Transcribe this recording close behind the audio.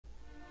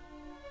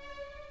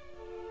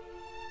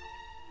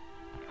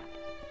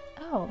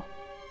Oh,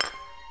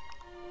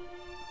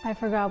 I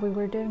forgot we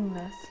were doing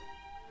this.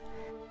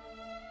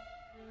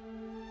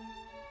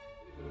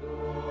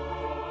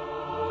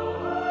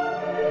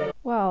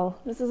 Well,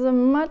 this is a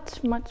much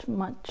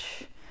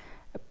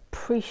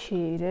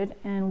appreciated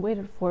and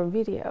waited for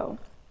video.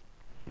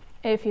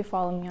 If you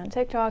follow me on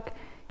TikTok,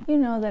 you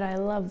know that I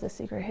love The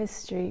Secret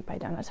History by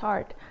Donna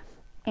Tartt.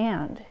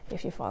 And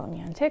if you follow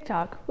me on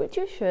TikTok, which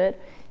you should,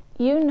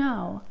 you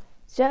know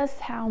just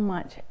how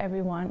much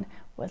everyone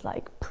was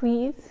like,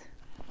 please,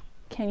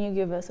 can you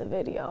give us a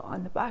video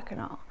on the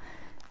Bacchanal?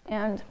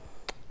 And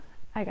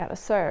I gotta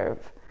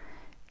serve.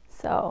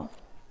 So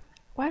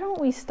why don't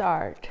we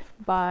start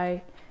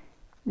by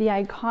the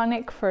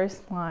iconic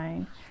first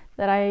line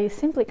that I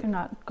simply could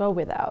not go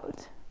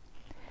without.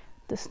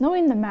 The snow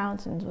in the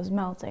mountains was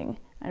melting,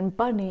 and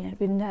Bunny had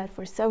been dead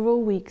for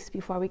several weeks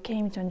before we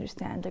came to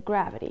understand the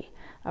gravity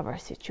of our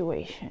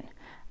situation.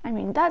 I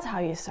mean, that's how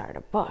you start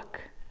a book.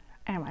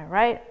 Am I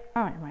right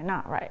or am I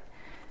not right?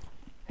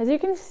 As you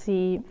can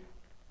see,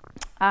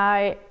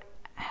 I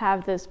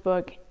have this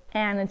book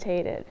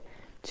annotated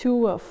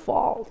to a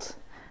fault.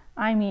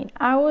 I mean,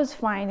 I was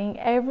finding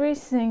every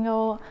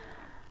single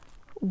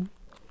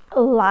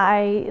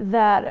lie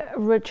that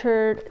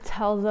Richard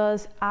tells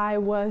us. I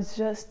was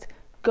just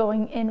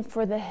going in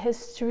for the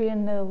history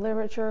and the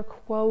literature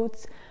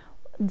quotes,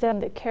 then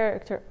the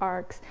character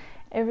arcs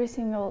every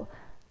single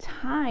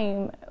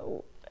time.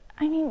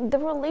 I mean, the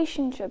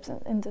relationships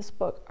in this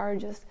book are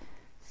just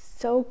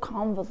so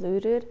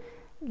convoluted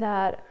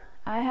that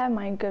I had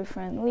my good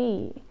friend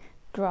Lee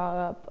draw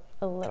up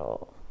a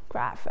little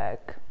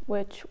graphic,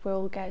 which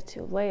we'll get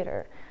to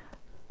later.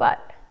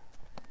 But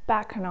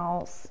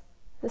Bacchanals,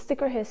 The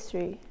Secret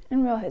History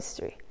and Real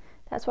History,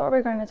 that's what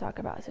we're going to talk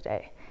about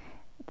today.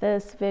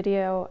 This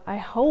video, I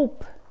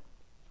hope,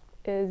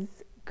 is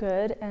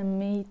good and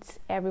meets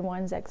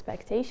everyone's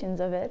expectations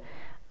of it.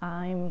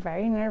 I'm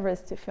very nervous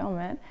to film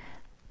it,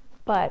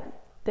 but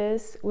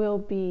this will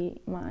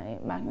be my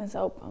magnus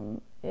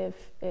opus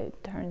if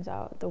it turns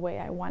out the way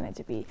I want it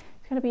to be.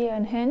 It's going to be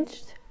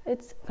unhinged,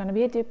 it's going to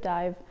be a deep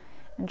dive,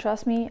 and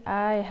trust me,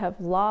 I have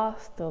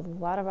lost a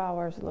lot of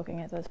hours looking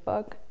at this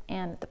book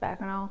and the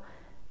Bacchanal,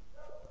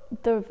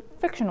 the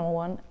fictional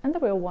one and the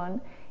real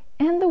one,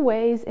 and the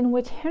ways in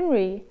which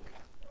Henry,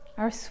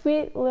 our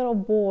sweet little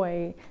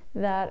boy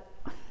that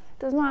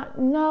does not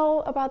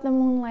know about the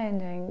moon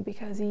landing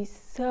because he's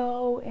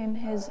so in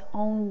his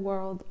own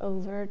world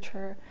of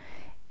literature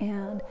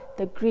and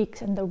the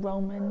Greeks and the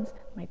Romans.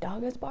 My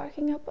dog is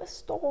barking up a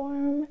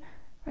storm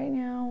right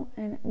now,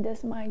 and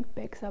this mic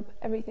picks up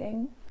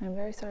everything. I'm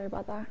very sorry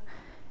about that.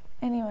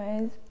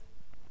 Anyways,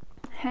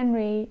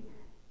 Henry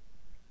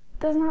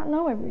does not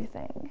know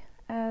everything,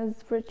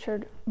 as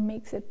Richard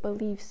makes it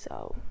believe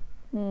so.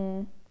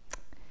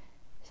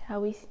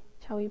 Shall we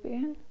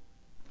begin?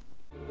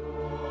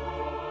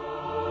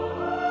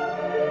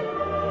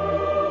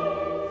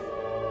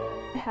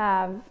 I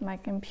have my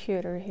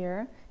computer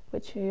here,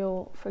 which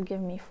you'll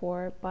forgive me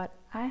for, but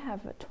I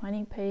have a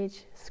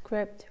 20-page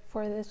script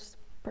for this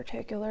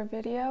particular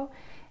video,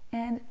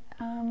 and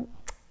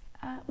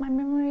my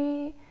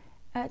memory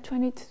at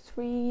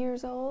 23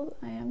 years old,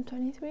 I am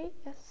 23,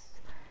 yes,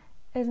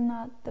 is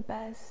not the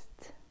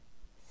best,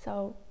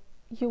 so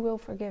you will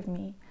forgive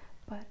me,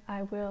 but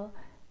I will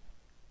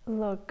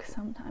look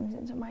sometimes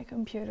into my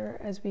computer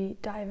as we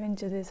dive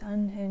into this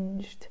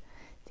unhinged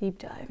deep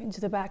dive into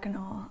the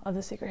Bacchanal of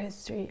The Secret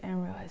History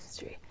and Real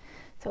History.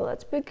 So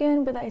let's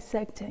begin by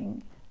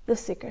dissecting The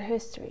Secret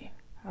History,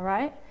 all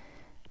right?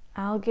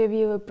 I'll give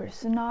you a brief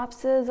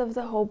synopsis of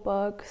the whole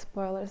book,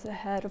 spoilers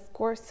ahead, of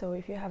course, so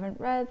if you haven't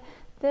read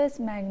this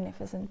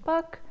magnificent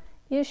book,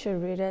 you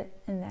should read it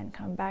and then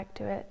come back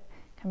to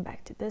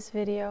this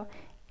video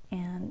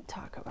and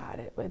talk about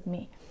it with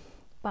me.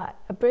 But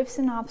a brief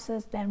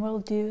synopsis, then we'll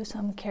do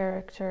some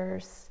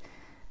characters,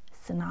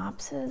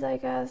 synopsis, I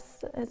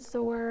guess it's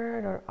the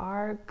word, or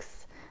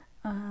arcs.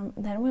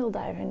 Then we'll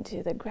dive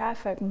into the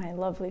graphic my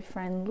lovely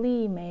friend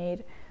Lee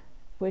made,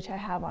 which I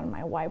have on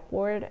my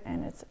whiteboard,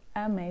 and it's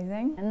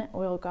amazing. And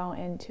we'll go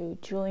into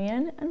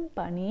Julian and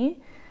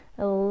Bunny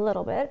a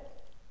little bit.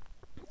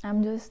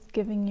 I'm just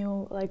giving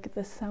you like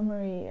the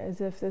summary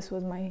as if this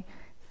was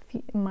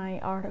my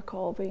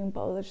article being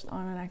published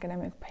on an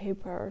academic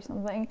paper or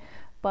something,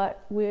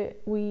 but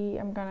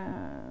I'm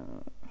gonna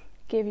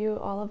give you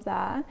all of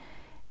that,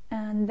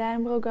 and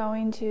then we'll go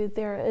into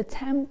their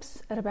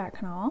attempts at a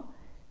Bacchanal,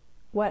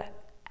 what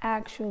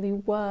actually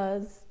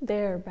was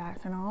their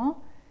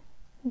Bacchanal,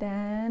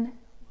 then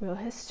real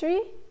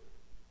history,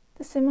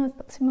 the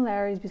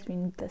similarities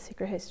between The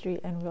Secret History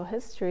and Real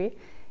History,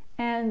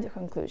 and the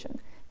conclusion.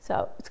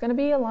 So it's going to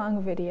be a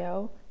long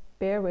video,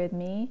 bear with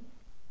me.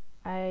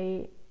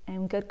 I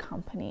am good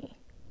company,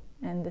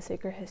 and The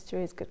Secret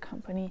History is good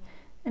company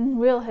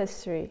And real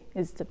history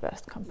is the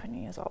best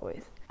company, as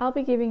always. I'll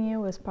be giving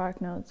you a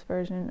SparkNotes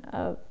version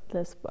of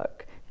this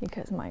book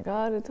because, my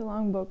God, it's a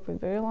long book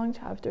with very long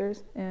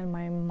chapters, and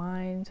my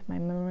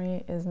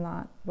memory is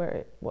not where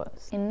it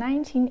was. In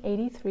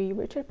 1983,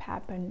 Richard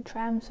Papin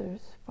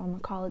transfers from a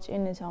college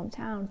in his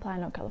hometown,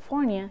 Plano,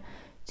 California,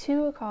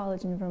 to a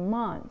college in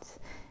Vermont,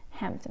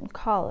 Hampton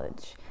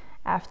College.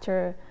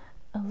 After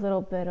a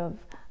little bit of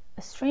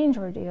a strange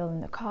ordeal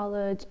in the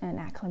college and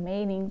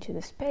acclimating to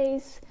the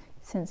space,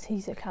 since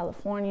he's a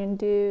Californian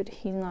dude,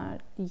 he's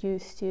not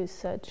used to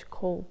such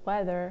cold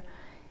weather,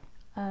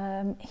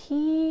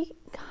 he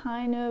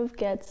kind of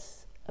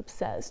gets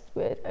obsessed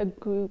with a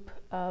group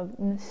of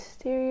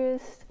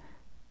mysterious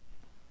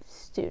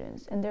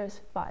students, and there's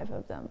 5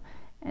 of them.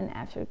 And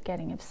after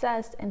getting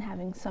obsessed and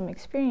having some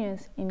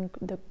experience in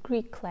the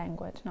Greek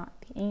language, not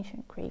the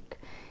ancient Greek,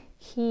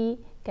 he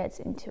gets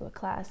into a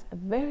class, a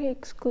very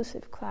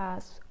exclusive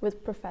class,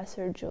 with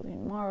Professor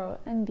Julian Morrow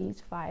and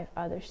these 5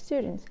 other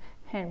students: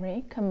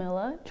 Henry,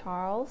 Camilla,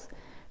 Charles,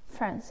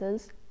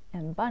 Francis,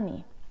 and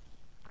Bunny.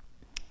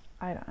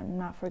 I'm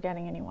not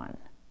forgetting anyone.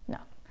 No.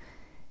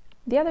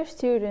 The other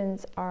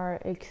students are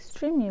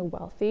extremely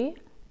wealthy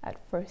at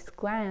first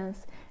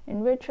glance,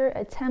 and Richard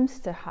attempts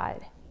to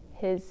hide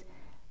his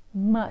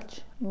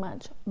much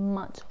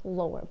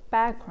lower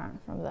background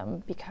from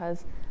them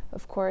because,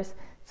 of course,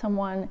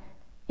 someone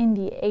in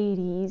the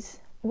 80s,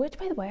 which,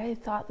 by the way, I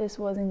thought this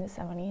was in the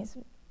 70s.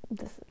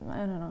 I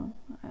don't know.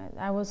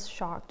 I was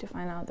shocked to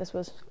find out this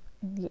was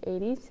in the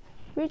 80s.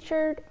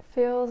 Richard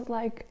feels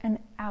like an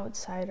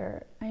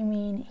outsider. I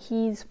mean,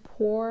 he's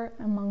poor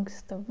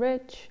amongst the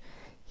rich.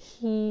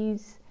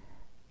 He's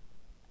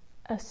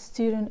a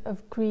student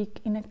of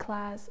Greek in a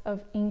class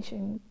of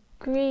ancient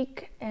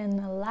Greek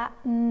and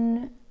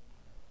Latin,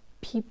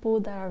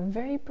 people that are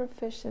very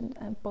proficient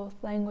at both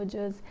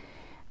languages.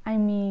 I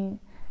mean,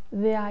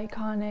 the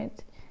iconic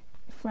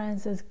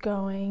Francis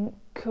going,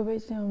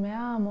 "Cubito me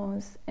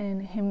amos,"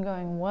 and him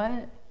going,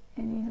 "What?"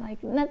 And he's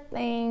like,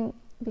 "Nothing,"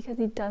 because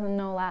he doesn't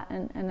know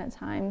Latin. And at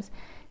times,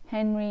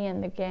 Henry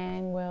and the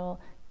gang will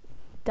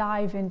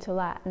dive into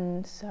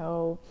Latin,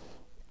 so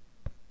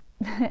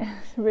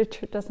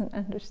Richard doesn't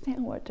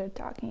understand what they're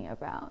talking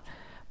about.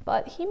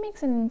 But he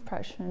makes an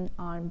impression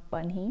on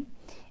Bunny,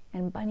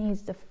 and Bunny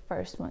is the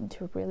first one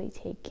to really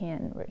take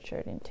in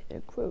Richard into the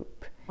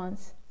group.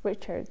 Once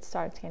Richard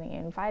starts getting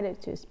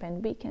invited to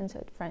spend weekends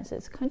at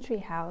Francis' country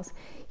house,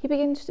 he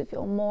begins to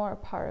feel more a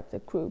part of the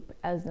group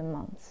as the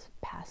months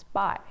pass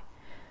by.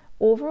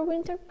 Over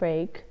winter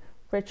break,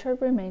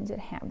 Richard remains at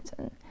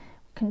Hampton,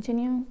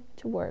 continuing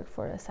to work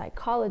for a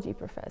psychology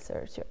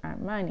professor to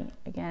earn money.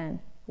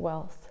 Again,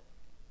 wealth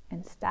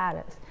and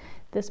status.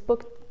 This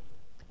book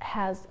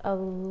has a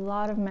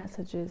lot of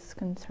messages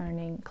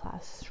concerning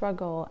class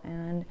struggle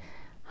and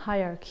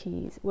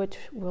hierarchies, which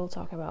we'll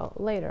talk about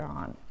later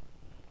on.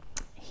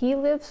 He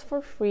lives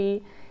for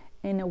free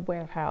in a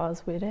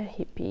warehouse with a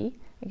hippie.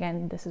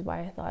 Again, this is why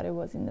I thought it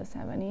was in the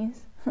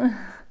 70s.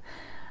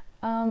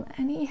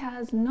 And he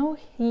has no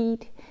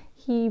heat.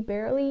 He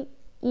barely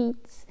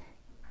eats.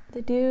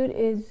 The dude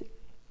is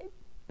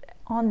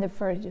on the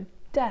verge of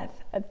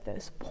death at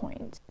this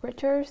point.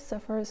 Richard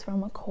suffers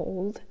from a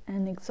cold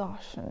and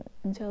exhaustion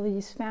until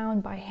he's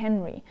found by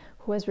Henry,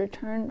 who has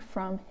returned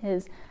from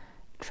his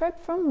trip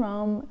from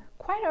Rome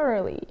quite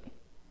early.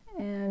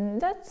 And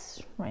that's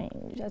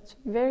strange. That's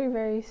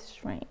very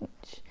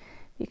strange,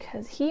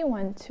 because he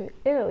went to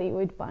Italy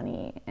with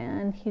Bunny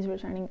and he's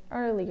returning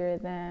earlier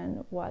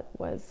than what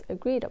was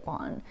agreed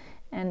upon.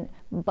 And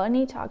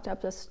Bunny talked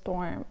up the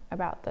storm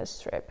about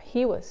this trip.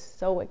 He was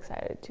so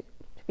excited to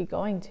be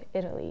going to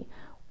Italy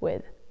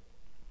with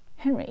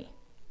Henry.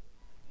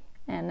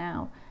 And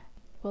now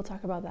we'll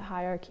talk about the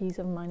hierarchies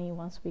of money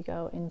once we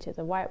go into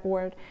the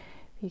whiteboard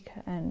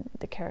and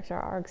the character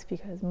arcs,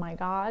 because my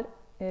God,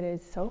 it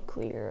is so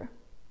clear.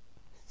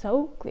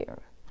 So clear.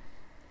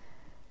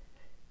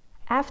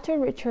 After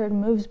Richard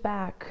moves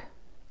back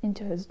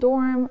into his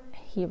dorm,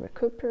 he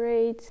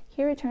recuperates.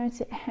 He returns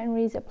to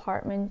Henry's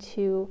apartment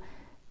to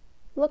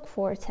look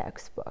for a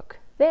textbook.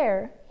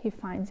 There, he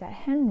finds that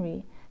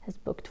Henry has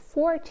booked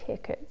 4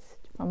 tickets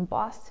from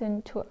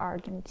Boston to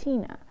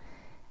Argentina.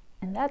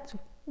 And that's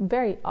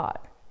very odd,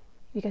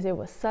 because it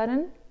was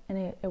sudden and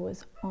it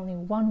was only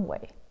one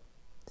way.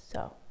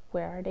 So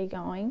where are they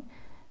going?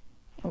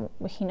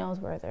 He knows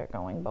where they're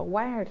going, but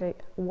why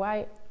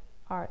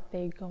are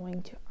they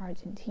going to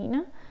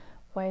Argentina?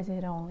 Why is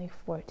it only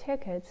 4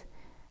 tickets?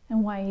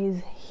 And why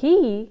is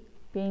he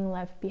being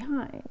left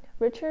behind?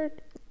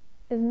 Richard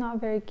is not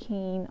very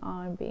keen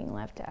on being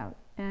left out,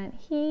 and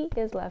he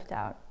is left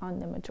out on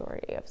the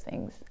majority of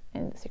things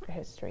in the Secret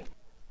History.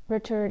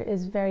 Richard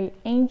is very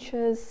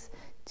anxious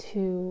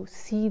to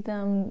see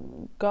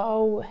them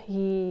go.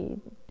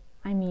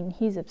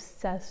 He's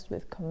obsessed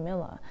with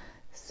Camilla,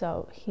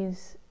 so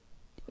he's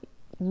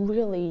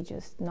really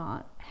just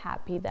not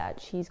happy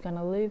that she's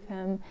gonna leave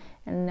him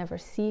and never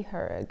see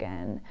her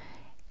again.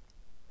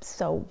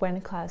 So when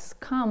class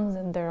comes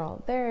and they're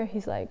all there,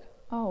 he's like,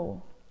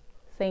 oh,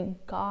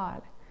 thank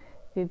God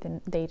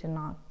they did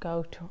not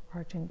go to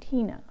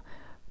Argentina.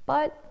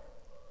 But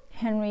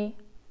Henry,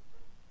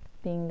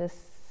 being the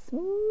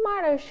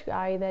smartish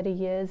guy that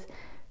he is,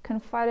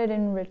 confided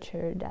in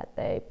Richard that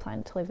they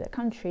planned to leave the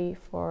country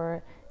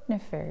for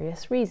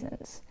nefarious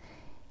reasons.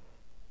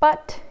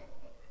 But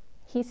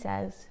he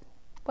says,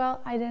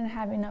 well, I didn't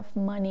have enough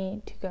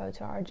money to go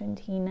to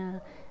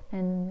Argentina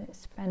and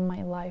spend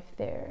my life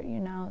there, you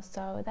know,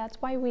 so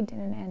that's why we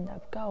didn't end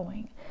up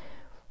going.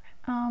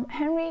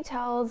 Henry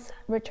tells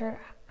Richard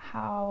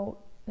how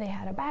they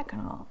had a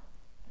Bacchanal.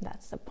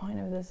 That's the point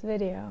of this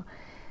video.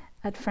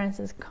 At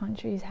Francis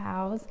Country's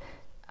house.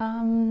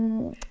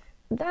 Did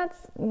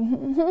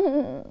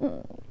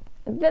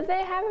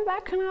they have a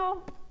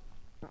Bacchanal?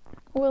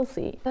 We'll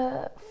see.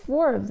 The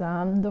four of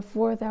them, the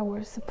four that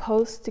were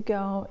supposed to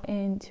go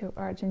into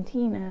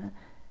Argentina,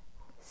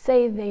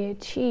 say they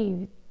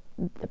achieved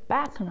the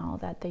Bacchanal,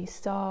 that they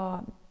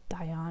saw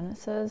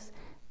Dionysos,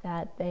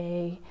 that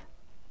they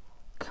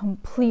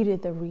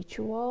completed the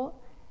ritual,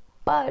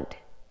 but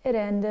it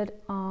ended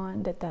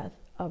on the death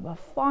of a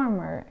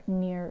farmer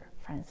near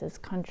Francis'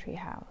 country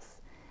house.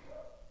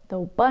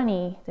 Though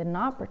Bunny did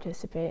not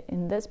participate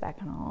in this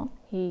Bacchanal,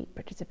 he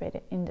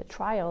participated in the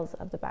trials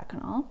of the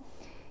Bacchanal,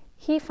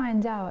 he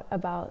finds out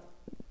about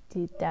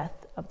the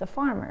death of the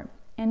farmer,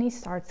 and he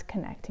starts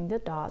connecting the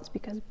dots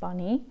because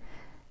Bunny,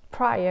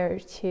 prior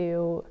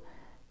to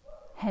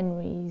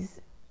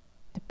Henry's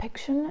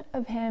depiction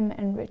of him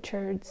and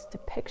Richard's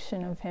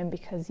depiction of him,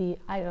 because he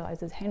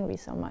idolizes Henry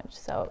so much,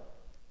 so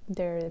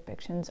their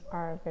depictions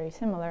are very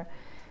similar.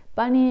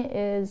 Bunny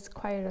is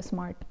quite a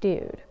smart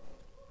dude.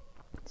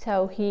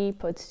 So he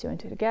puts two and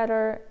two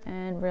together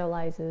and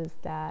realizes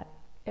that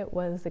it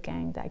was the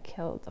gang that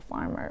killed the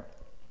farmer.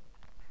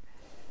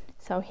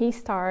 So he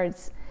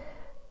starts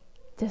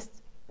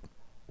just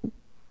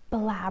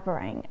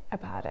blabbering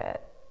about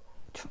it,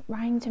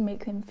 trying to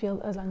make him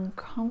feel as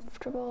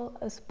uncomfortable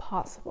as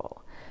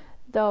possible.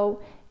 Though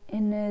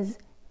in his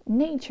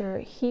nature,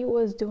 he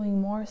was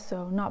doing more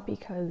so not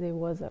because it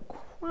was a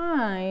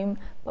crime,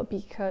 but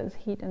because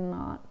he did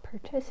not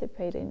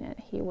participate in it.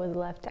 He was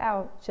left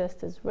out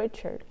just as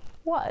Richard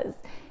was.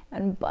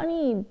 And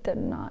Bunny did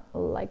not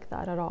like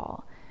that at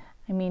all.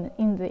 I mean,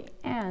 in the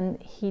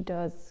end, he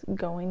does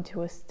go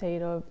into a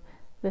state of,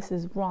 this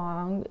is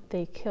wrong,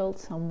 they killed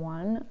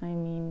someone, I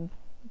mean,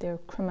 they're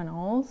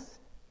criminals,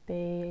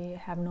 they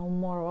have no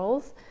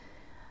morals.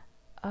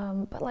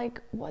 But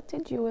like, what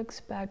did you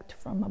expect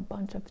from a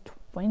bunch of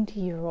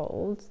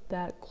 20-year-olds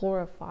that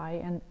glorify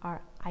and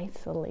are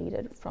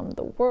isolated from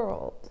the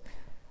world?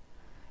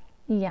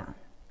 Yeah,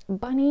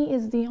 Bunny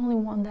is the only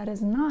one that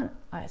is not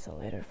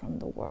isolated from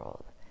the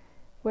world.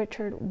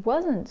 Richard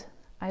wasn't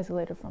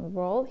isolated from the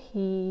world.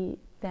 He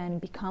then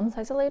becomes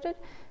isolated,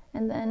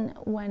 and then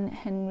when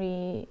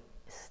Henry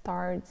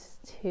starts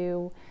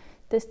to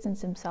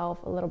distance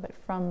himself a little bit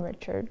from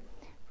Richard,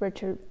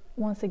 Richard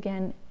once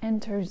again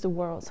enters the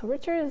world. So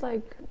Richard is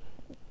like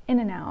in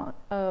and out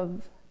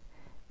of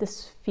the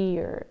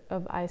sphere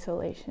of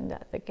isolation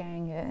that the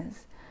gang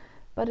is,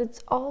 but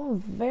it's all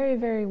very,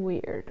 very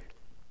weird.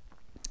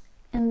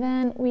 And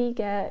then we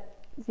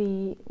get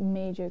the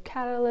major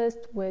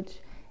catalyst,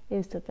 which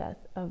is the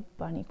death of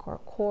Bunny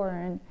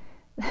Corcoran.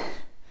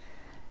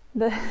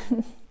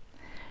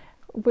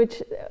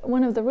 Which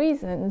one of the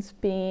reasons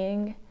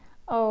being,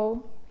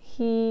 oh,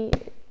 he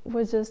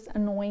was just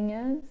annoying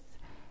us.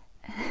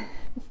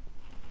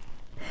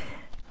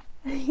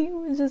 He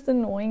was just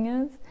annoying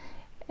us,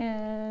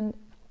 and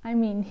I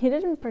mean, he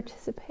didn't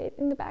participate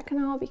in the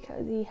Bacchanal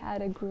because he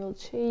had a grilled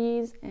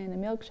cheese and a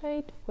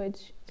milkshake,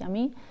 which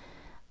yummy.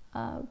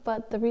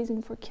 But the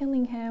reason for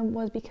killing him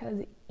was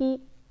because he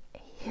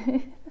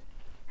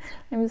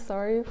I'm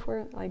sorry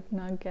for like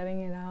not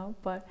getting it out,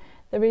 but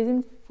the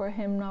reason for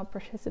him not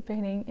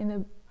participating in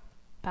the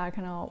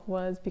Bacchanal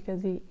was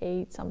because he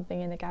ate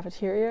something in the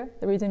cafeteria.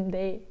 The reason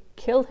they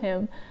killed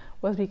him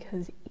was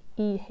because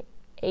he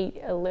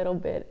ate a little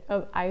bit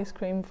of ice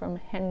cream from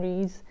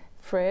Henry's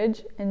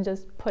fridge and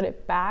just put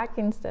it back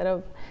instead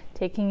of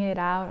taking it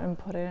out and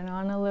putting it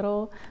on a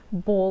little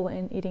bowl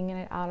and eating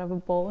it out of a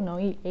bowl. No,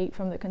 he ate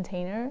from the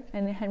container,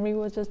 and Henry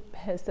was just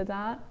pissed at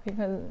that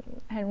because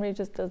Henry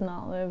just does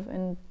not live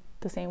in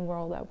the same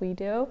world that we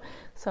do.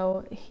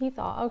 So he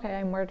thought, okay,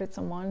 I murdered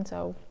someone,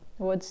 so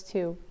what's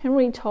two?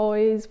 Henry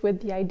toys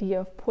with the idea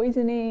of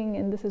poisoning,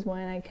 and this is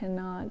when I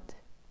cannot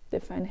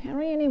defend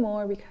Henry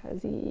anymore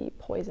because he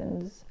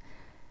poisons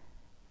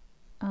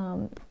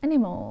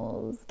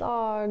animals,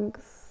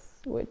 dogs,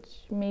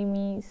 which made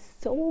me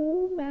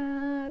so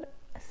mad,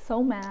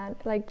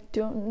 like,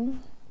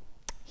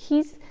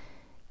 he's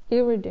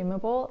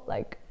irredeemable.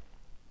 Like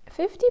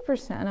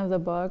 50% of the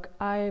book,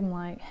 I'm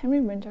like,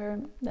 Henry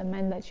Winter, the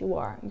man that you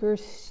are, you're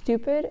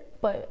stupid,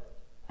 but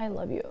I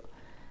love you.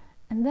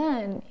 And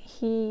then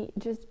he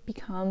just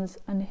becomes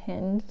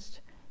unhinged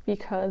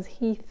because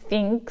he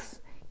thinks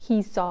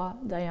he saw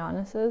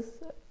Dionysos.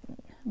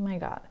 My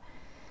God.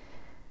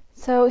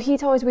 So he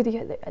toys with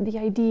the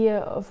idea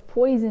of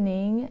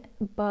poisoning,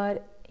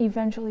 but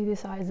eventually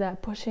decides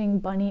that pushing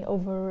Bunny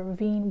over a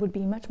ravine would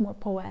be much more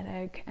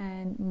poetic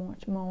and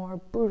much more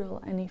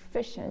brutal and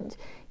efficient.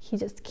 He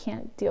just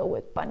can't deal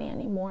with Bunny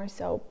anymore,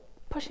 so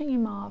pushing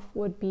him off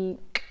would be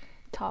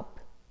top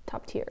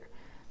tier.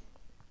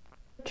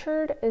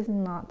 Richard is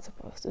not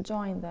supposed to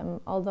join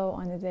them, although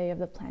on the day of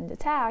the planned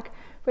attack,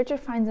 Richard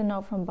finds a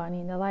note from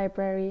Bunny in the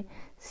library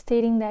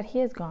stating that he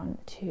has gone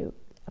to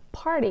a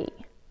party.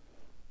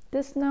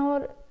 This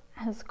note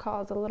has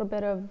caused a little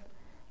bit of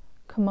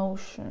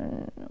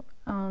commotion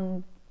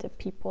on the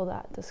people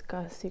that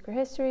discuss secret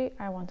history.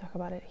 I won't talk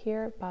about it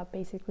here, but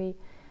basically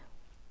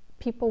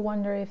people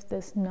wonder if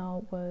this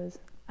note was,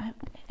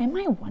 am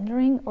I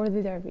wondering, or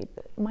did I read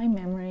it? My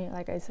memory,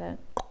 like I said,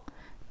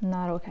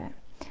 not okay.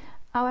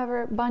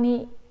 However,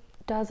 Bunny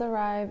does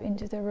arrive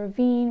into the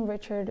ravine.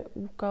 Richard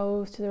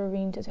goes to the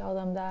ravine to tell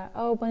them that,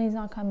 oh, Bunny's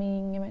not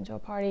coming, he went to a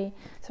party.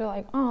 So they're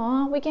like,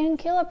 oh, we can't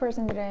kill a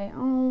person today.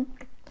 Oh,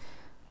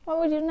 what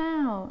would we do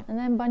now? And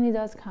then Bunny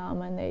does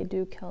come and they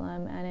do kill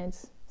him, and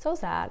it's so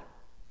sad.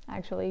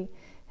 Actually,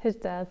 his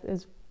death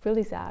is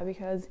really sad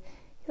because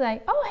he's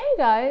like, oh,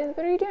 hey guys,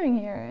 what are you doing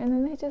here? And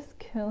then they just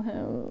kill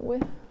him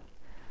with,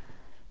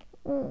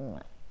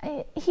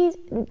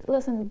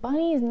 listen,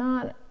 Bunny is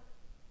not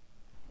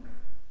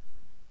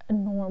a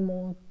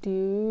normal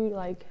dude,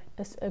 like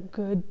a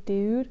good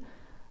dude,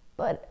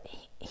 but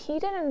he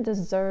didn't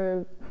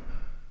deserve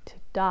to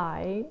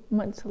die,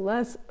 much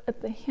less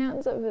at the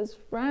hands of his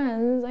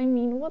friends. I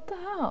mean, what the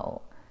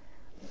hell?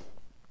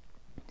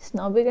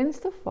 Snow begins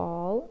to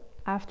fall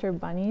after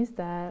Bunny's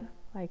death,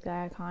 like the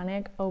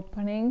iconic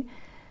opening.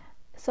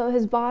 So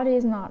his body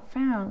is not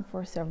found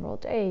for several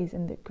days,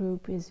 and the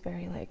group is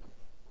very like,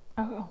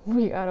 oh,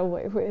 we got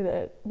away with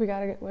it. We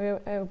got to get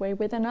away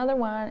with another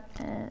one.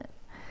 And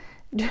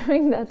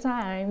during that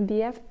time,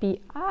 the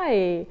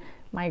FBI,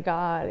 my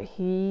God,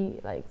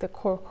 the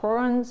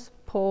Corcorans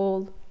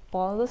pulled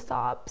all the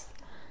stops.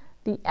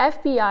 The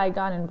FBI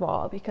got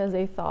involved because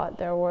they thought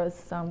there was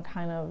some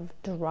kind of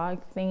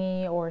drug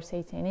thingy or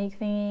satanic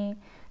thingy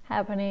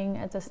happening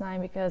at this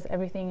time, because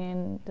everything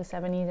in the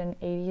 70s and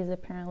 80s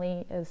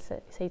apparently is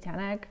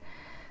satanic.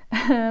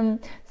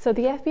 So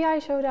the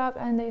FBI showed up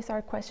and they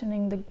started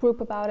questioning the group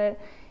about it,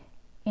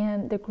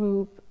 and the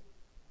group,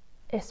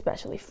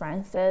 especially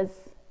Francis,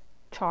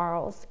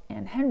 Charles,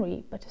 and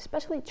Henry, but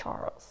especially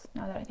Charles,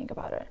 now that I think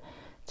about it.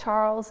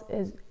 Charles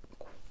is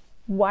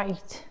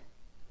white,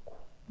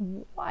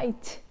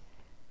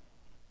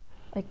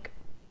 like,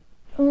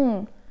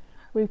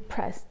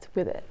 repressed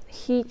with it.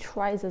 He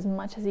tries as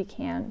much as he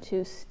can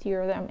to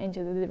steer them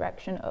into the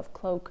direction of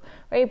Cloak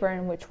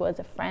Rayburn, which was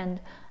a friend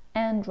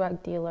and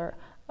drug dealer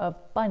of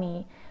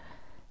Bunny,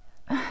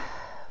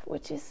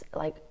 which is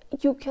like,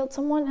 you killed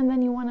someone and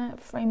then you want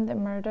to frame the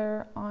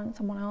murder on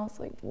someone else.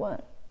 Like,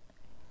 what?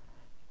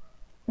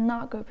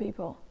 Not good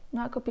people.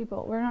 Not good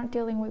people. We're not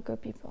dealing with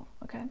good people,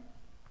 okay?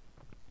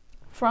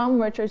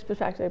 From Richard's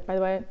perspective, by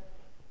the way,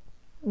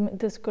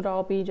 this could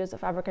all be just a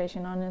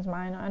fabrication on his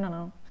mind. I don't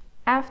know.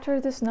 After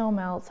the snow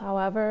melts,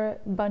 however,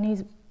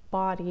 Bunny's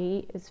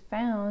body is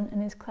found,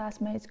 and his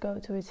classmates go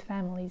to his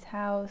family's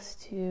house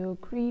to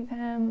grieve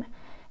him,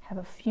 have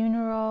a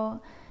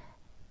funeral,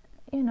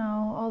 you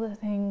know, all the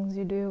things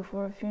you do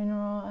for a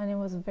funeral. And it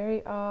was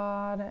very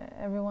odd.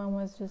 Everyone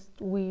was just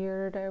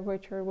weird.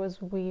 Richard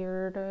was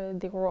weird.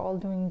 They were all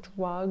doing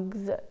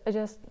drugs.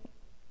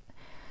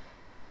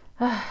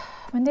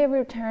 When they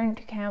return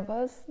to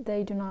campus,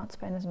 they do not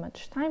spend as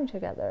much time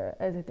together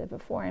as they did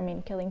before. I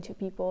mean, killing two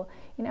people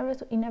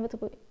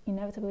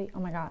inevitably, oh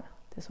my God,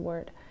 this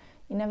word,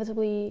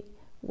 inevitably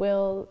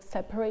will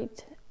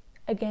separate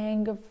a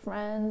gang of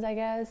friends, I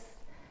guess,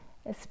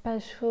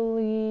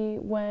 especially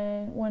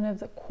when one of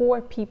the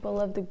core people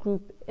of the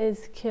group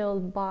is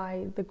killed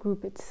by the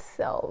group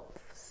itself.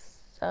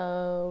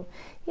 So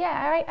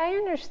yeah, I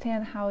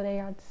understand how they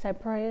got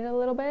separated a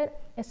little bit,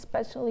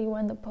 especially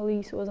when the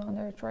police was on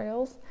their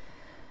trails.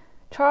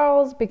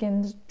 Charles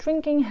begins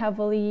drinking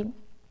heavily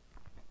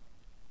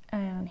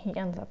and he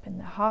ends up in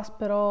the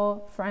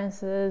hospital.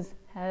 Francis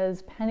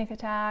has panic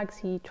attacks.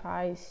 He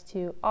tries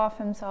to off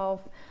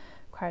himself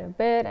quite a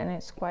bit, and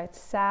it's quite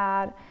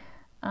sad.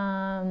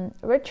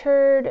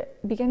 Richard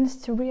begins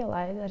to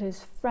realize that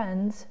his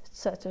friends,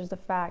 such as the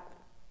fact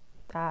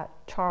that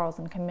Charles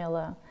and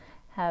Camilla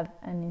have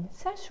an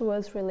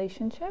incestuous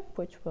relationship,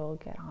 which we'll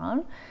get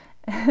on,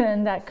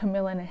 and that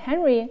Camilla and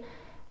Henry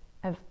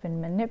have been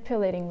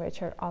manipulating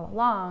Richard all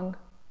along.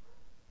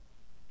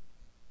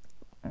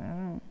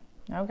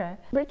 Okay.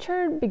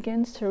 Richard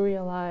begins to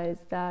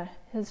realize that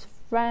his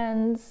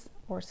friends,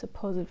 or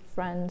supposed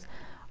friends,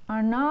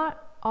 are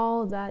not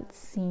all that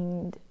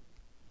seemed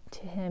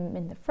to him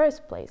in the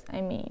first place. I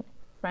mean,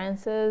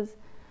 Francis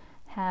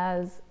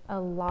has a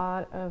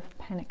lot of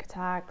panic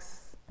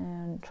attacks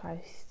and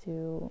tries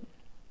to,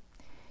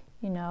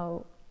 you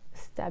know,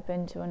 step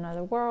into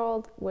another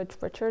world, which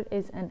Richard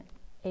is an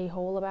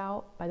a-hole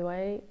about, by the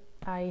way.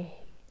 I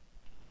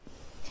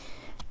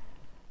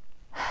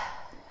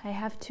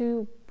have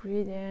to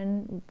breathe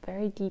in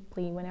very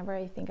deeply whenever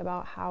I think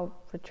about how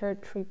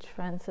Richard treats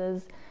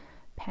Francis'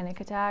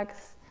 panic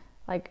attacks.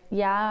 Like,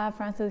 yeah,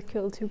 Francis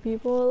killed 2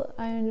 people,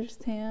 I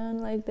understand,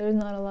 like there's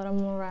not a lot of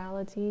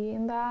morality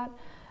in that,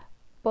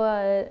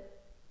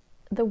 but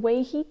the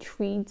way he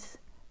treats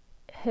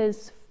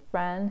his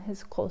friend,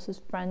 his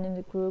closest friend in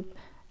the group,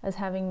 as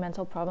having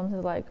mental problems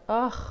is like,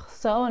 ugh,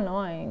 so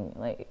annoying.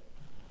 Like,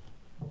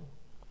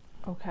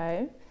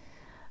 okay.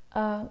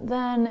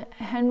 Then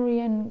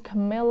Henry and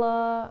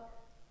Camilla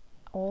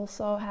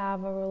also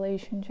have a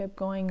relationship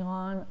going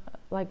on,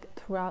 like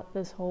throughout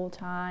this whole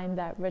time,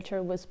 that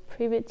Richard was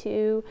privy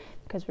to,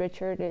 because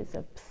Richard is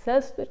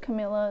obsessed with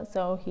Camilla,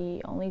 so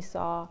he only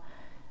saw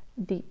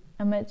the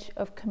image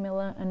of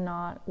Camilla and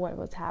not what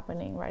was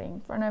happening right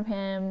in front of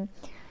him.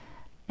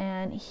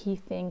 And he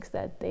thinks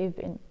that they've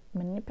been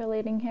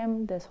manipulating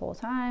him this whole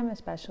time,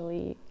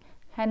 especially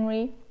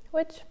Henry,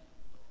 which,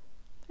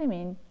 I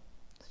mean,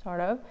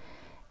 sort of.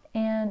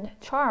 And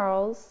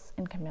Charles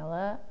and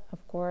Camilla,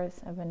 of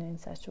course, have an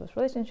incestuous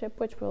relationship,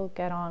 which we'll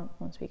get on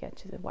once we get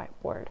to the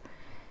whiteboard.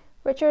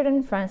 Richard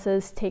and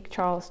Francis take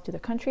Charles to the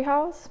country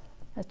house,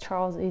 as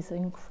Charles is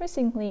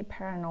increasingly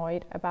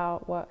paranoid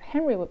about what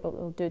Henry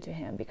will do to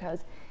him,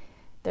 because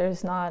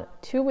there's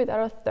not 2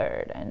 without a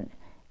third. And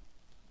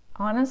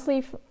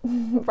honestly,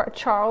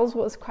 Charles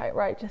was quite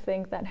right to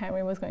think that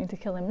Henry was going to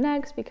kill him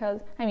next,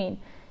 because, I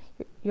mean,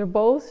 you're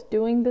both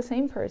doing the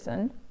same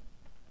person.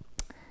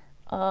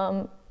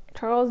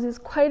 Charles is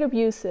quite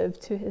abusive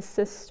to his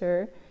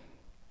sister,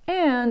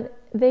 and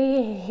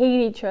they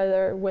hate each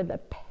other with a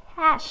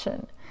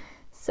passion.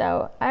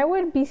 So I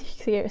would be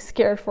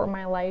scared for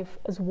my life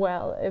as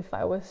well if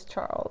I was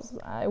Charles.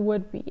 I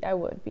would be.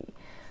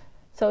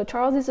 So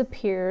Charles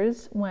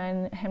disappears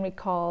when Henry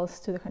calls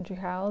to the country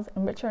house,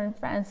 and Richard and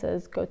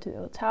Francis go to the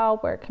hotel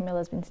where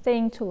Camilla's been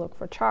staying to look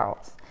for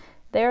Charles.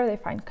 There they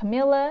find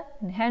Camilla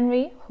and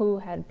Henry, who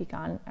had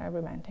begun a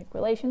romantic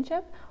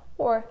relationship,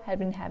 or had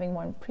been having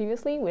one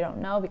previously. We don't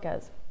know,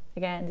 because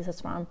again, this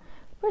is from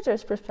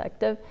Richard's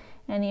perspective,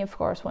 and he of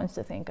course wants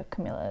to think of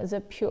Camilla as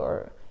a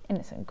pure,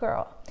 innocent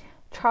girl.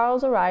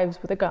 Charles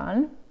arrives with a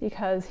gun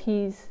because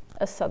he's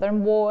a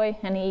southern boy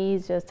and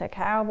he's just a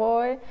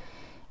cowboy,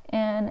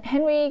 and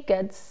Henry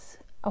gets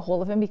a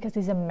hold of him because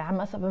he's a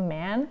mammoth of a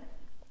man.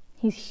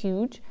 He's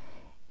huge,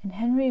 and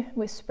Henry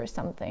whispers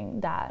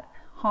something that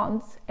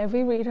haunts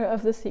every reader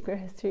of The Secret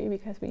History,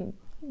 because we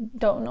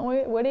don't know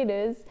what it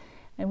is,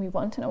 and we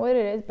want to know what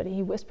it is, but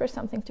he whispers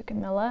something to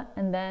Camilla,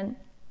 and then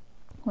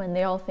when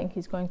they all think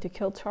he's going to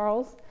kill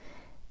Charles,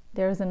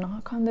 there's a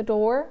knock on the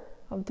door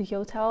of the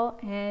hotel,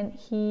 and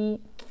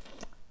he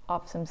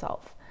offs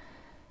himself.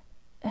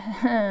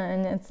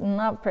 And it's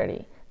not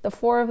pretty. The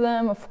 4 of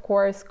them, of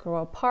course, grow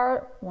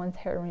apart. Once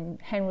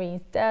Henry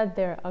is dead,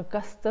 their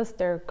Augustus,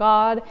 their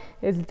god,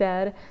 is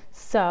dead.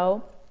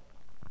 So,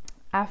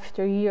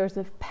 after years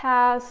have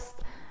passed,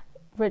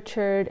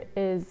 Richard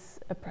is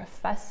a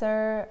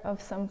professor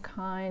of some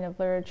kind of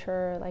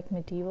literature, like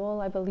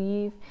medieval, I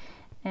believe,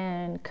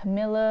 and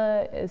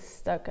Camilla is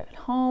stuck at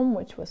home,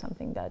 which was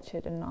something that she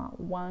did not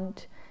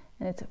want,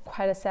 and it's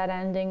quite a sad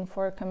ending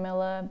for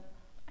Camilla.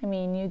 I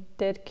mean, you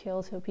did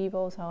kill 2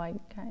 people, so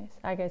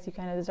I guess you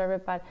kind of deserve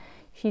it, but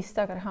she's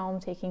stuck at home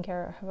taking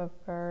care of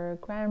her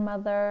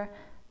grandmother.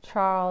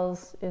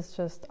 Charles is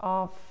just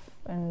off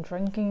and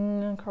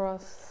drinking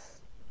across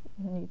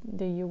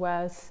the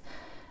US.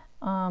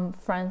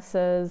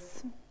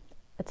 Francis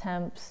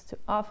attempts to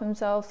off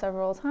himself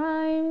several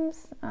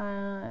times.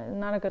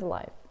 Not a good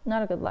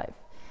life.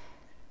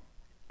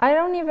 I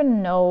don't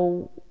even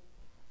know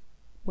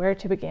where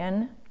to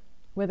begin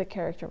with the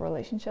character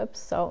relationships,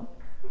 so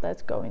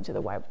let's go into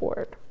the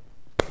whiteboard.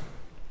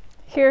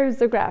 Here's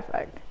the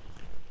graphic.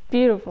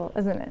 Beautiful,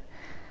 isn't it?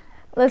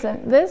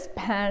 Listen, this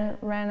pen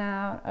ran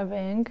out of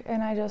ink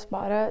and I just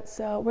bought it,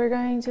 so we're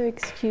going to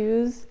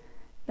excuse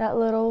that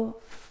little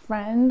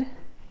friend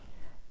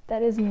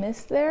that is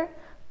missed there,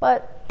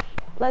 but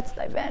let's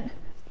dive in,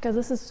 because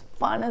this is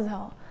fun as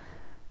hell.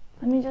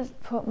 Let me just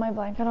put my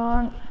blanket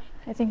on.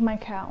 I think my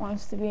cat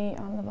wants to be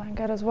on the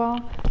blanket as well.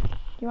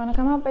 You want to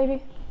come out,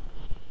 baby?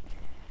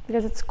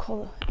 Because it's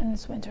cold and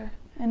it's winter,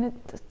 and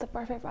it's the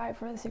perfect vibe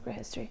for The Secret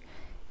History.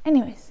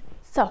 Anyways,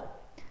 so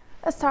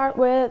let's start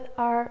with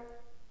our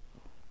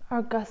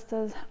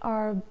Augustus,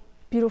 our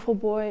beautiful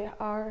boy,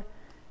 our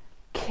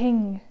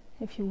king,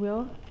 if you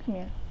will. Come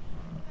here.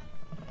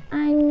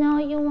 I know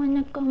you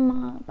want to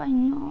come up. I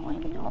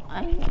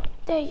know.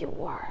 There you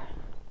are.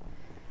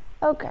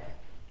 Okay,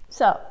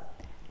 so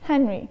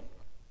Henry.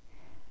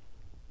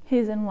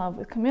 He's in love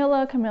with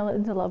Camilla. Camilla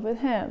is in love with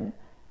him.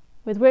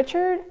 With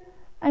Richard,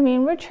 I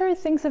mean, Richard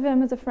thinks of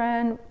him as a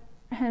friend.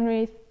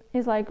 Henry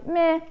is like,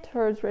 meh,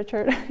 towards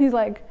Richard. He's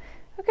like,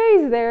 okay,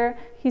 he's there.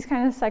 He's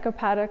kind of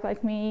psychopathic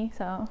like me,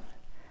 so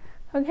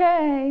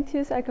okay, 2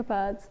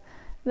 psychopaths.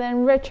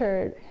 Then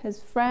Richard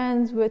is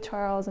friends with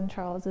Charles, and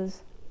Charles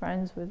is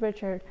friends with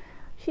Richard.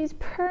 She's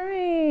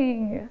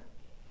purring.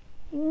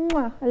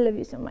 Mwah, I love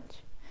you so much.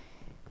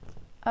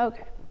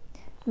 Okay.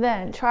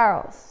 Then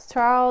Charles.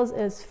 Charles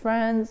is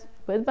friends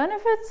with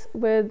benefits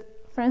with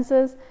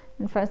Francis,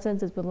 and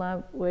Francis is in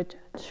love with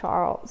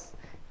Charles.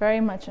 Very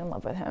much in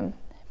love with him.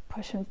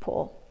 Push and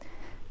pull.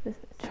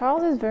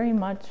 Charles is very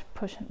much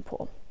push and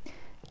pull.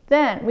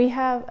 Then we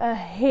have a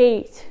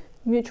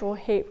mutual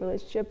hate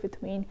relationship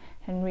between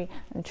Henry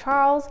and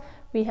Charles.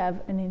 We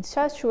have an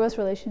incestuous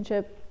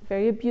relationship,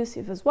 very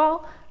abusive as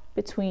well,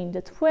 between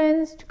the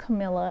twins,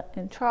 Camilla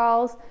and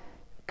Charles.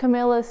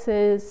 Camilla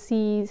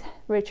sees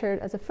Richard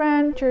as a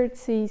friend. Richard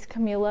sees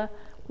Camilla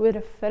with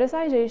a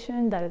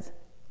fetishization that is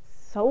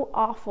so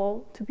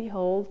awful to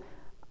behold.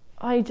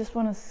 I just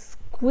want to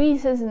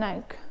squeeze his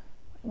neck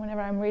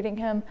whenever I'm reading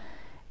him.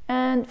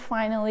 And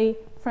finally,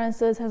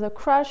 Frances has a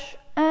crush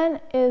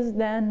and is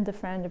then the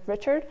friend of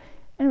Richard,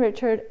 and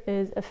Richard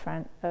is a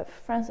friend of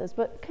Frances.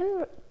 But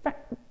can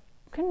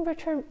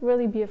Richard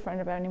really be a friend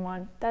of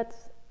anyone?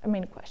 That's a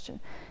main question.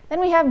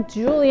 Then we have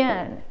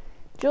Julian.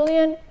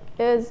 Julian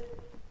is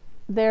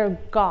their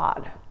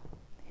god.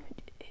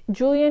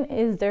 Julian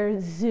is their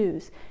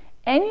Zeus.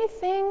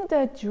 Anything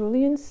that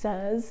Julian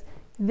says,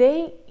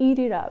 they eat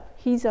it up.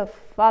 He's a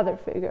father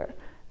figure,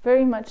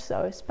 very much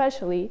so,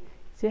 especially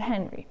to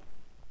Henry.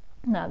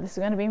 Now, this is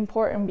going to be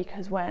important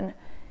because when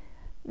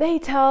they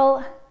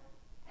tell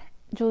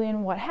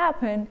Julian what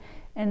happened,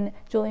 and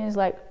Julian's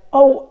like,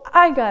 oh,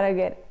 I gotta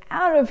get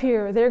out of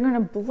here. They're going to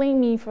blame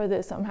me for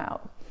this somehow.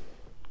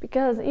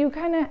 Because you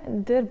kind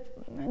of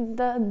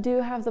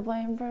do have the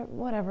blame, but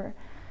whatever.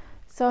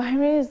 So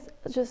Henry is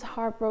just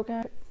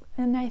heartbroken,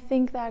 and I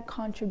think that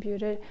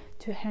contributed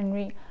to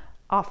Henry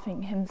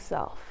offing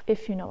himself,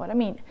 if you know what I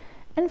mean.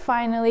 And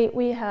finally,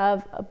 we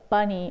have a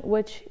Bunny,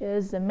 which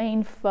is the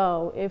main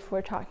foe if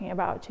we're talking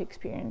about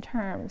Shakespearean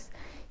terms.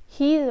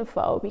 He's a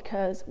foe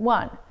because,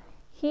 one,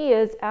 he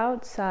is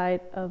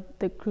outside of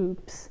the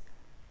group's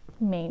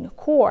main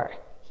core.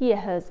 He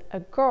has a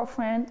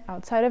girlfriend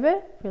outside of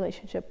it,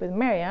 relationship with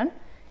Marianne.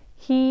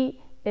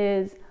 He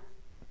is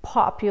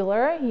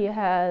popular. He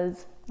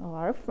has a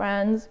lot of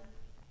friends.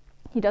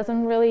 He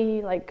doesn't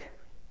really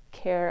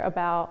care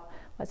about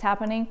what's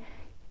happening,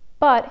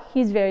 but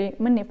he's very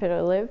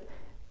manipulative,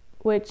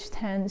 which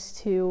tends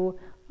to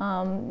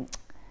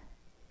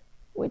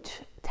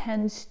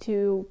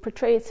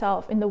portray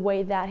itself in the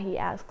way that he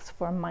asks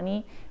for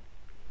money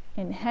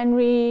in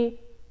Henry,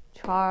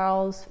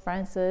 Charles,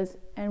 Francis,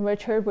 and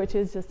Richard, which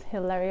is just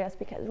hilarious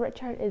because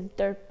Richard is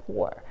dirt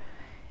poor.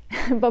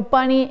 But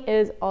Bunny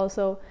is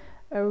also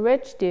a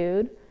rich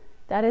dude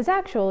that is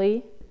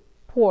actually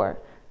poor.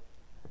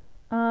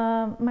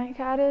 My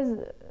cat is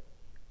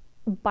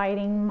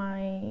biting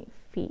my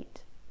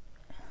feet.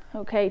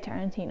 Okay,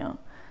 Tarantino.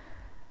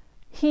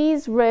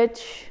 He's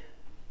rich,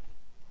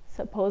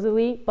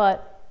 supposedly,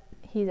 but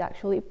he's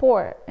actually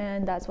poor,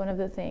 and that's one of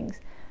the things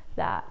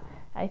that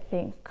I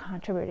think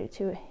contributed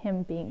to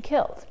him being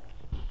killed.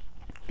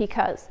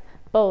 Because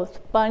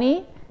both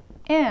Bunny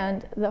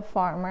and the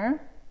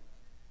farmer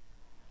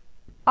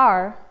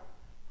are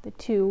the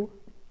two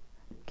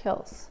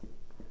kills.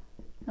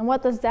 And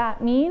what does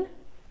that mean?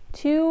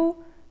 Two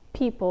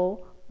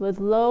people with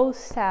low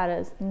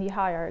status in the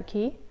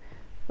hierarchy,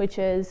 which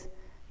is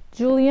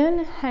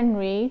Julian,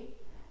 Henry,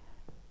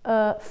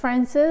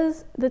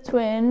 Francis, the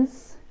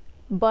twins,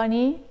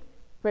 Bunny,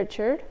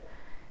 Richard,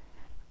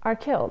 are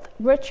killed.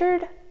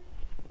 Richard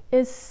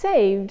is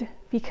saved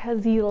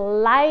because he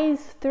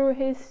lies through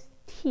his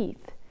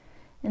teeth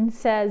and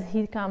says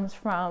he comes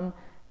from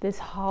this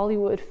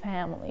Hollywood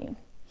family.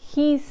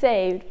 He's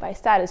saved by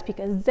status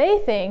because they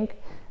think,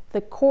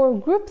 the core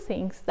group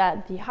thinks,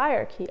 that the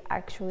hierarchy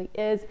actually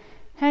is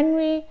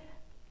Henry,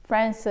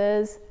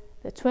 Francis,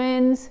 the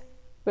twins,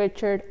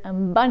 Richard,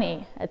 and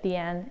Bunny at the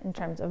end in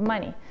terms of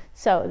money.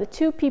 So the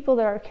two people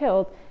that are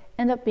killed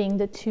end up being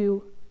the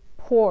two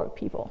poor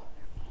people.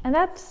 And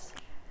that's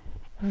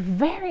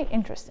very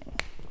interesting.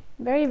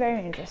 Very,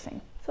 very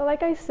interesting. So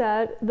like I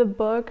said, the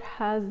book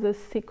has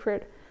this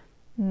secret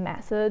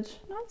message.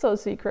 Not so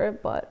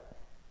secret, but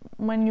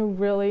when you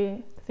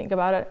really think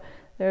about it,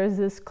 there's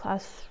this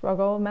class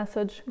struggle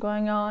message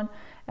going on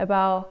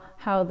about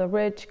how the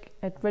rich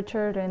at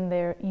Richard and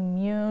they're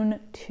immune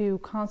to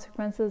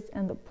consequences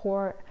and the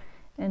poor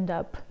end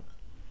up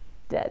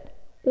dead.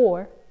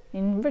 Or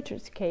in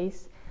Richard's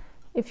case,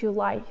 if you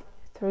lie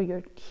through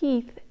your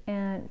teeth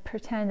and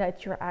pretend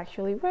that you're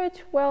actually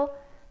rich, well,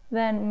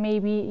 then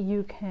maybe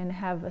you can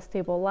have a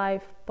stable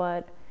life,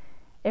 but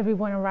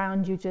everyone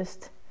around you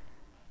just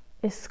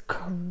is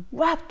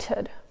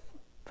corrupted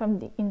from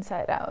the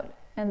inside out.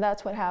 And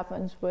that's what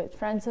happens with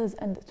Francis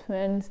and the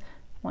twins.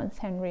 Once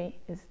Henry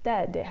is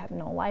dead, they have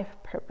no life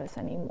purpose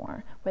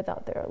anymore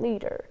without their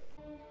leader.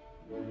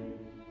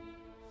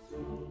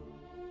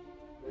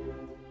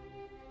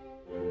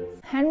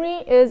 Henry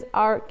is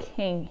our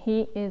king.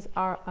 He is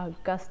our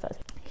Augustus.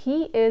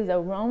 He is a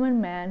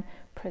Roman man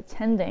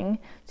pretending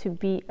to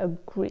be a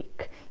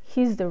Greek.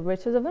 He's the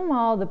richest of them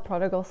all, the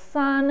prodigal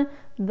son,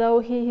 though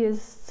he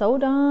is so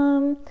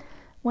dumb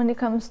when it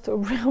comes to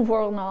real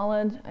world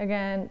knowledge.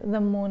 Again,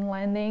 the moon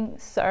landing,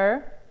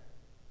 sir.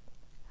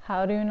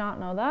 How do you not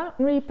know that?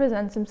 Henry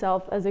presents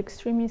himself as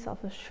extremely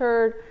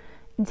self-assured,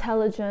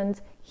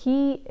 intelligent.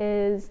 He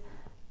is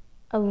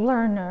a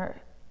learner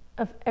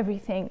of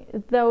everything.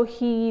 Though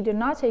he did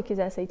not take his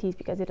SATs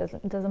because he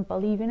doesn't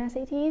believe in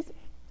SATs,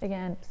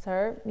 again,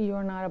 sir, you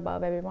are not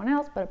above everyone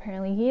else, but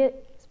apparently he is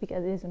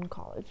because he's in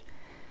college.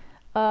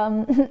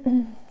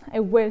 I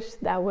wish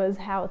that was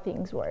how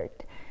things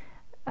worked.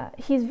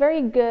 He's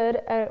very good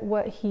at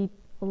what he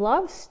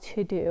loves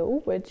to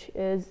do, which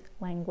is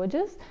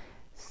languages.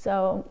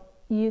 So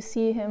you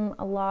see him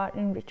a lot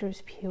in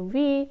Richard's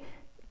POV,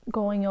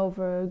 going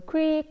over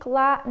Greek,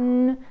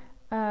 Latin.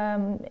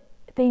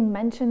 They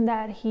mentioned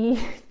that he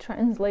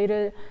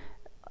translated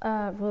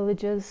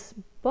religious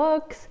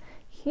books.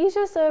 He's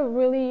just a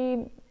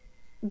really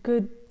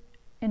good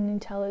and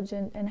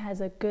intelligent and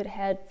has a good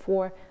head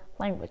for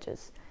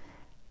languages.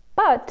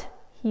 But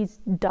he's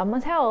dumb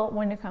as hell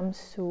when it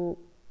comes to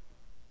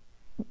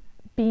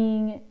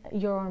being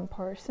your own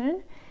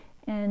person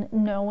and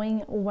knowing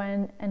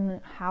when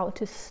and how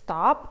to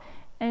stop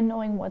and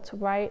knowing what's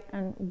right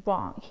and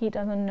wrong. He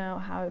doesn't know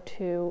how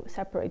to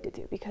separate the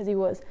two because he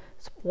was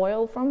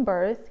spoiled from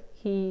birth.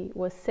 He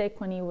was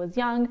sick when he was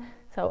young.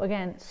 So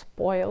again,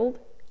 spoiled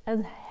as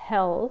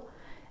hell.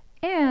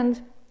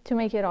 And to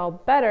make it all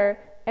better,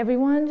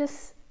 everyone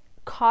just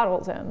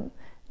coddles him.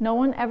 No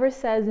one ever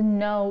says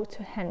no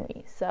to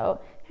Henry.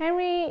 So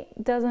Henry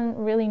doesn't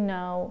really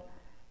know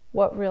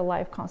what real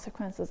life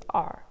consequences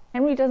are.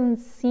 Henry doesn't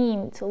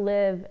seem to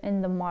live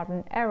in the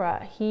modern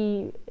era.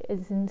 He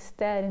is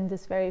instead in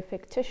this very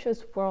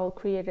fictitious world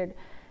created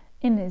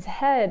in his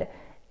head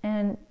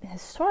and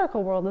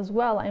historical world as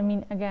well. I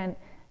mean, again,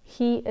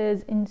 he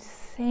is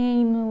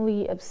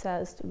insanely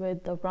obsessed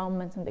with the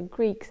Romans and the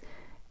Greeks.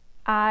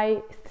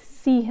 I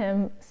see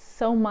him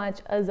so much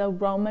as a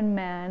Roman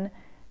man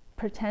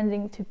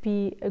pretending to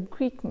be a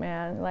Greek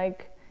man.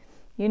 Like,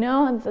 you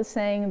know, the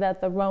saying that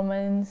the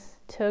Romans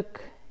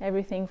took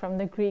everything from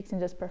the Greeks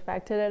and just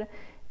perfected it?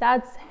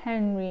 That's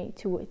Henry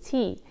to a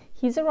T.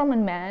 He's a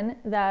Roman man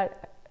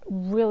that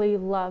really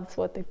loves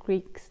what the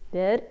Greeks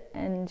did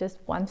and just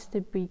wants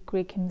to be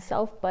Greek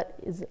himself, but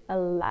is a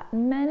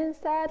Latin man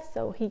instead,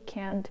 so he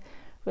can't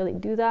really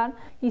do that.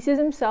 He sees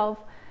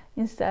himself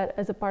instead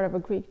as a part of a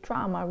Greek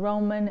drama,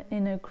 Roman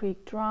in a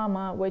Greek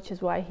drama, which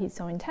is why he's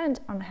so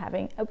intent on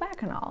having a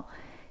Bacchanal.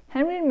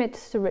 Henry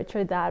admits to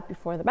Richard that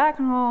before the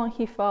Bacchanal,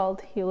 he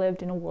felt he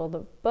lived in a world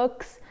of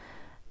books,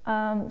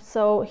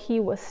 so he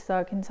was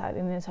stuck inside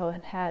in his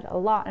own head a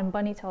lot, and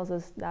Bunny tells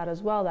us that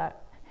as well,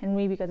 that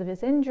Henry, because of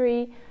his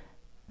injury,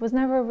 was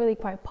never really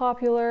quite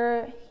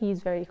popular.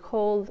 He's very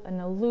cold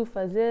and aloof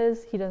as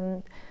is. He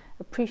doesn't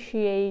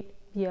appreciate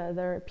the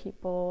other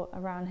people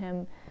around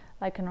him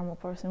like a normal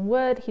person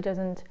would. He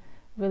doesn't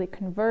really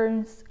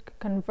converse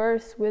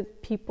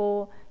with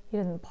people. He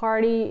doesn't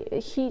party.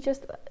 He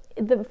just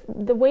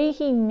the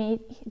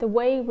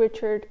way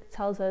Richard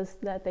tells us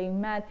that they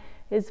met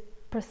is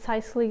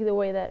precisely the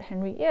way that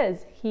Henry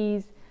is.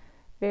 He's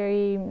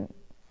very,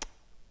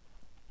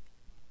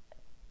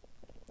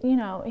 you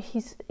know,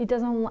 he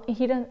doesn't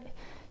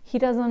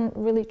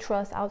really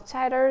trust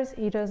outsiders.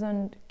 He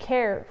doesn't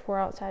care for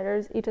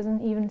outsiders. He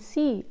doesn't even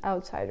see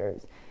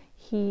outsiders.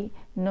 He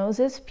knows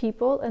his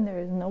people and there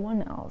is no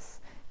one else.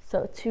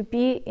 So to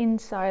be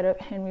inside of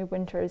Henry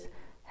Winter's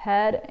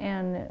head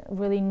and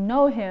really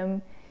know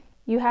him,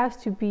 you have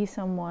to be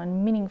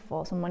someone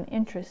meaningful, someone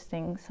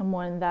interesting,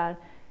 someone that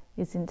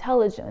is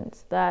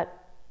intelligent,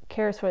 that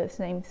cares for the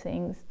same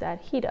things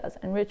that he does.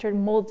 And Richard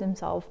molds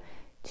himself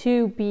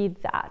to be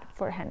that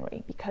for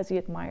Henry because he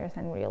admires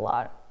Henry a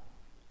lot.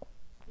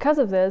 Because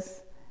of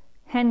this,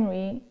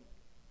 Henry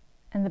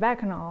and the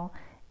Bacchanal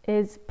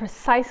is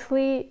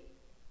precisely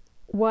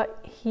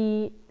what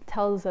he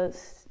tells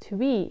us to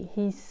be.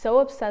 He's so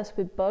obsessed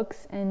with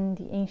books and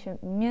the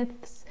ancient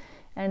myths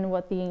and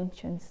what the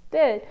ancients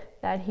did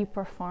that he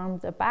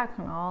performed the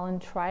Bacchanal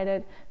and tried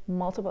it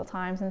multiple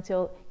times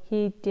until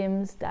he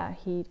deems that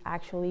he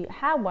actually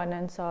had one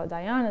and saw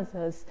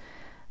Dionysos.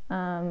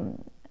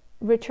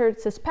 Richard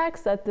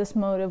suspects that this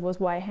motive was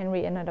why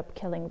Henry ended up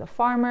killing the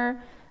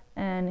farmer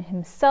and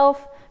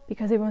himself,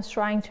 because he was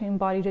trying to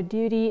embody the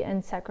duty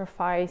and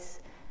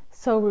sacrifice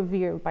so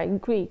revered by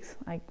Greeks.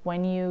 Like,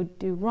 when you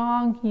do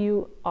wrong,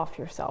 you off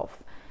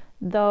yourself.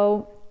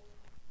 Though,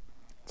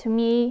 to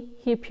me,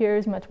 he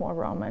appears much more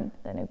Roman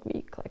than a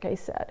Greek, like I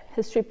said.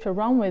 His trip to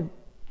Rome with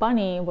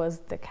Bunny was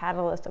the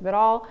catalyst of it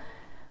all.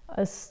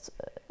 As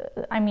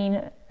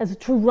a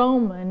true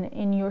Roman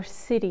in your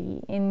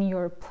city, in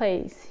your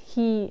place,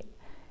 he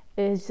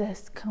is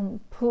just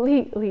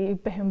completely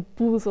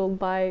bamboozled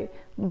by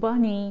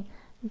Bunny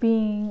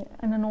being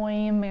an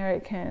annoying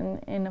American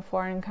in a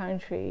foreign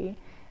country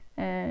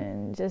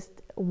and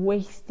just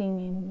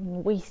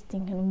wasting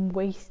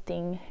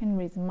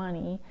Henry's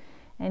money.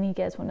 And he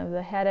gets one of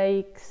the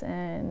headaches,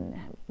 and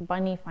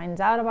Bunny finds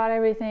out about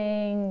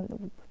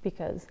everything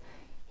because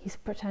he's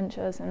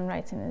pretentious and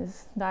writes in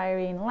his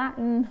diary in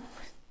Latin,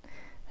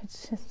 which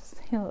is just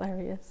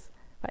hilarious,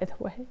 by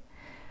the way.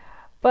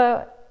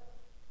 But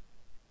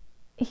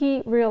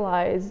he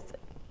realized,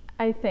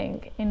 I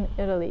think, in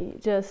Italy,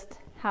 just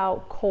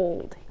how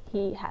cold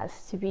he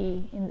has to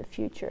be in the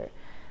future.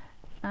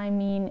 I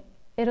mean,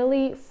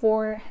 Italy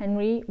for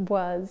Henry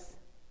was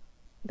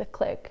the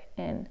click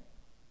in,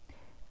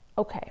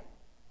 okay,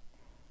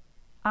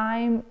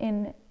 I'm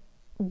in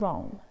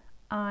Rome.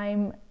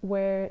 I'm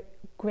where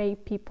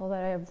great people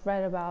that I have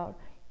read about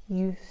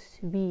used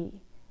to be.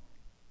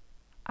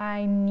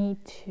 I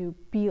need to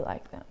be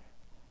like them.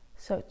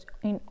 So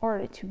in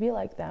order to be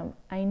like them,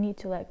 I need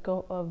to let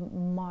go of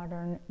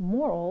modern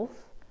morals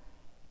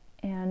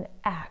and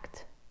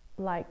act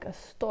like a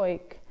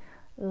Stoic,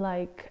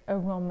 like a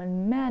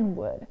Roman man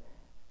would.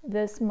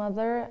 This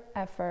mother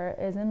effer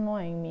is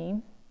annoying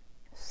me,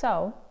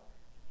 so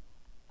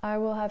I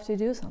will have to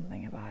do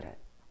something about it.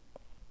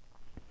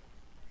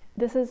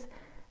 This is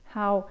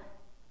how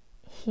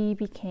he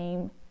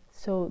became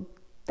so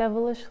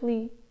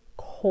devilishly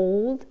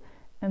cold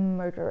and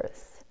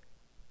murderous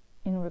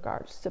in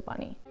regards to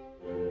Bunny.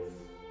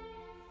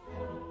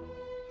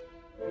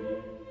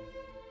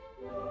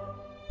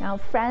 Now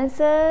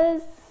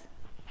Francis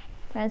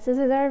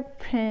is our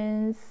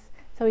prince.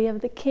 So we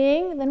have the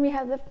king, then we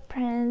have the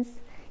prince.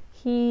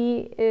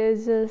 He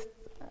is just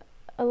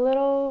a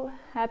little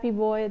happy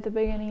boy at the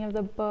beginning of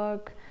the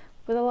book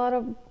with a lot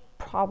of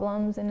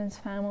problems in his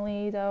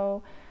family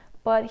though,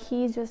 but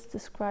he's just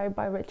described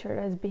by Richard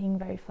as being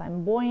very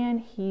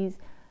flamboyant. He's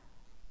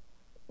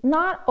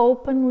not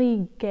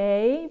openly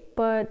gay,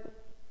 but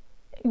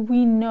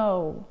we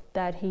know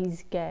that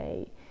he's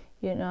gay,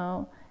 you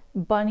know.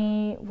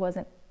 Bunny was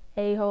an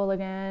a-hole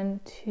again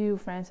to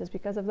Francis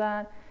because of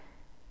that.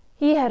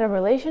 He had a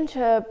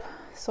relationship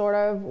sort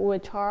of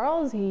with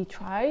Charles. He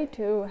tried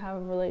to have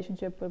a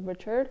relationship with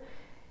Richard,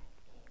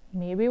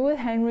 maybe with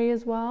Henry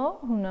as well,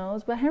 who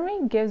knows. But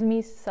Henry gives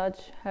me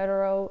such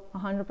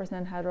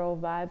 100% hetero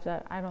vibes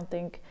that I don't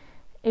think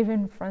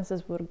even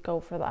Francis would go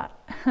for that.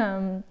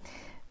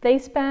 They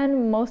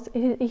spend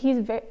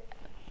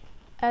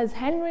as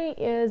Henry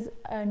is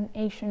an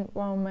ancient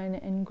Roman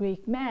and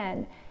Greek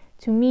man,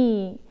 to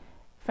me,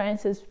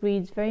 Francis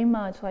reads very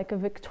much like a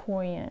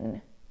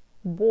Victorian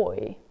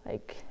boy,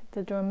 like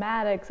the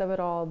dramatics of it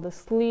all, the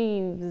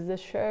sleeves, the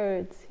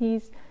shirts.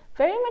 He's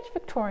very much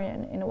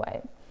Victorian in a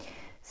way.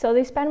 So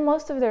they spend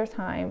most of their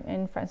time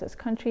in Francis'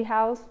 country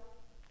house,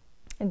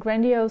 a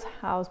grandiose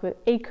house with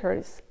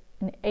acres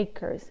and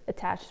acres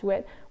attached to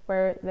it,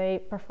 where they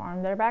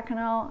perform their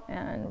Bacchanal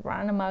and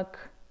run amok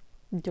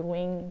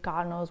doing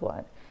God knows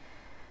what.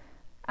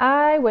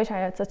 I wish I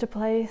had such a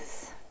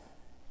place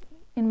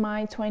in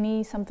my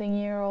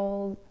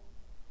 20-something-year-old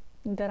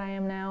that I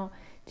am now,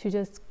 to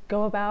just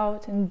go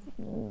about and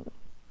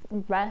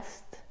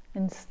rest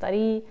and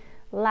study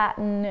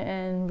Latin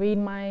and read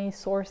my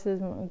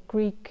sources,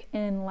 Greek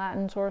and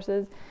Latin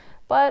sources.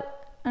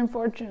 But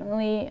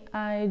unfortunately,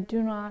 I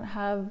do not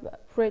have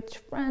rich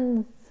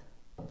friends.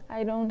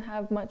 I don't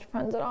have much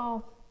friends at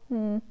all.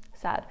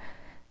 Sad.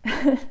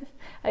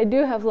 I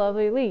do have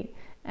lovely Lee,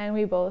 and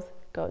we both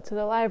go to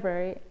the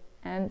library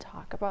and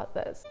talk about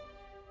this.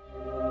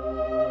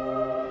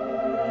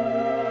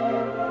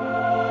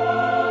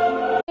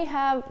 We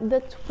have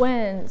the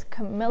twins,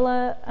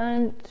 Camilla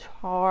and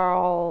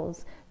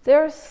Charles.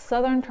 They're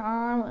Southern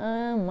charm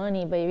and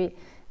money, baby.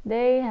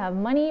 They have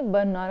money,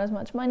 but not as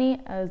much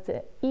money as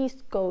the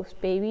East Coast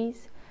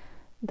babies.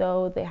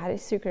 Though they had a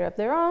secret of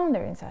their own,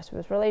 their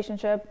incestuous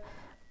relationship.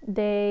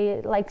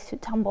 They like to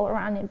tumble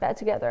around in bed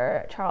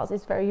together. Charles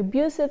is very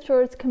abusive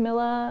towards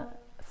Camilla.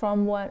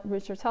 From what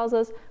Richard tells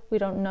us, we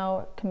don't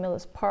know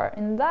Camilla's part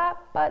in that,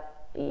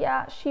 but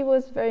yeah, she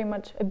was very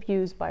much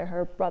abused by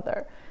her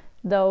brother.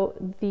 Though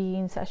the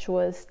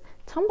incestuous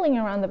tumbling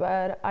around the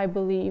bed, I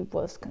believe,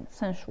 was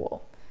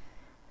consensual.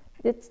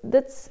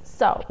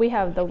 So we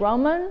have the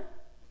Roman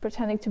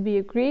pretending to be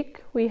a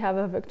Greek, we have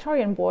a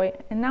Victorian boy,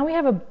 and now we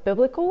have a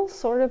biblical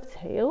sort of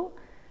tale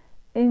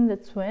in the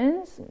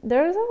twins.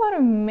 There's a lot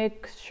of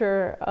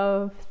mixture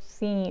of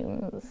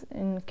themes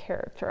and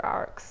character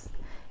arcs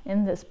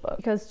in this book,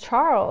 because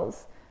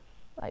Charles,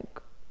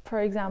 like for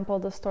example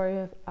the story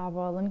of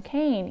Abel and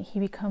Cain, he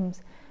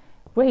becomes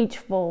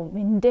rageful,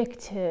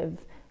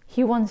 vindictive,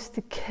 he wants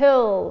to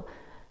kill,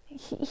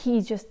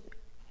 he's just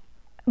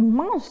a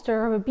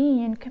monster of a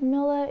being. And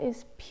Camilla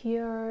is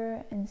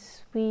pure and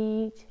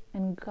sweet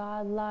and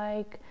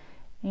godlike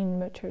in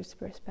Richard's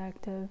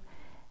perspective,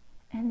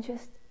 and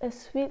just a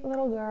sweet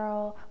little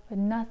girl with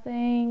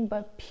nothing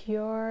but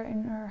pure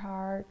in her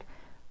heart,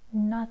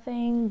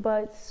 nothing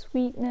but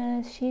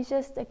sweetness. She's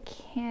just a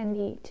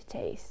candy to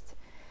taste.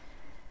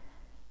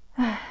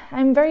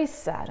 I'm very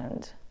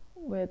saddened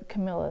with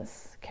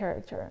Camilla's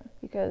character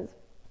because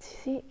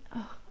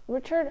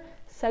Richard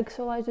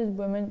sexualizes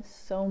women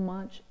so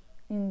much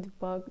in the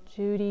book.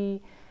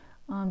 Judy,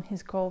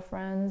 his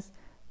girlfriends,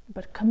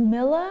 but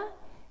Camilla,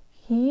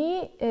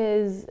 he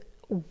is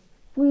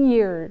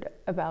weird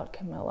about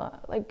Camilla,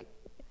 like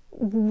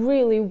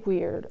really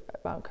weird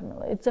about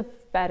Camilla. It's a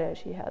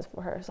fetish he has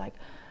for her. It's like,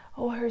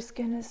 oh, her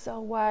skin is so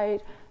white,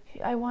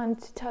 I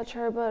want to touch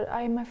her, but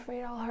I'm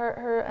afraid I'll hurt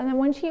her. And then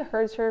when she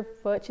hurts her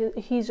foot,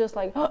 he's just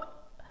like, oh.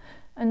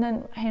 And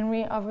then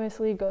Henry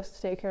obviously goes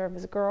to take care of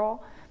his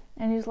girl,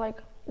 and he's like,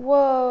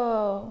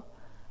 whoa,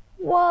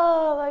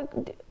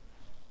 like,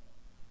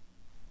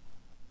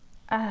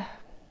 I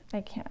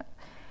can't.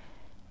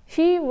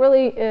 She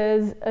really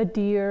is a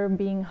deer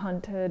being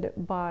hunted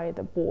by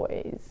the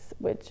boys,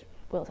 which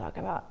we'll talk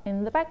about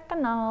in the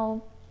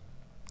Bacchanal.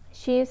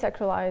 She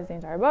sexualized the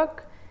entire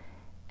book,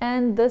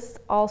 and this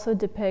also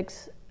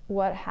depicts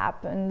what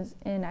happens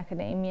in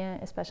academia,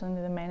 especially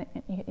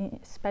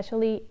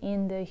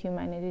in the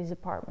humanities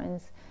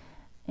departments.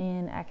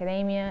 In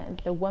academia,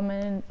 the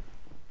woman,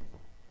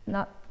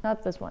 not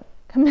this one,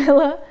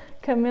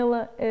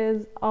 Camilla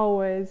is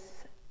always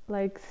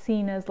like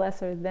seen as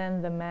lesser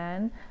than the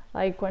man.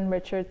 Like when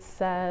Richard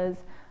says,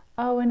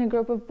 oh, in a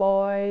group of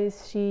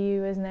boys, she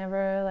was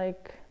never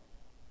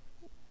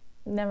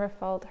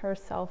felt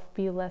herself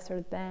be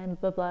lesser than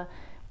blah blah.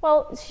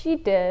 Well, she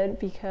did,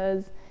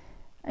 because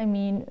I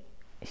mean,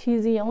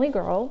 she's the only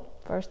girl,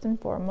 first and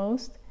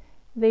foremost.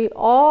 They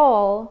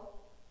all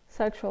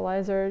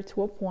sexualize her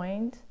to a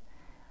point,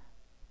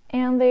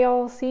 and they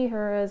all see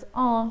her as,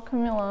 oh,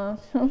 Camilla,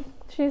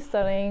 she's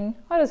studying,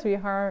 what a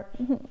sweetheart.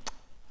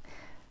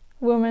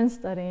 Women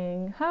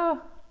studying,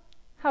 how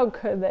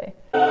could they?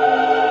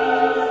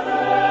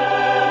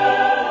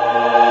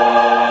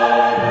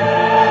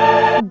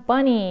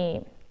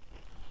 Bunny.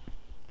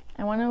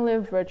 I want to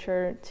live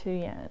Richard to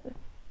the end.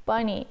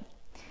 Bunny.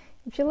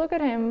 If you look at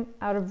him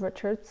out of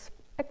Richard's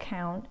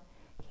account,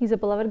 he's a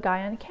beloved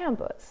guy on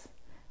campus.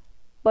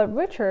 But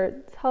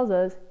Richard tells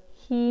us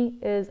he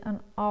is an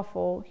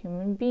awful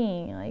human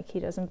being. Like, he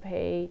doesn't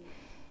pay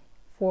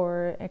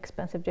for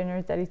expensive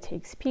dinners that he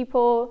takes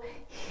people.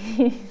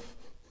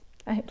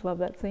 I love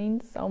that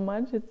scene so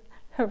much. It's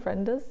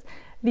horrendous.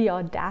 The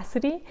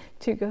audacity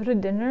to go to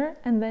dinner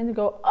and then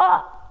go,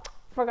 oh,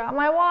 forgot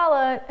my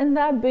wallet. And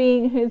that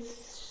being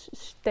his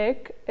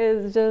shtick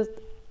is just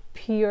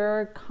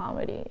pure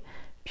comedy.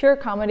 Pure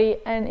comedy.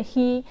 And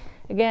he,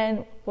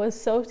 again, was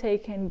so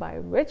taken by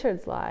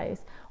Richard's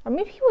lies, or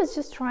maybe he was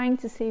just trying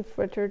to see if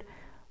Richard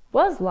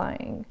was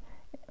lying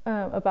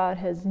about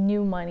his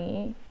new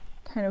money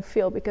kind of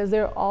feel, because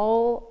they're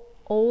all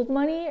old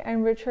money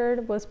and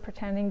Richard was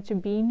pretending to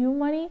be new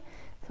money.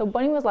 So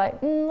Bunny was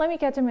like, let me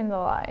catch him in the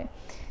lie.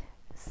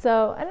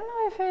 So I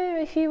don't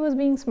know if he was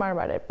being smart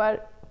about it,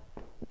 but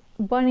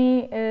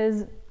Bunny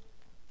is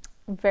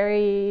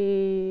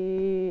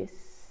very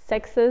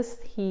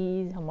sexist,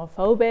 he's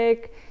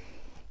homophobic,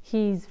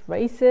 he's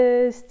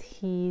racist,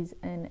 he's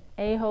an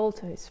a-hole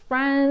to his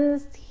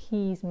friends,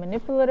 he's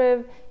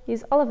manipulative,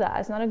 he's all of that.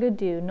 It's not a good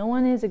dude. No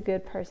one is a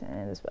good person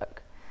in this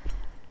book.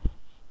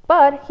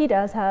 But he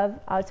does have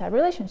outside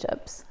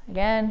relationships.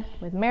 Again,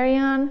 with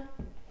Marianne,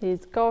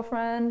 his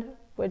girlfriend,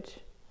 which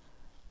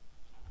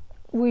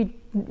we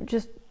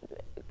just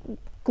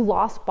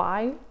glossed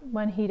by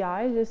when he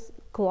died, just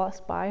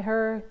glossed by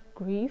her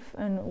grief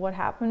and what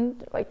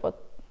happened, like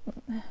what.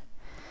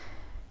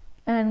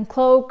 And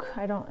Cloak,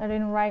 I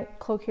didn't write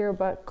Cloak here,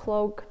 but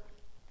Cloak,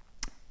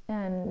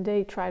 and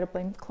they try to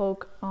blame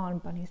Cloak on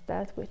Bunny's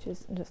death, which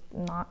is just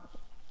not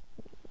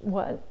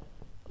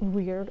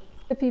weird.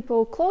 The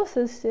people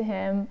closest to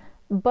him,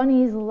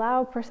 Bunny's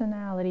loud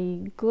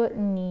personality,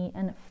 gluttony,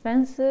 and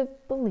offensive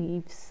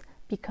beliefs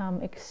become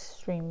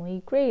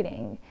extremely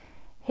grating.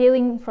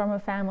 Hailing from a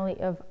family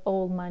of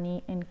old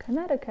money in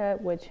Connecticut,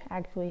 which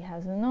actually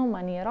has no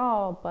money at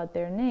all but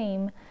their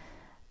name,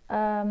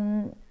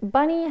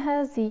 Bunny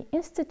has the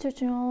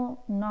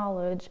institutional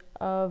knowledge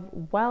of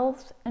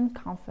wealth and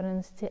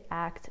confidence to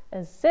act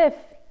as if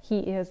he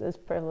is as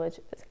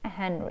privileged as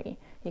Henry,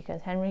 because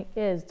Henry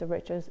is the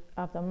richest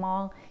of them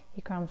all.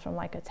 He comes from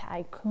like a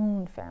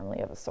tycoon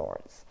family of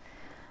sorts.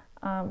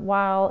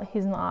 While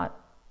he's not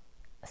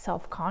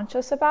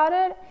self-conscious about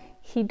it,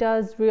 he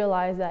does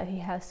realize that he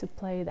has to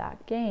play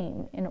that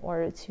game in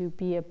order to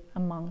be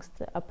amongst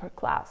the upper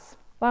class.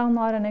 While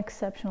not an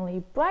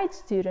exceptionally bright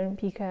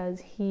student, because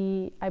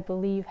he, I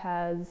believe,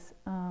 has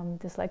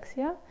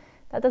dyslexia,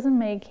 that doesn't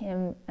make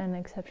him an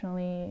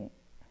exceptionally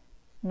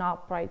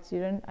not bright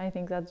student. I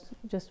think that's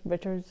just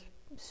Richard's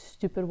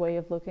stupid way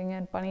of looking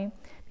at Bunny,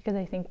 because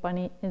I think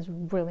Bunny is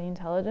really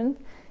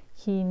intelligent.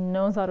 He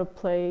knows how to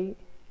play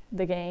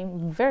the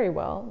game very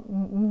well,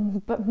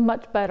 but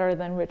much better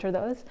than Richard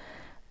does.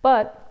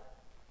 But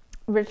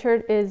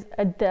Richard is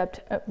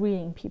adept at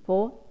reading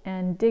people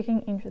and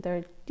digging into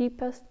their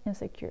deepest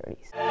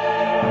insecurities.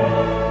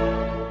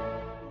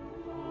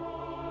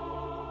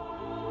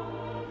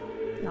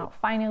 Now,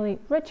 finally,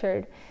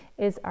 Richard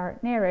is our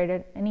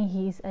narrator, and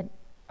he's a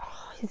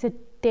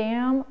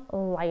damn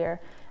liar.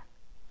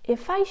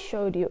 If I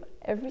showed you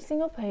every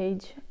single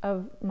page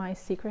of my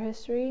secret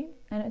history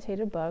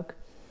annotated book,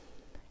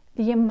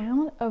 the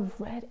amount of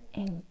red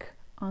ink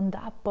on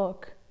that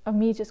book of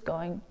me just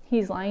going,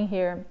 he's lying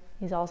here,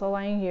 he's also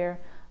lying here,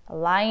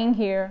 lying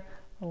here,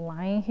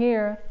 lying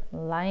here,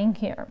 lying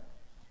here.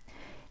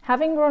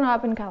 Having grown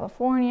up in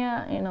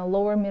California in a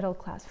lower middle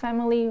class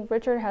family,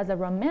 Richard has a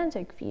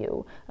romantic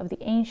view of the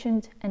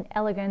ancient and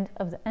elegant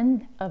of the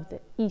end of the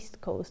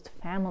East Coast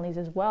families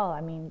as well.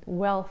 I mean,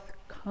 wealth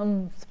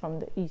comes from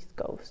the East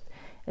Coast.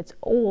 It's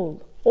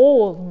old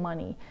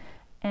money.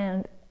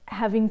 And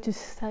having to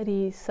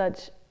study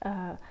such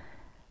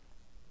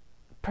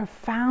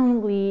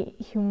profoundly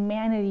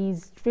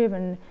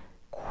humanities-driven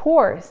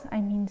course,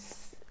 I mean,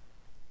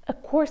 a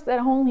course that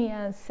only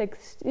has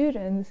 6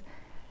 students,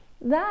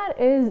 that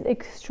is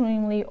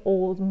extremely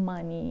old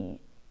money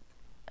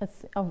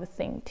of a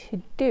thing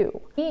to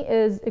do. He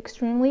is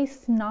extremely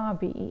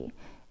snobby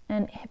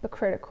and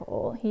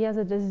hypocritical. He has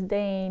a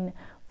disdain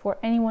for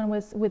anyone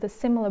with a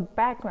similar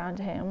background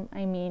to him.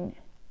 I mean,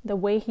 the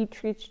way he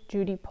treats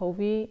Judy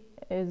Povey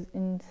is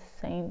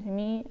insane to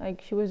me.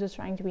 Like, she was just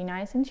trying to be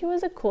nice, and she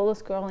was the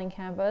coolest girl in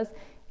campus.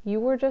 You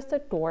were just a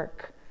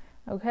dork,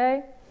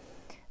 okay?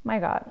 My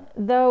God.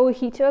 Though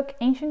he took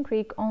ancient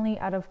Greek only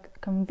out of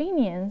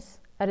convenience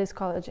at his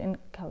college in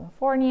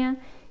California,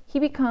 he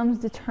becomes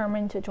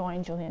determined to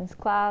join Julian's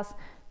class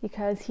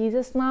because he's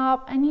a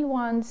snob and he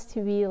wants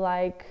to be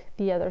like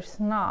the other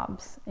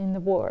snobs in the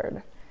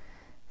board.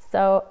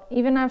 So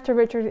even after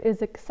Richard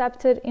is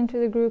accepted into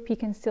the group, he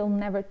can still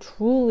never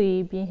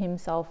truly be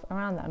himself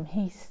around them.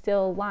 He's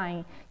still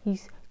lying.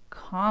 He's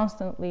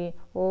constantly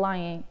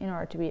lying in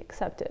order to be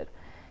accepted.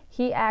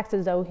 He acts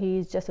as though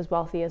he's just as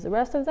wealthy as the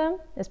rest of them,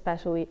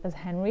 especially as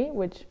Henry,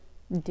 which,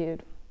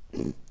 dude,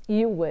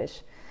 you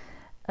wish.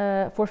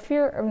 For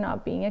fear of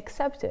not being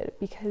accepted,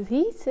 because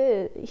he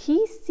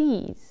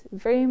sees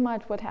very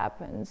much what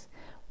happens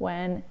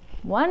when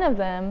one of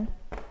them,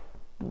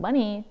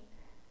 Bunny,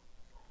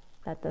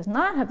 that does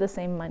not have the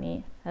same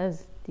money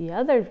as the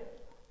other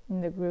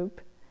in the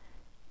group,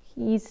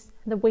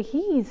 the way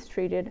he's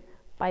treated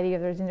by the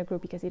others in the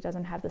group because he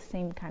doesn't have the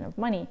same kind of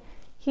money.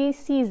 He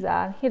sees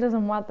that, he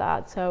doesn't want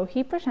that, so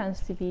he pretends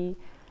to be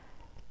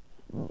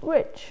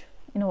rich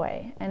in a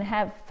way and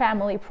have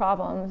family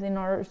problems in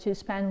order to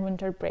spend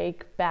winter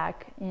break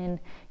back in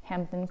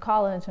Hampton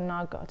College and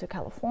not go to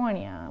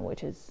California,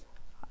 which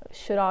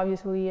should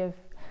obviously have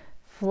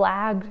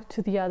flagged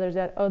to the others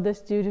that, oh, this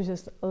dude is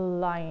just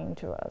lying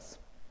to us.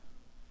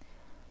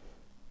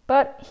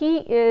 But he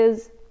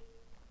is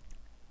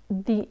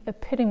the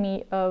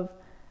epitome of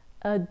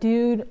a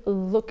dude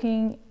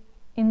looking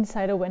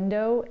inside a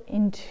window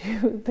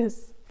into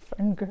this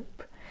friend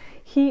group.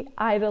 He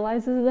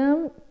idolizes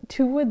them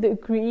to a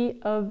degree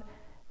of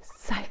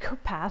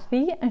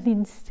psychopathy and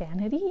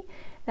insanity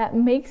that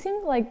makes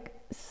him like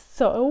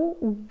so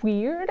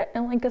weird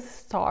and like a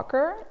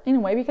stalker in a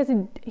way, because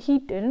he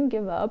didn't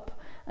give up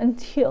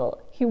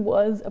until he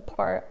was a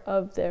part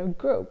of their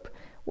group,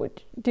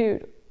 which,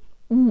 dude,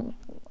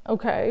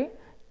 okay,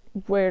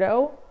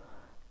 weirdo.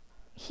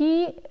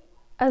 He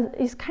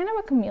is kind of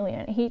a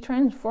chameleon. He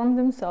transformed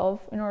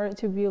himself in order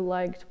to be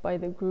liked by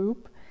the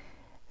group.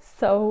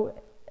 So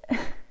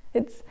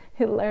it's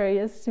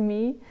hilarious to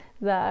me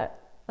that,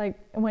 like,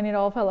 when it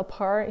all fell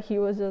apart, he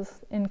was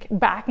just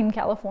back in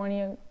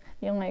California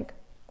being like,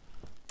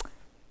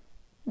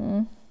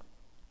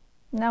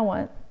 now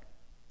what?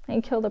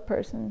 I killed a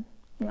person.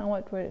 Now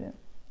what do I do?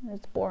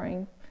 It's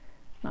boring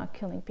not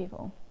killing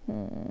people.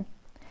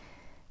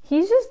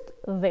 He's just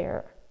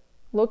there,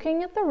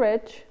 looking at the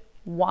rich,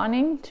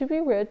 wanting to be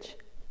rich,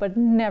 but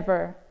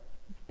never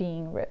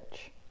being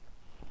rich.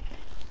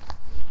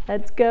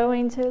 Let's go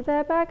into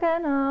the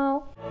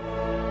Bacchanal.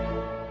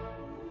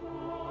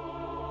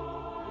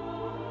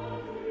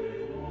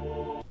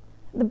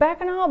 The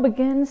Bacchanal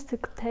begins to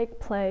take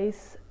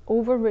place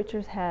over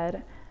Richard's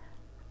head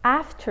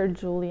after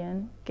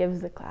Julian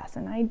gives the class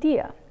an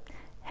idea.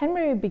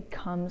 Henry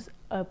becomes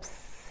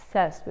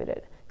obsessed with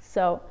it.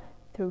 So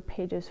through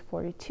pages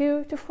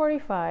 42 to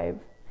 45,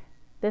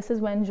 this is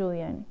when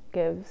Julian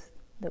gives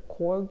the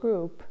core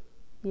group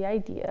the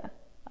idea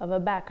of a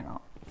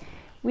Bacchanal.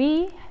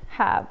 We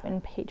have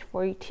in page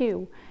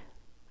 42,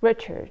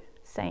 Richard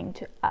saying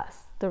to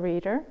us, the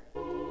reader,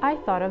 I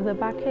thought of the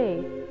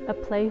Bacchae, a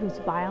play whose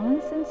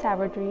violence and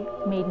savagery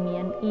made me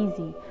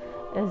uneasy,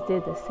 as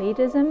did the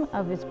sadism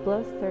of its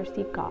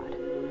bloodthirsty god.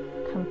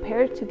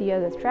 Compared to the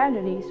other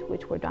tragedies,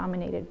 which were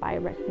dominated by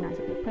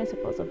recognizable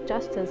principles of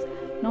justice,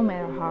 no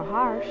matter how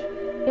harsh,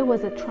 it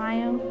was a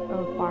triumph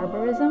of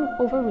barbarism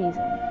over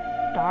reason,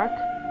 dark,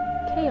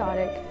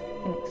 chaotic,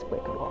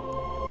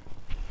 inexplicable.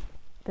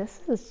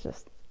 This is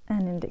just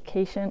an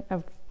indication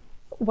of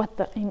what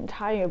the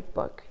entire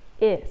book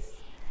is.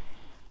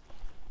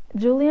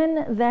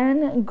 Julian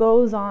then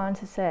goes on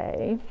to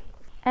say,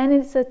 and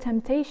it's a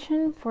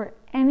temptation for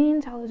any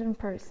intelligent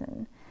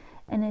person,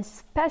 and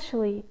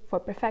especially for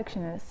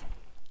perfectionists,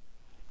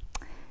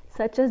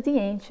 such as the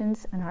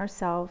ancients and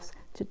ourselves,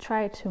 to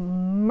try to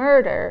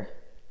murder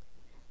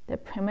the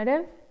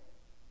primitive,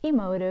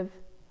 emotive,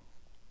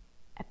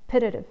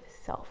 appetitive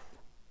self.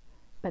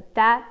 But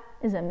that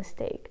is a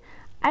mistake.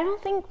 I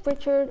don't think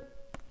Richard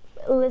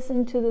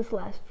listened to this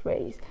last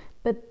phrase,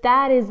 but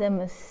that is a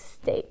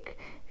mistake.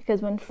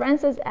 Because when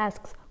Francis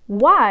asks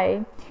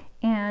why,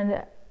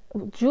 and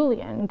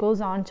Julian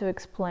goes on to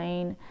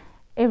explain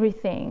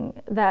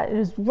everything that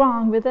is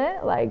wrong with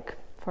it, like,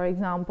 for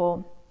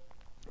example,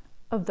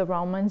 of the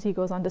Romans, he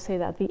goes on to say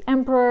that the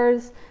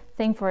emperors,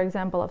 think, for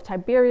example, of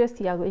Tiberius,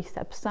 the ugly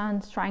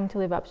stepson, trying to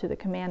live up to the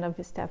command of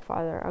his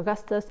stepfather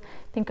Augustus.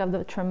 Think of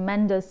the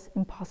tremendous,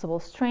 impossible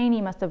strain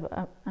he must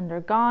have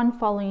undergone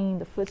following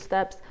the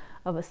footsteps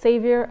of a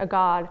savior, a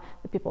god.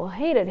 The people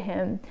hated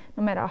him.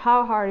 No matter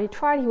how hard he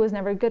tried, he was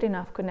never good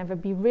enough, could never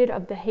be rid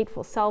of the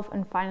hateful self,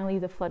 and finally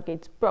the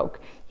floodgates broke.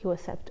 He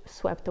was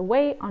swept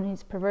away on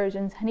his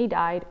perversions, and he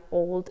died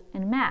old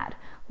and mad,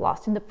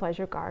 lost in the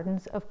pleasure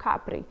gardens of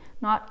Capri,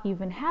 not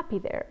even happy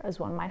there, as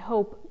one might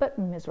hope, but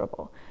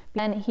miserable.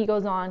 Then he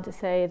goes on to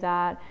say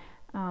that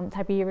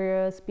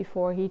Tiberius,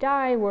 before he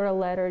died, wrote a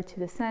letter to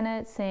the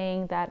Senate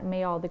saying that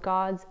may all the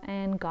gods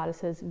and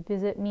goddesses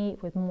visit me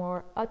with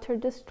more utter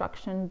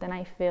destruction than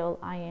I feel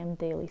I am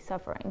daily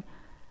suffering.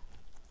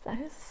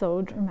 That is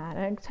so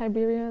dramatic,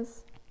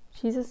 Tiberius.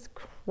 Jesus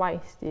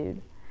Christ,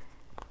 dude.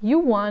 You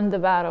won the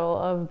battle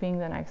of being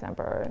the next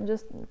emperor.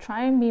 Just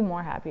try and be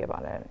more happy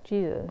about it.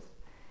 Jesus.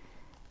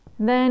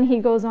 Then he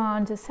goes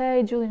on to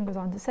say, Julian goes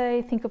on to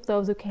say, think of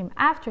those who came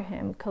after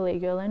him,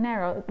 Caligula and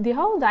Nero. The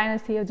whole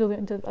dynasty of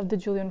the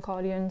Julian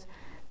Claudians,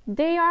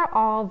 they are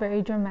all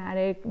very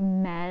dramatic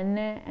men,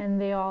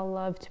 and they all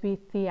love to be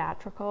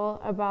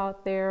theatrical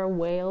about their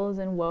wails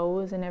and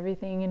woes and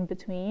everything in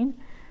between.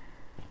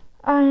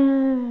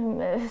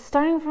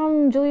 Starting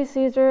from Julius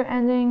Caesar,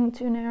 ending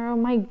to Nero,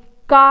 my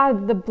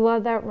God, the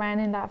blood that ran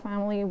in that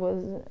family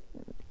was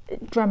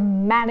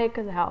dramatic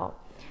as hell.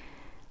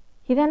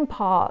 He then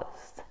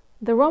paused.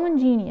 The Roman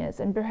genius,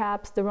 and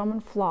perhaps the Roman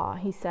flaw,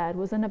 he said,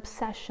 was an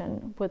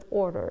obsession with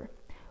order.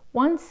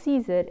 One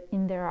sees it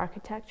in their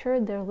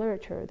architecture, their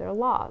literature, their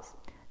laws.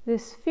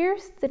 This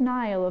fierce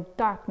denial of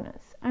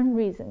darkness,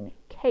 unreason,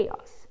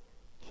 chaos.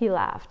 He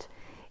laughed.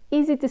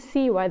 Easy to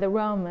see why the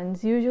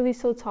Romans, usually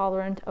so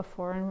tolerant of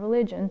foreign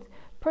religions,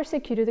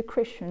 persecuted the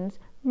Christians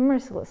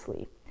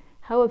mercilessly.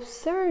 How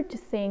absurd to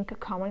think a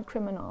common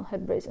criminal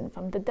had risen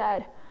from the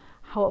dead.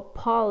 How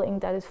appalling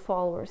that his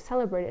followers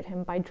celebrated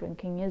him by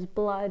drinking his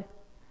blood.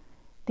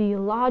 The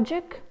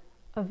logic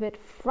of it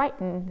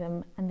frightened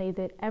them, and they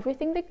did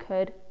everything they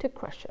could to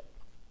crush it.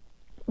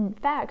 In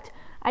fact,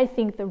 I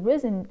think the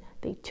reason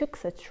they took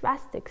such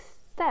drastic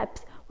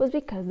steps was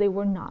because they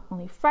were not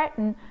only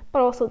frightened,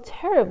 but also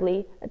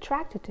terribly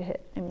attracted to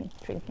it. I mean,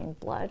 drinking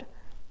blood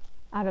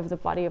out of the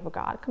body of a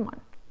god, come on.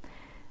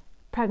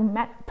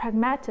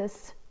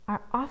 Pragmatists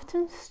are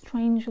often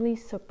strangely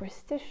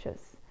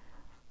superstitious.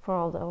 For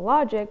all the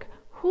logic,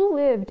 who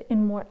lived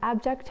in more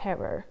abject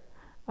terror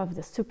of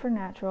the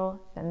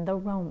supernatural than the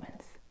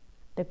Romans?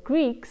 The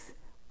Greeks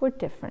were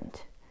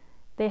different.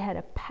 They had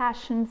a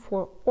passion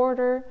for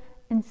order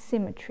and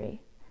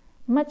symmetry,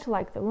 much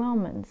like the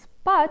Romans,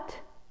 but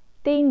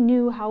they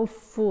knew how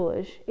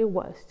foolish it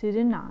was to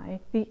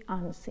deny the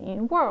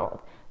unseen world,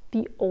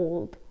 the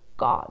old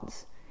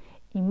gods.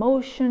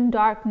 Emotion,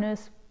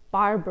 darkness,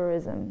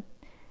 barbarism.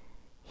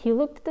 He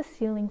looked at the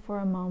ceiling for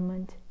a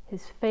moment,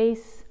 his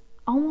face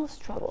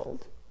almost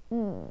troubled.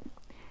 Do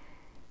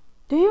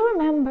you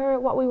remember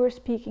what we were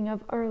speaking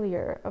of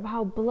earlier, of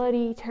how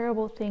bloody,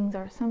 terrible things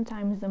are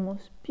sometimes the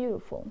most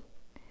beautiful?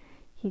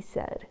 He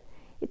said,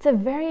 it's a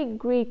very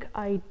Greek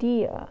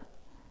idea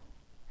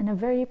and a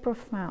very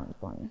profound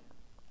one.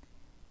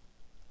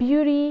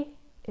 Beauty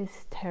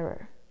is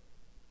terror.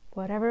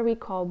 Whatever we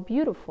call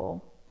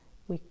beautiful,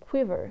 we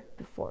quiver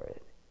before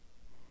it.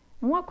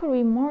 And what could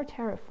be more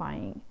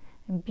terrifying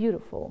and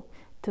beautiful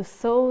to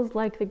souls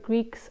like the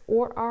Greeks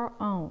or our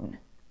own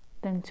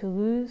than to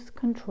lose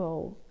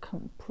control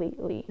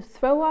completely, to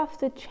throw off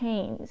the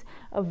chains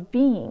of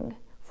being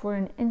for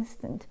an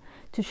instant,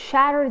 to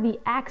shatter the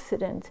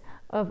accident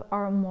of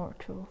our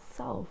mortal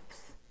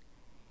selves.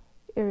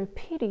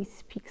 Urbe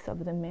speaks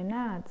of the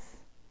Maenads,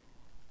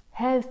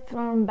 head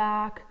thrown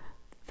back,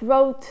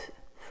 throat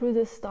through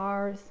the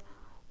stars,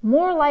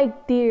 more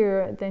like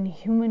deer than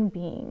human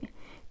being,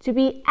 to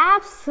be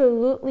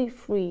absolutely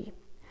free.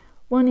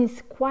 One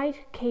is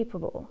quite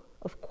capable,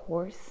 of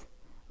course,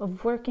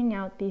 of working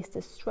out these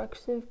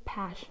destructive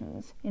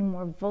passions in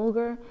more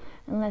vulgar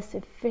and less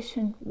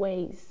efficient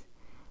ways.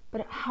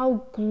 But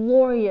how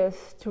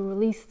glorious to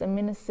release them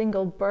in a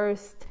single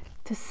burst,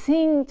 to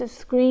sing, to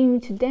scream,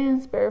 to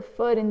dance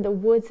barefoot in the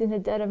woods in the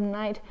dead of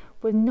night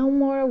with no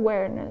more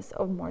awareness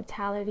of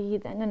mortality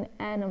than an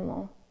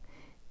animal.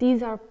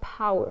 These are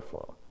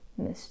powerful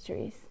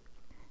mysteries.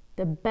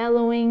 The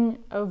bellowing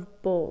of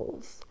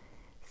bulls,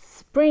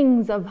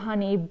 springs of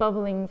honey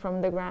bubbling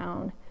from the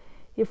ground.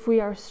 If we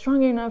are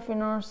strong enough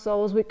in our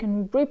souls, we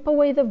can rip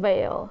away the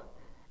veil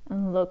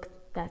and look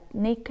that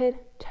naked,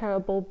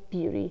 terrible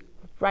beauty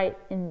right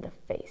in the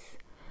face.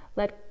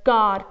 Let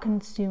God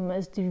consume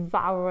us,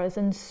 devour us,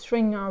 and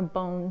string our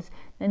bones,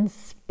 then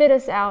spit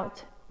us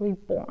out,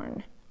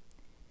 reborn.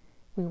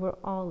 We were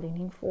all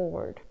leaning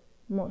forward,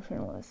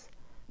 motionless.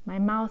 My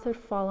mouth had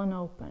fallen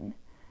open.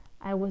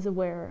 I was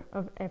aware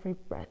of every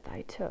breath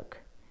I took.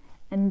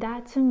 And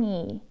that, to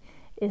me,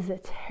 is a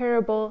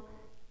terrible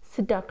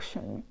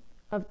seduction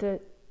of the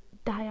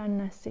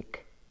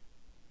Dionysic.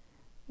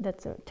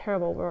 That's a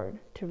terrible word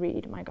to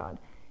read, my God.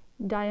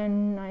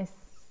 Dionysic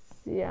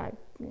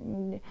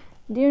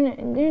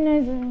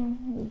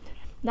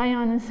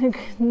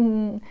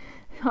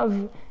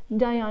of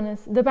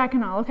Dionysus, the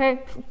Bacchanal,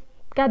 okay?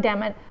 God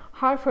damn it.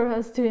 Hard for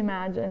us to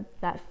imagine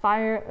that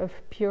fire of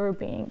pure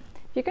being.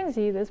 You can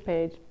see this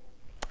page.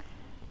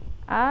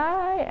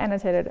 I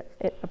annotated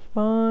it a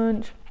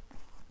bunch,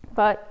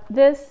 but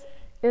this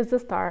is the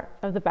start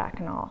of the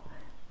Bacchanal.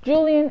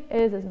 Julian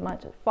is as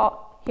much at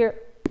fault here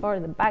for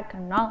the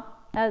Bacchanal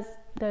as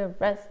the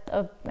rest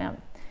of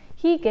them.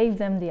 He gave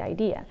them the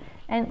idea.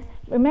 And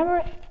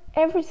remember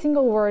every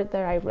single word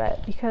that I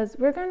read, because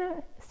we're going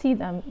to see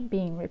them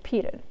being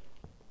repeated.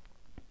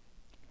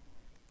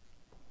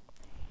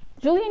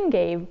 Julian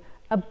gave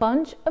a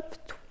bunch of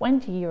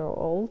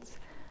 20-year-olds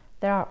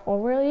that are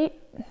already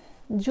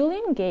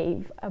Julian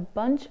gave a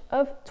bunch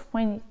of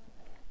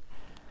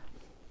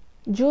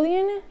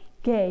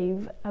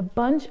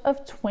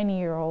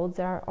 20-year-olds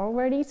that are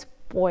already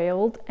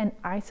spoiled and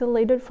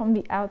isolated from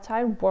the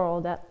outside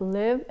world, that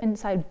live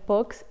inside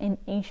books and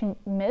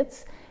ancient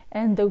myths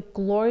and the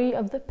glory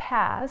of the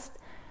past,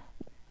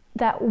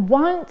 that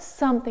want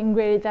something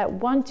greater, that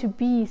want to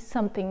be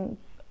something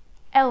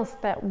else,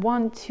 that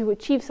want to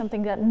achieve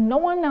something that no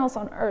one else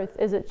on earth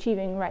is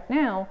achieving right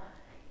now.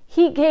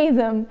 He gave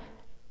them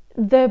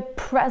the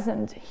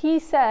present. He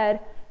said,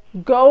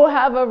 go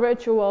have a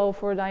ritual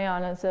for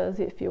Dionysos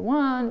if you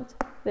want.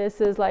 This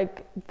is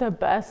like the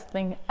best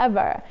thing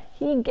ever.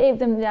 He gave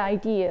them the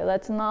idea.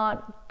 Let's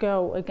not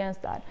go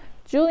against that.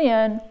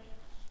 Julian,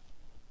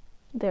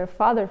 their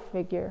father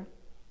figure,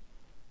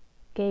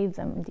 gave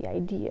them the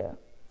idea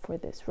for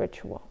this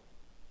ritual.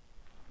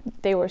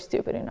 They were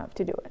stupid enough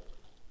to do it.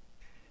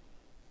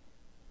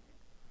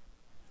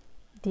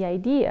 The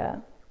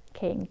idea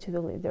came to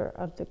the leader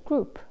of the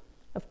group,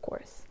 of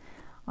course.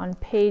 On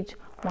page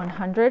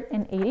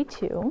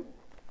 182,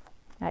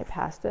 I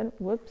passed it,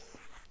 whoops.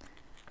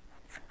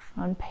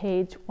 On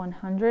page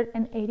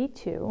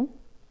 182,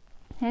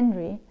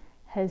 Henry,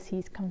 as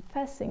he's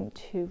confessing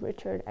to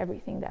Richard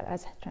everything that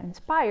has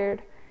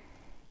transpired,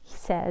 he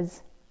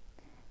says,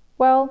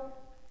 well,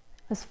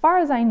 as far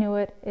as I knew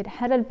it, it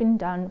hadn't been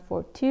done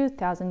for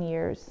 2,000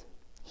 years.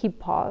 He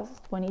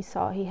paused when he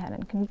saw he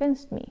hadn't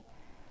convinced me.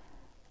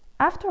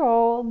 After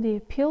all, the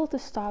appeal to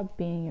stop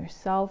being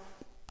yourself,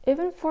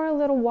 even for a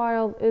little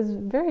while, is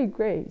very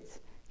great,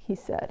 he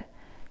said.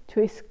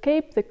 To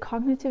escape the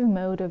cognitive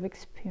mode of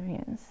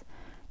experience,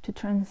 to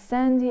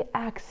transcend the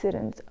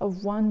accident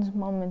of one's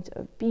moment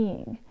of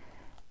being.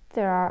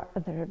 There are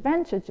other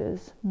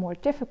advantages, more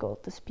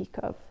difficult to speak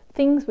of,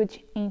 things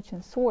which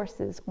ancient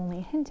sources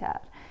only hint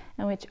at,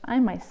 and which I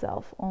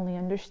myself only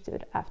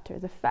understood after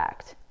the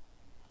fact.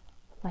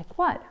 Like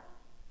what?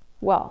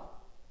 Well,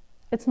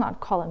 it's not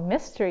called a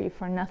mystery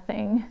for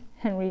nothing,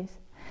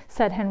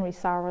 said Henry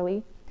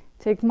sourly.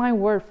 Take my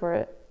word for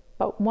it,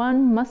 but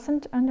one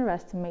mustn't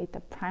underestimate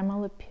the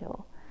primal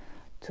appeal.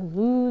 To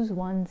lose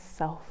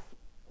oneself,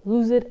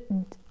 lose it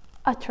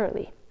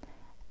utterly,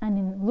 and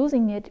in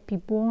losing it be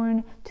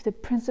born to the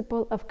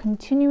principle of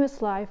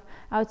continuous life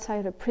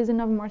outside a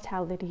prison of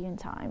mortality and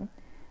time.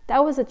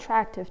 That was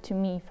attractive to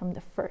me from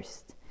the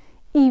first,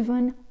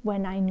 even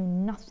when I knew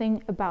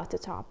nothing about the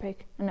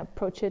topic and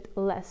approached it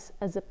less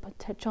as a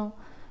potential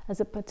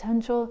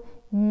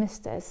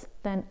mystes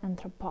than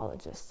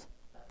anthropologist.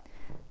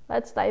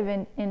 Let's dive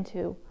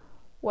into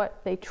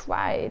what they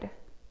tried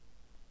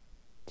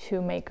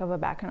to make of a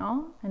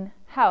Bacchanal and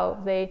how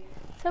they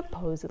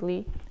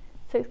supposedly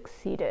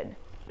succeeded.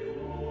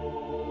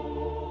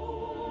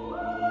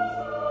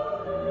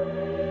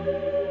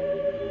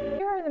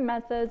 Here are the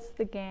methods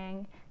the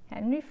gang,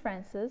 Henry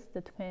Francis,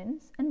 the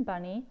twins, and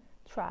Bunny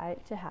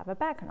tried to have a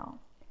Bacchanal.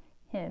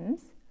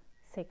 Hymns,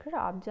 sacred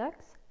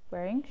objects,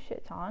 wearing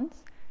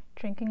chitons,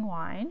 drinking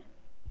wine,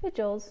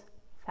 vigils,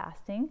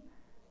 fasting,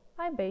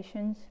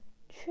 libations,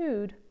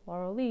 chewed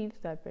laurel leaves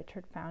that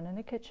Richard found in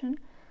the kitchen,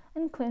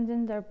 and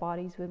cleansing their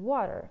bodies with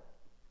water.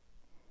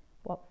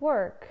 What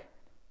worked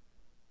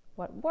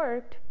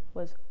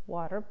was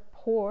water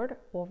poured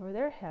over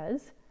their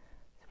heads,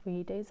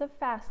 3 days of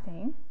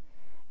fasting.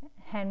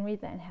 Henry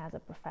then has a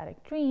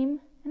prophetic dream,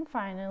 and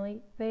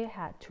finally they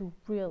had to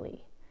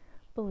really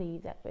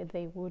believe that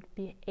they would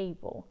be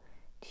able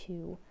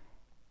to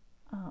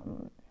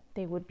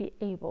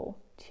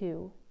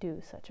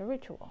do such a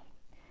ritual.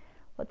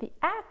 But the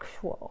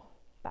actual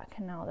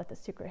Bacchanal that the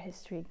secret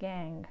history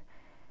gang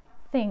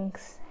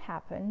thinks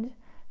happened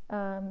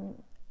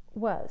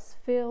was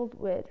filled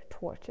with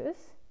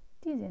torches,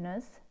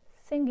 dizziness,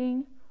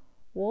 singing,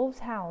 wolves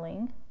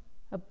howling,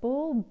 a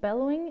bull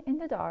bellowing in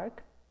the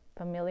dark,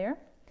 familiar,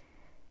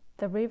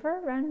 the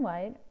river ran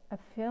white, a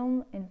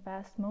film in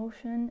fast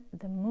motion,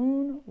 the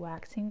moon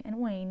waxing and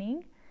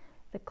waning,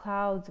 the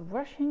clouds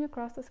rushing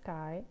across the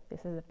sky,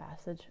 this is the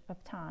passage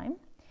of time,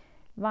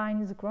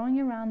 vines growing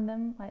around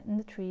them in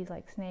the trees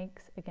like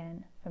snakes,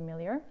 again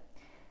familiar.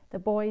 The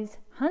boys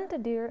hunt a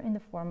deer in the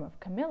form of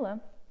Camilla,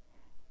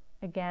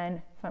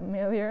 again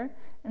familiar,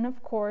 and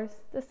of course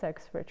the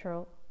sex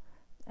ritual,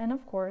 as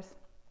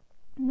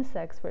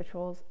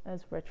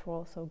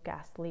Ritual so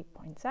ghastly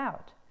points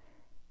out.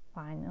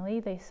 Finally,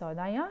 they saw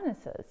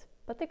Dionysos,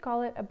 but they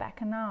call it a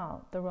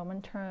Bacchanal, the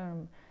Roman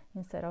term,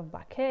 instead of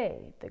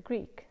Bacchae, the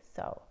Greek.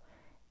 So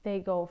they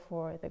go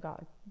for the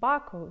god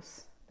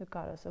Bacchus, the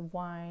goddess of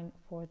wine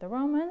for the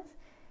Romans,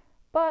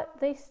 But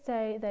they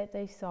say that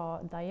they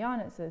saw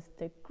Dionysos,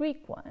 the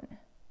Greek one.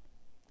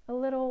 A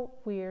little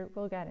weird,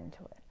 we'll get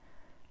into it.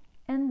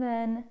 And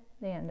then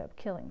they end up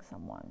killing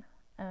someone,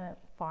 a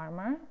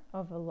farmer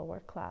of a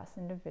lower class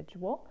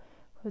individual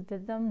who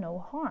did them no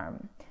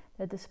harm.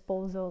 The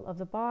disposal of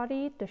the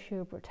body, the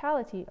sheer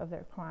brutality of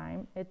their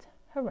crime, it's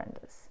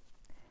horrendous.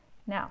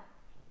 Now,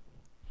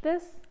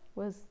 this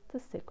was the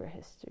secret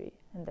history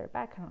in their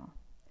Bacchanal.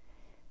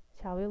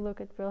 Shall we look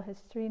at real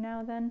history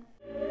now then?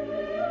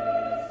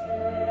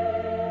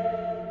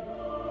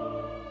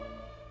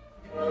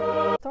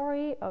 The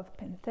story of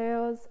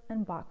Pentheus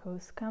and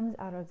Bacchus comes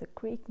out of the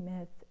Greek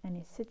myth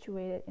and is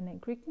situated in a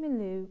Greek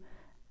milieu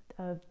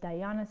of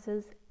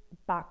Dionysus.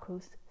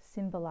 Bacchus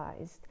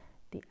symbolized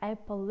the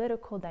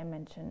apolitical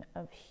dimension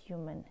of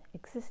human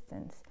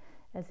existence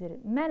as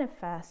it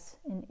manifests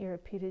in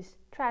Euripides'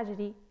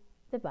 tragedy,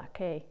 the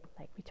Bacchae,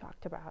 like we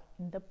talked about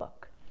in the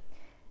book,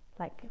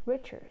 like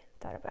Richard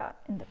thought about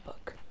in the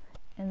book.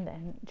 And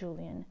then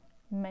Julian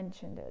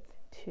mentioned it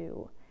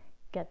to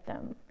get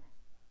them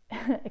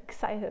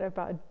excited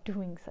about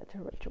doing such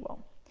a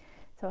ritual.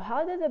 So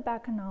how did the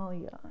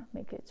Bacchanalia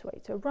make its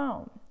way to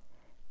Rome?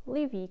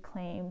 Livy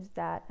claims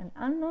that an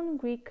unknown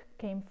Greek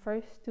came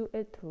first to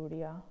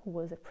Etruria, who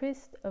was a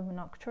priest of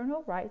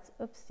nocturnal rites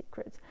of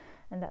secrets,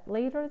 and that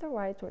later the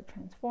rites were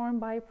transformed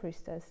by a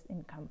priestess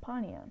in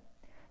Campania.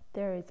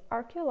 There is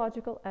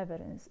archaeological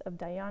evidence of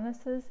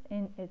Dionysus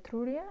in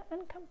Etruria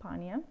and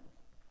Campania,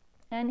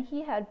 and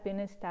he had been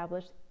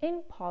established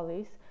in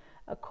Polis,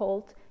 a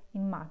cult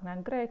in Magna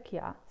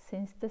Graecia,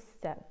 since the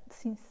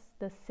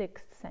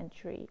 6th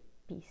century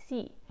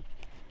BC.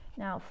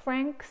 Now,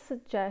 Frank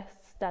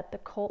suggests that the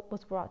cult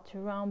was brought to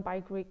Rome by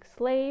Greek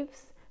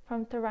slaves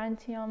from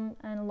Tarentum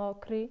and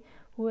Locri,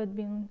 who had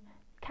been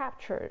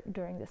captured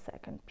during the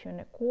Second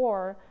Punic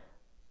War,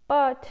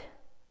 but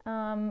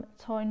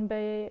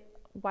Toynbee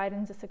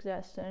widens the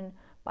suggestion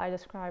by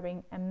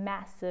describing a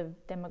massive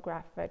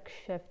demographic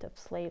shift of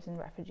slaves and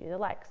refugees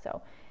alike.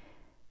 So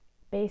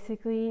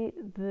basically,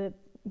 the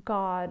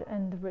god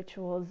and the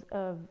rituals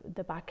of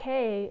the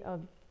Bacchae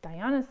of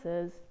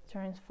Dionysus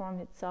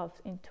transformed itself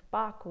into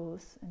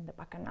Bacchus and the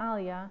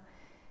Bacchanalia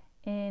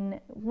in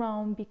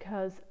Rome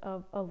because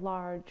of a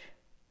large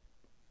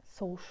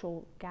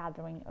social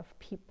gathering of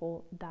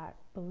people that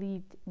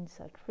believed in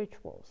such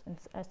rituals and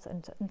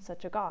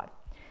such a god.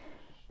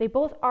 They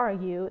both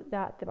argue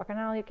that the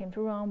Bacchanalia came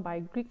to Rome by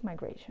Greek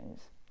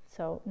migrations,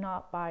 so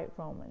not by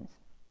Romans.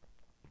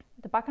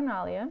 The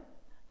Bacchanalia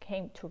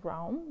came to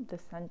Rome, the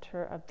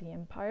center of the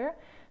empire,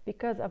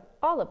 because of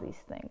all of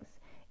these things.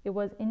 It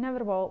was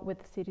inevitable with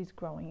the city's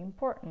growing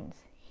importance.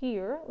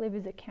 Here,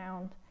 Livy's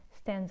account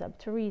stands up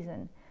to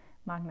reason.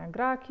 Magna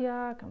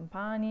Graecia,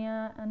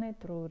 Campania, and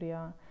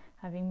Etruria,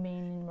 having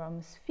been in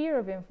Rome's sphere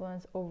of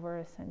influence over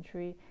a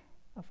century,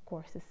 of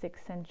course the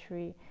 6th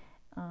century,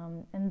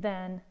 and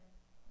then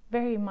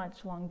very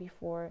much long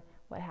before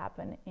what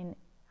happened in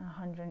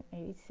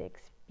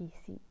 186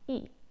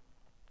 BCE.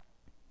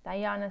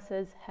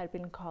 Dionysus had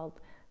been called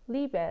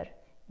Liber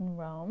in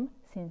Rome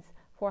since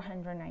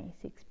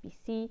 496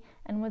 BC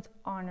and was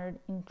honored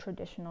in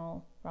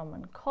traditional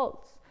Roman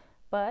cults,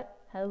 but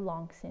had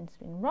long since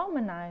been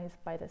Romanized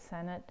by the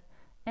Senate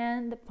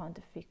and the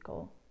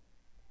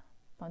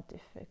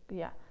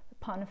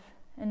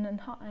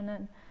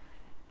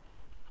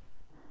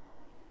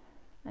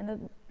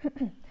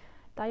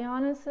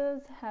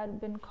Dionysus had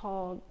been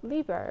called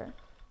Liber.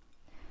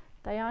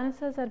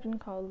 Dionysus had been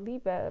called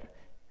Liber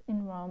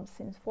in Rome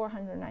since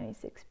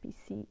 496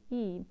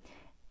 BCE,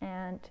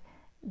 and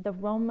the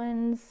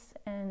Romans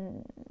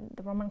and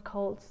the Roman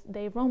cults,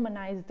 they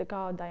Romanized the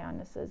god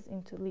Dionysus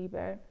into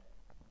Liber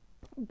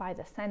by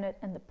the Senate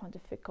and the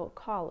Pontifical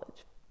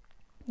College.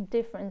 The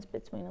difference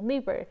between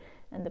Liber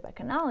and the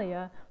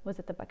Bacchanalia was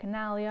that the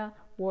Bacchanalia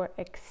were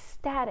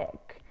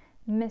ecstatic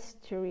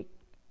mystery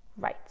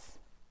rites.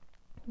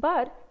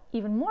 But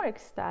even more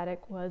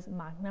ecstatic was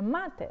Magna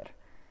Mater,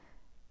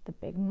 the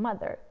Big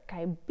Mother,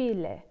 Kai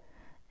Bile,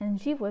 and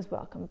she was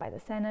welcomed by the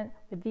Senate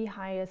with the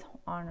highest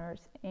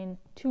honors in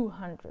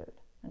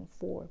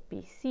 204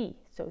 BC,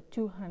 so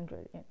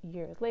 200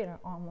 years later,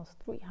 almost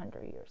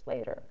 300 years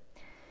later.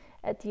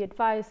 At the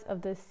advice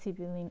of the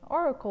Sibylline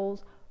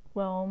oracles,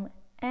 Rome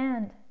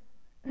sent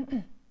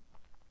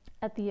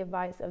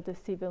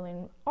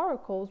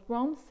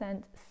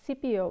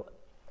Scipio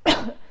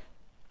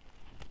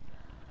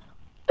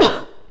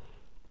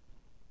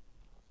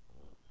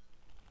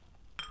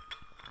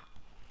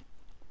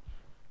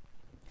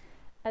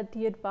At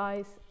the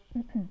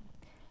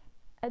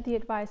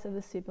advice of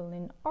the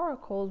Sibylline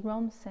oracles,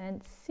 Rome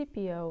sent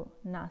Scipio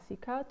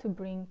Nasica to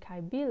bring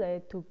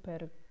Cybele to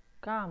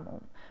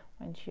Pergamum.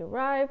 When she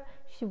arrived,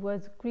 she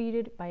was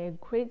greeted by a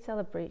great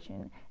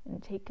celebration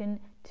and taken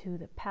to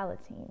the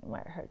Palatine,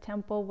 where her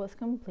temple was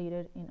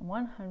completed in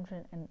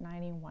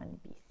 191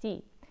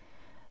 BC.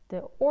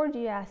 The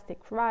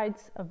orgiastic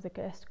rites of the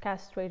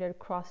castrated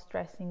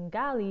cross-dressing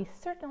Galli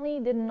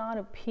certainly did not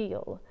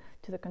appeal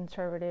to the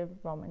conservative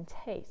Roman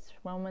taste.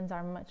 Romans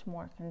are much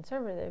more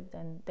conservative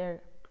than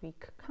their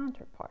Greek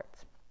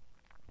counterparts.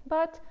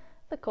 But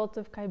the cult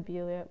of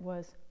Cybele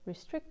was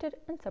restricted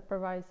and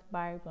supervised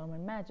by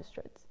Roman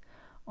magistrates.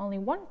 Only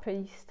one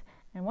priest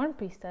and one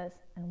priestess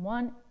and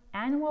one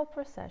annual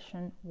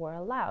procession were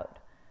allowed,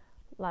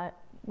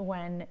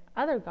 when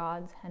other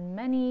gods had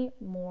many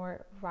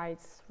more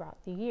rites throughout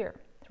the year,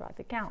 throughout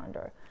the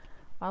calendar,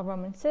 while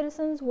Roman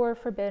citizens were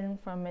forbidden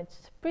from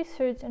its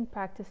priesthoods and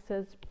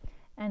practices,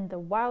 and the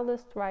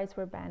wildest rites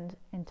were banned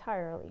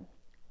entirely.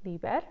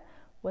 Liber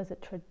was a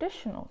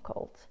traditional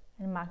cult,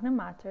 and Magna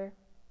Mater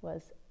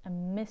was a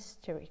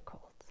mystery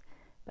cult.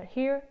 But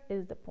here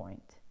is the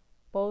point.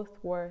 Both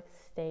were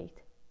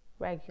state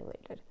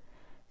regulated.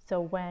 So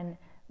when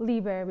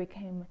Liber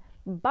became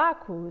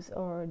Bacchus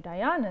or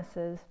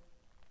Dionysus,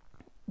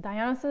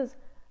 Dionysus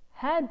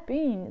had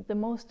been the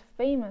most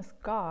famous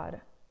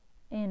god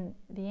in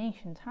the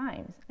ancient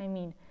times. I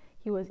mean,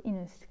 he was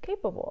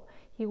inescapable.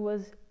 He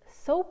was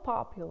so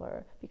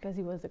popular because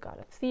he was the god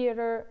of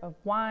theater, of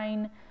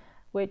wine,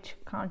 which,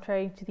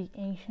 contrary to the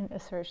ancient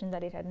assertion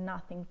that it had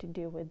nothing to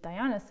do with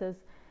Dionysus,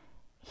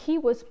 he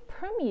was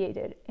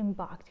permeated in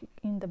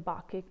the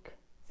Bacchic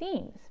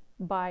themes.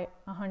 By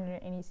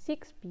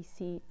 186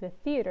 BC, the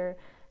theater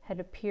had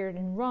appeared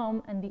in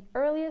Rome, and the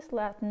earliest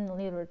Latin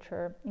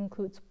literature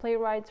includes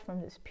playwrights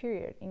from this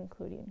period,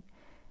 including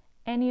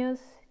Ennius,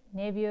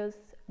 Naevius,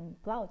 and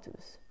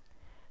Plautus.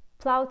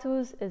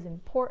 Plautus is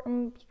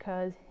important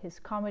because his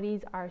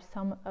comedies are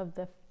some of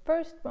the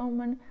first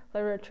Roman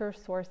literature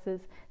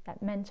sources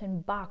that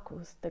mention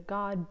Bacchus, the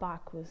god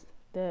Bacchus,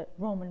 the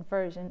Roman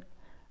version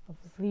of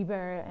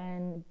Liber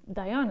and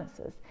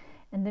Dionysus,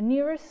 and the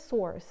nearest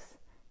source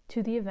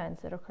to the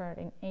events that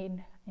occurred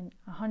in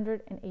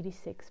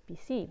 186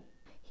 BC.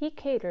 He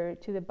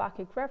catered to the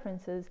Bacchic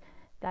references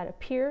that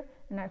appear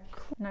and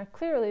are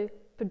clearly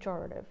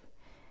pejorative.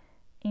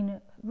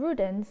 In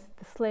Rudens,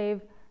 the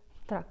slave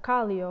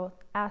Tracalio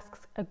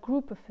asks a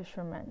group of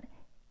fishermen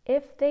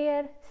if they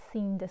had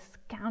seen the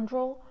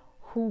scoundrel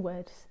who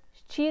had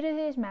cheated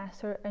his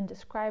master and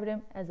described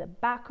him as a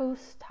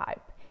Bacchus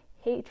type,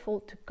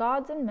 hateful to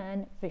gods and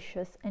men,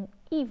 vicious and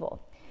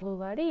evil.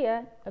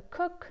 Lularia, a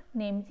cook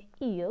named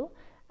Il,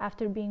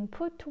 after being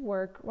put to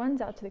work,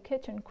 runs out to the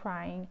kitchen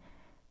crying,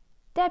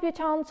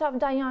 "Debutantes of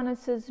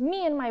Dionysus,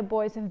 me and my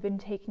boys have been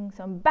taking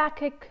some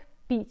Bacchic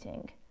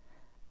beating."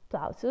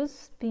 Plautus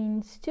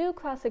spins two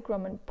classic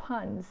Roman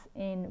puns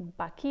in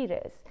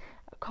Bacchides,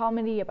 a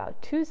comedy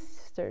about two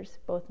sisters,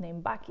 both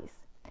named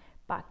Bacchis.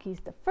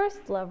 Bacchis, the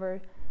first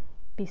lover,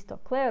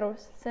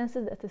 Pistocleros,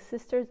 senses that the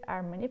sisters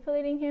are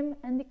manipulating him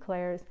and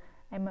declares,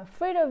 "I'm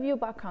afraid of you,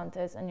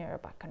 Bacchantes, and your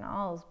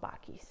Bacchanals,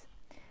 Bacchis."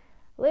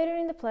 Later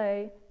in the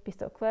play,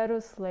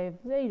 Pistocleros' slave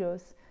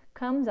Leidos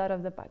comes out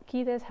of the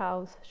Bacchides'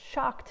 house,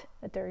 shocked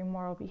at their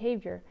immoral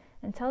behavior,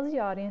 and tells the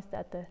audience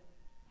that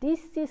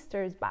these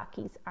sisters,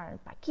 Bacchis,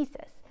 aren't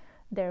Bacchises,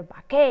 they're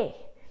Bacchae.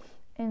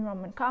 In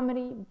Roman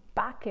comedy,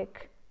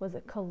 Bacchic was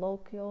a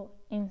colloquial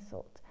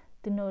insult,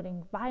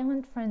 denoting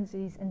violent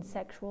frenzies and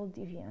sexual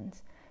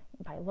deviance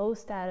by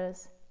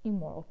low-status,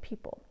 immoral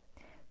people.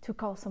 To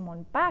call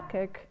someone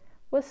Bacchic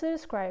was to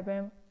describe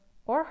him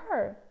or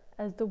her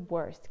as the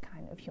worst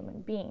kind of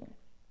human being.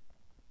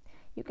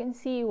 You can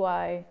see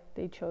why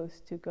they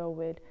chose to go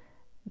with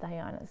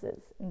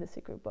Dionysus in the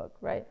secret book,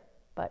 right?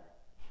 But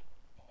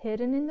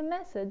hidden in the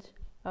message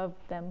of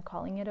them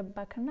calling it a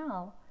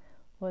Bacchanal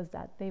was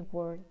that they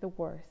were the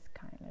worst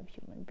kind of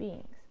human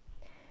beings.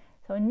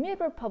 So in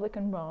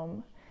mid-Republican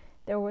Rome,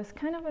 there was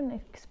kind of an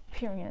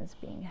experience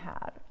being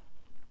had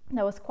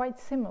that was quite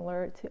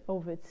similar to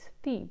Ovid's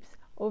Thebes.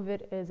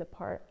 Ovid is a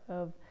part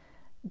of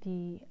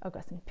the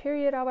Augustan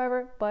period,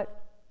 however,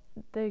 but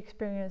the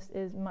experience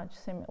is much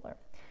similar.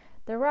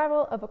 The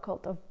arrival of a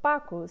cult of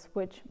Bacchus,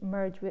 which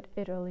merged with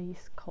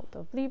Italy's cult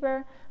of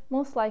Liber,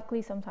 most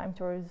likely sometime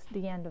towards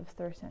the end of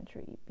 3rd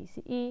century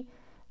BCE.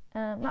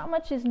 Not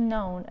much is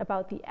known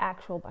about the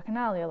actual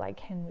Bacchanalia, like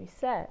Henry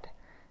said,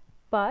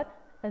 but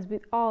as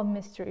with all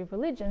mystery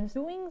religions,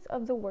 doings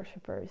of the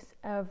worshippers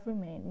have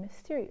remained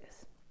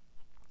mysterious.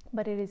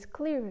 But it is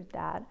clear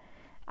that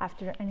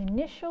after an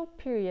initial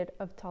period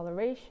of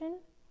toleration,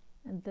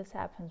 and this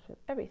happens with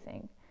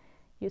everything,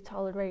 you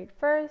tolerate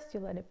first,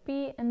 you let it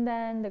be, and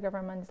then the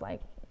government's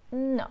like,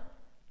 no,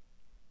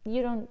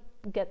 you don't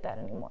get that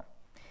anymore.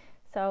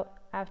 So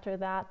after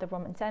that, the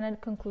Roman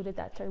Senate concluded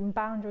that certain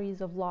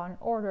boundaries of law and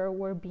order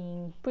were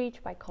being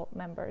breached by cult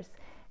members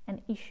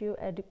and issued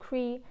a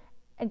decree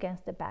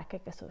against the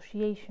Bacchic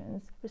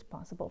associations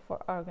responsible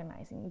for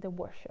organizing the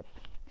worship.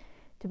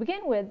 To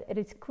begin with, it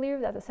is clear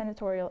that the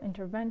senatorial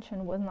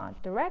intervention was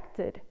not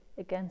directed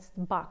against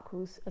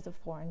Bacchus as a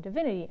foreign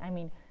divinity. I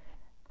mean,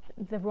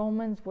 the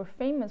Romans were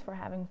famous for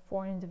having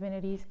foreign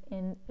divinities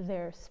in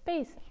their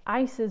space.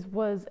 Isis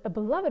was a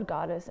beloved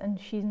goddess, and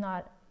she's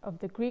not of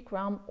the Greek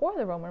realm or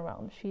the Roman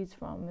realm. She's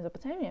from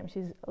Mesopotamia.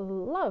 She's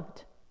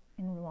loved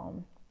in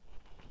Rome.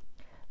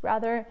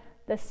 Rather,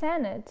 the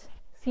Senate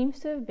seems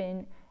to have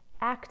been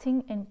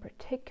acting in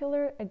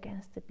particular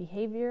against the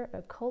behavior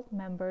of cult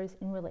members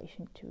in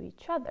relation to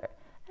each other,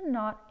 and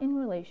not in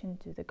relation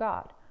to the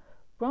god.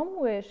 Rome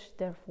wished,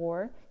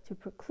 therefore, to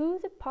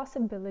preclude the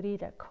possibility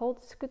that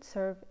cults could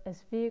serve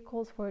as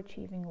vehicles for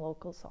achieving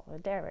local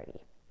solidarity.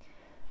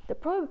 The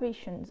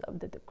prohibitions of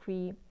the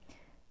decree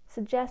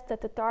suggest that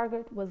the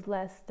target was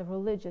less the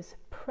religious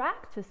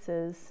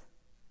practices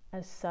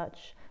as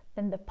such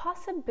than the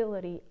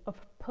possibility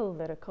of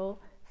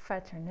political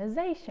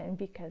fraternization,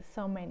 because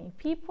so many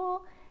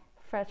people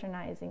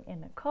fraternizing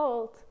in a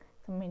cult,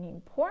 so many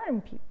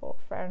important people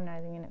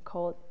fraternizing in a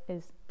cult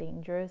is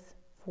dangerous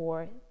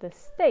for the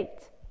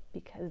state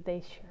because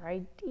they share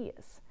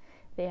ideas.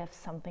 They have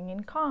something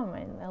in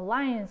common.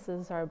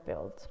 Alliances are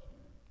built.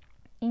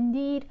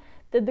 Indeed,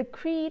 the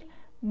decree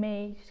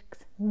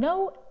makes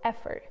no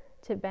effort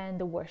to ban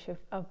the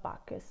worship of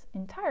Bacchus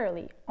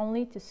entirely,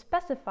 only to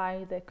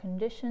specify the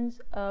conditions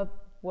of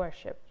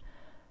worship.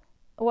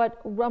 What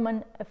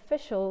Roman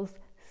officials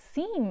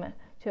seem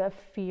to have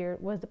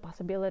feared was the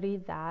possibility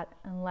that,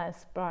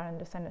 unless brought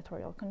under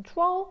senatorial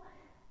control,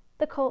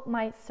 the cult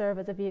might serve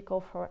as a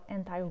vehicle for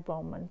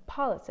anti-Roman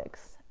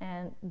politics,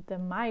 and the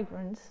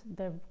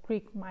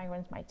Greek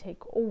migrants might take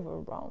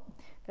over Rome.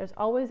 There's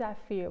always that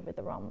fear with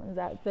the Romans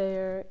that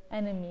their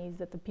enemies,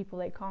 that the people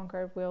they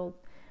conquered, will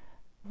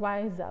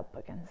rise up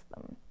against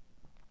them.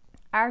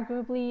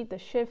 Arguably, the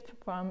shift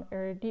from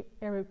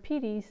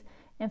Euripides'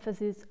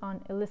 emphasis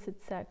on illicit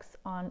sex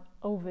on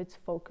Ovid's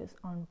focus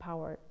on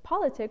power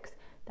politics,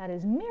 that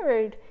is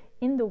mirrored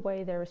in the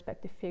way their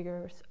respective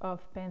figures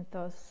of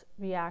Penthos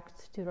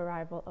react to the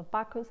arrival of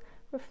Bacchus,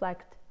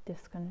 reflect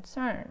this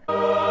concern.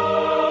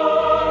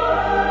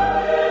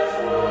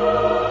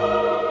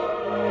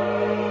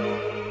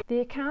 The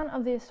account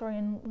of the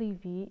historian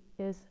Livy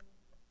is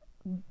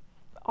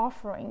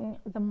offering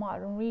the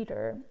modern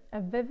reader a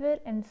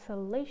vivid and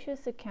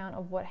salacious account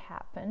of what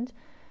happened,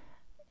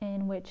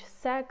 in which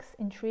sex,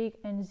 intrigue,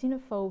 and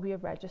xenophobia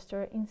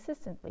register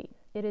insistently.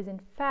 It is in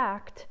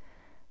fact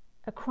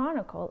a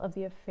chronicle of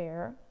the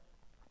affair,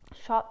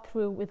 shot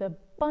through with a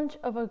bunch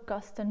of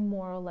Augustan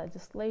moral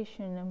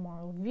legislation and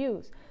moral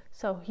views.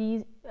 So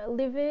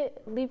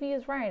Livy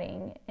is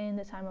writing in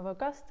the time of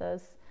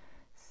Augustus,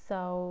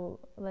 so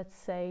let's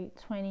say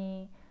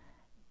 20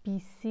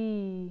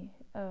 BC,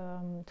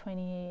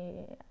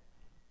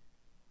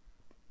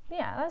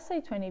 let's say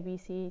 20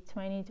 BC,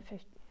 20 to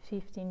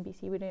 15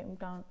 BC. We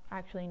don't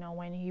actually know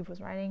when he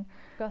was writing.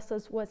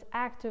 Augustus was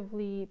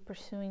actively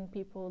pursuing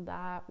people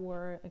that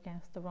were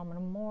against the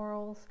Roman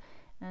morals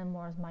and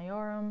mores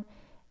maiorum,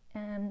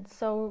 and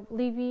so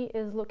Livy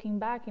is looking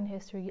back in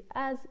history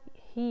as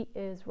he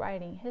is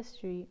writing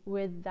history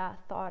with that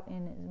thought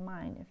in his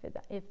mind,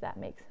 if that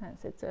makes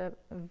sense. It's a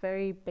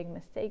very big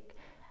mistake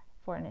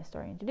for an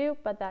historian to do,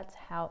 but that's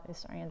how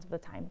historians of the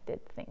time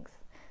did things.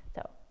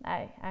 So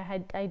I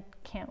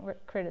can't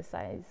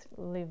criticize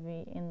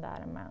Livy in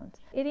that amount.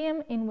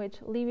 Idiom in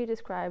which Livy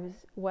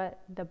describes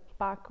what the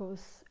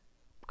Bacchus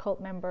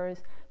cult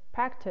members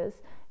practice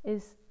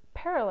is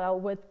parallel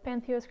with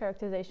Pentheus'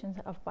 characterizations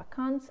of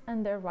Bacchanals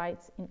and their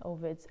rites in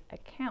Ovid's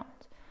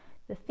account.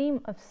 The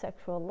theme of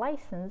sexual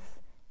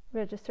license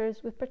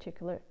registers with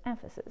particular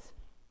emphasis.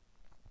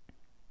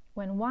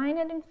 When wine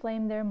had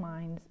inflamed their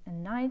minds,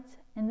 and night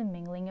and the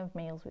mingling of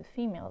males with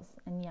females,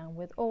 and young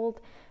with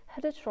old,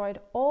 had destroyed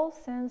all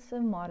sense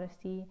of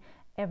modesty,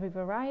 every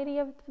variety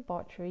of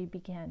debauchery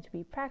began to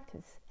be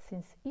practiced,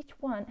 since each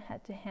one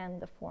had to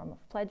hand the form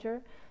of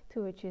pleasure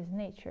to which his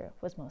nature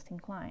was most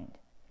inclined.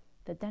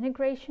 The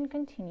denigration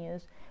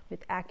continues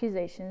with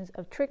accusations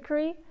of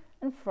trickery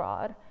and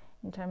fraud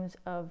in terms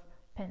of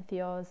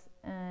Pentheos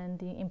and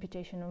the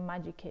imputation of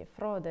magicae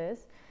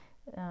fraudes,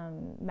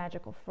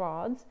 magical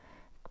frauds,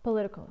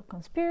 political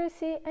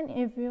conspiracy, and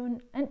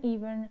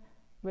even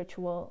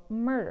ritual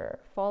murder,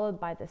 followed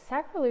by the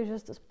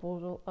sacrilegious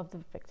disposal of the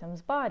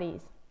victims'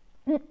 bodies.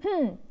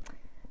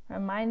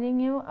 Reminding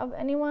you of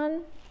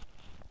anyone?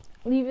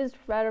 Livy's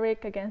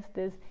rhetoric against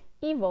this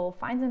evil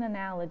finds an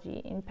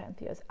analogy in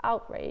Pentheus'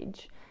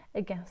 outrage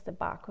against the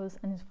Bacchus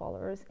and his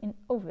followers in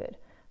Ovid.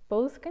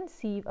 Both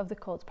conceive of the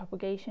cult's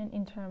propagation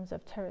in terms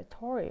of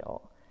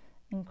territorial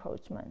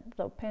encroachment,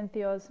 though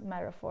Pentheus'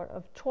 metaphor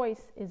of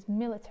choice is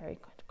military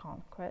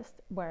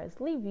conquest, whereas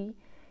Livy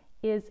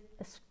is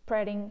a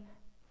spreading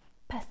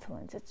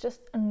pestilence. It's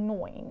just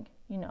annoying,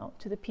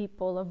 to the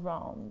people of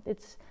Rome.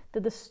 It's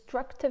the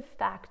destructive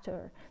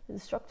factor, the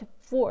destructive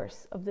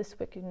force of this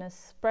wickedness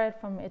spread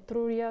from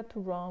Etruria to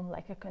Rome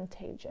like a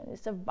contagion.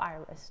 It's a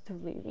virus to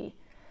Livy.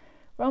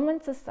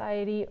 Roman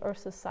society or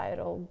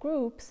societal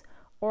groups,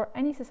 or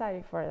any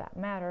society for that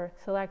matter,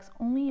 selects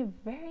only a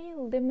very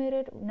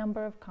limited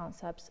number of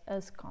concepts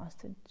as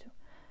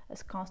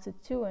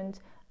constituent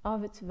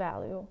of its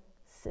value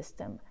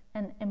system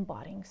and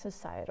embodying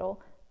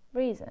societal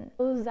reason.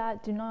 Those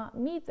that do not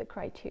meet the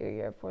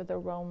criteria for the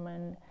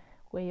Roman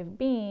way of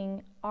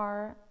being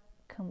are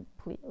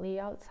completely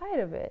outside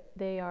of it.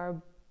 They are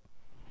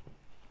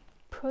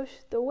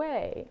pushed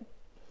away.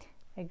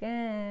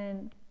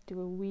 Again,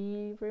 do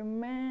we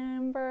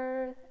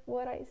remember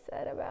what I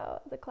said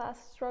about the class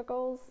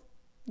struggles?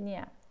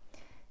 Yeah.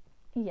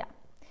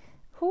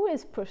 Who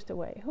is pushed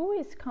away? Who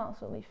is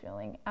constantly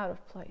feeling out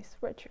of place?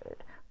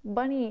 Richard.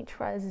 Bunny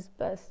tries his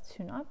best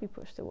to not be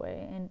pushed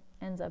away and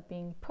ends up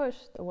being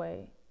pushed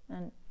away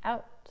and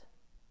out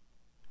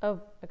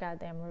of a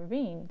goddamn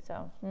ravine.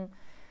 So,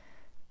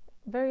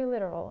 very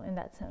literal in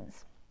that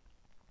sense.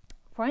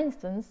 For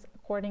instance,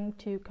 according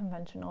to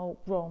conventional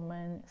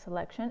Roman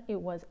selection, it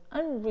was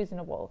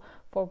unreasonable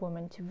for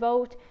women to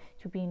vote,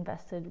 to be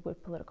invested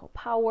with political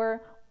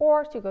power,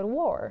 or to go to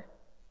war.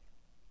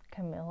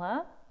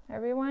 Camilla,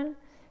 everyone,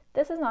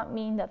 this does not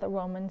mean that the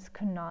Romans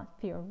could not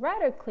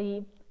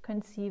theoretically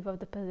conceive of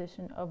the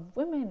position of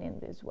women in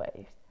these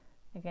ways.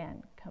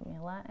 Again,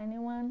 Camilla,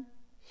 anyone?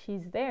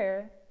 She's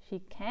there, she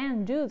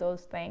can do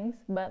those things,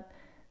 but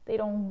they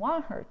don't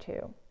want her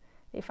to.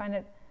 They find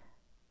it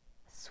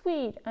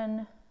sweet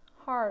and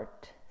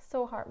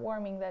so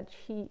heartwarming that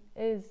she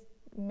is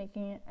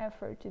making an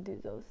effort to do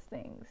those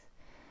things.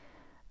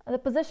 The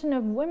position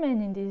of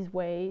women in these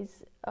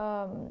ways,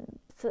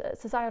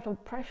 societal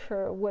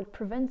pressure would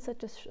prevent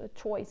such a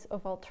choice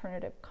of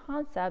alternative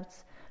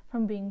concepts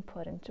from being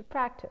put into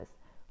practice.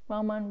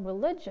 Roman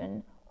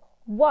religion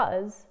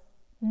was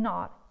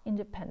not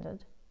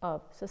independent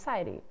of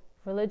society.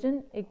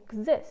 Religion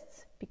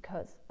exists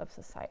because of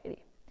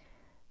society.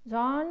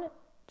 John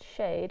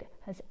Shade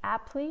has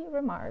aptly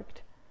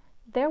remarked,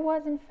 there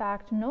was in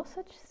fact no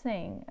such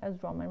thing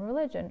as Roman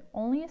religion,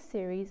 only a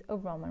series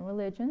of Roman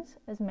religions,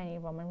 as many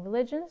Roman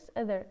religions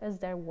as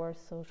there were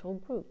social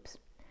groups.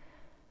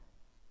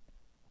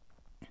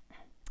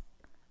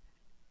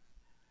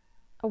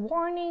 A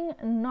warning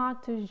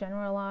not to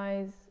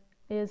generalize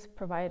is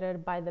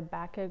provided by the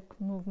Bacchic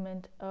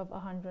movement of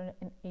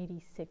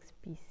 186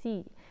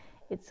 BC.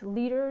 Its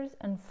leaders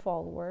and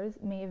followers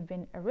may have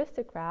been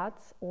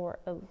aristocrats or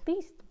at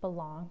least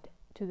belonged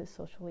to the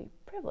socially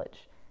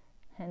privileged,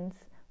 hence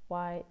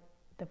why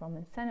the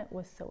Roman Senate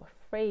was so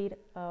afraid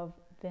of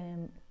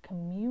them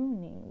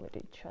communing with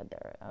each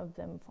other, of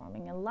them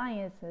forming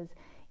alliances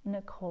in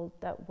a cult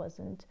that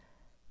wasn't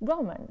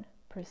Roman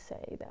per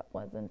se, that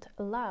wasn't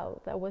allowed,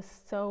 that was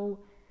so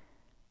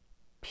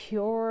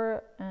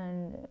pure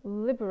and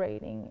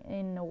liberating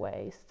in a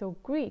way, so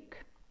Greek.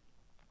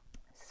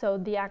 So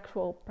the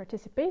actual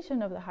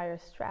participation of the higher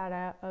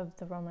strata of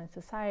the Roman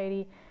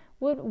society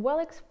would well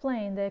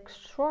explain the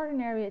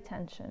extraordinary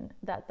attention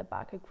that the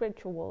Bacchic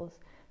rituals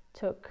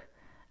took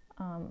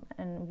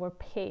and were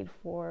paid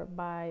for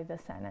by the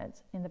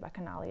Senate in the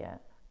Bacchanalia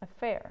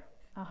affair.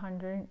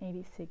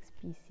 186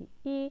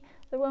 BCE,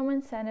 the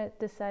Roman Senate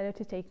decided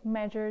to take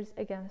measures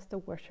against the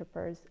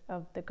worshippers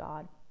of the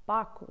god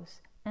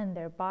Bacchus, and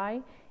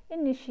thereby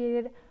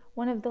initiated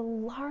one of the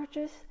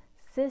largest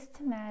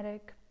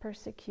systematic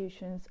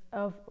persecutions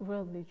of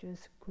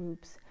religious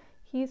groups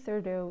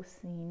hitherto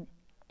seen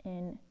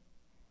in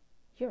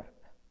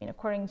Europe.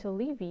 According to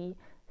Livy,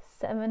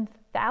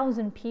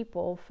 7,000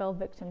 people fell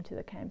victim to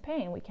the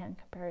campaign. We can't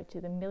compare it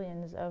to the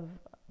millions of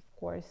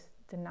course,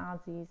 the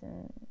Nazis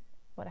and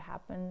what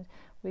happened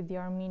with the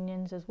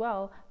Armenians as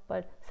well,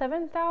 but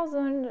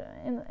 7,000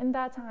 in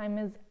that time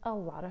is a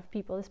lot of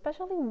people,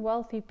 especially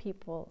wealthy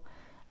people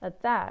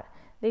at that.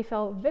 They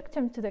fell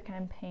victim to the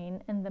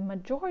campaign, and the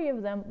majority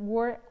of them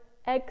were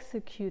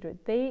executed.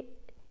 They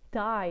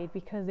died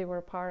because they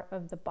were part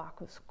of the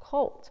Bacchus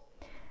cult.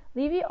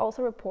 Livy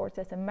also reports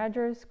that the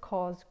measures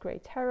caused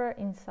great terror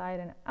inside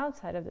and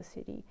outside of the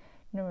city,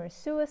 numerous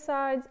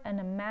suicides, and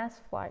a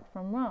mass flight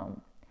from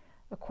Rome.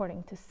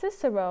 According to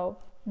Cicero,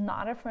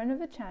 not a friend of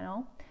the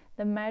channel,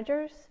 the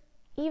measures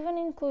even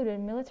included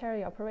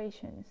military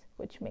operations,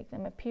 which make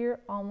them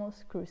appear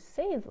almost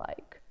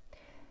crusade-like.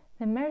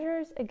 The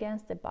measures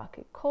against the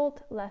Bacchic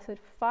cult lasted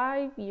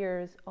 5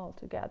 years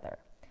altogether.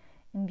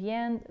 In the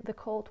end, the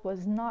cult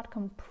was not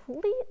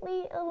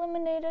completely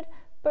eliminated,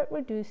 but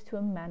reduced to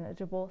a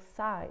manageable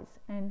size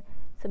and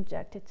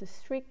subjected to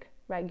strict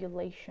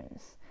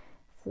regulations.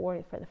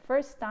 For the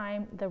first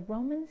time, the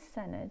Roman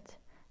Senate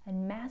had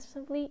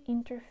massively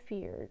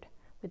interfered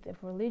with the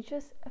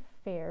religious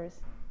affairs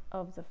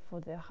of the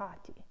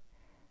foederati.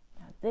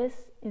 Now,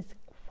 this is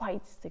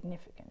quite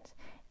significant.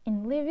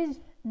 In Livy's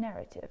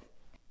narrative,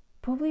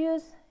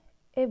 Publius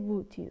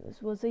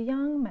Ebutius was a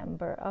young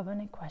member of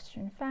an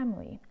equestrian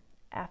family.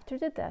 After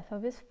the death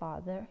of his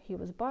father, he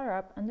was brought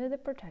up under the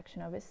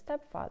protection of his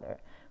stepfather,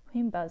 who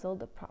embezzled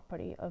the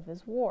property of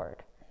his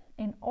ward.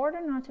 In order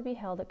not to be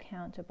held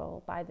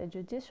accountable by the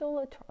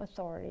judicial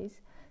authorities,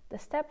 the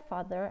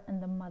stepfather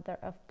and the mother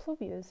of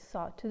Publius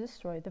sought to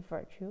destroy the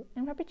virtue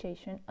and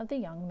reputation of the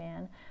young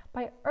man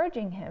by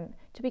urging him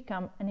to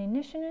become an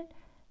initiate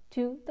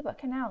to the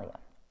Bacchanalia.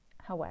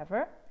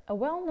 However, a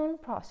well-known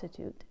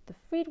prostitute, the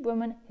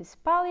freedwoman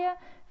Hispalia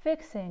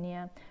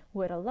Vexenia,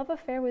 who had a love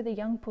affair with the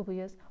young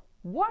Publius,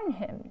 warned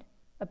him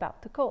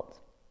about the cult.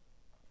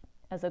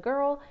 As a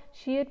girl,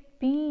 she had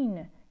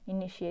been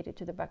initiated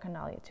to the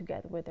Bacchanalia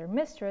together with her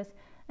mistress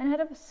and had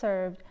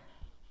observed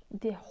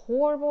the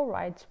horrible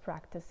rites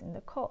practiced in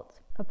the cult.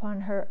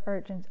 Upon her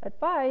urgent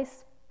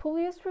advice,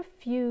 Publius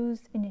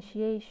refused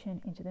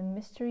initiation into the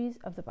mysteries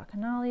of the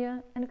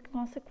Bacchanalia and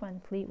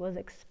consequently was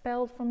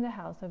expelled from the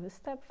house of his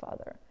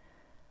stepfather.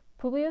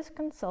 Publius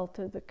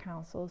consulted the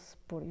consul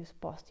Spurius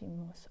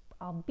Postumus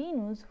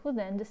Albinus, who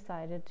then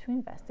decided to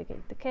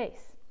investigate the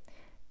case.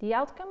 The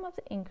outcome of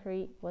the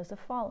inquiry was the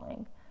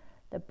following.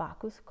 The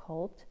Bacchus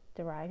cult,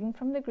 deriving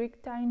from the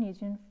Greek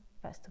Dionysian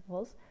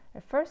festivals,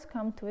 had first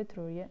come to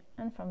Etruria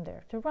and from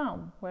there to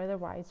Rome, where the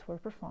rites were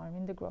performed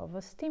in the Grove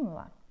of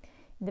Stimula.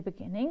 In the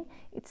beginning,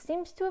 it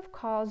seems to have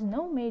caused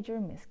no major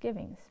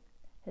misgivings.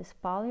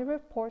 Hispalia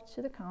reports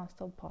to the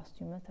council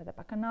posthumous that the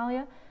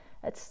Bacchanalia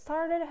had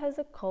started as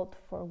a cult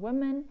for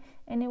women,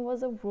 and it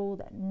was a rule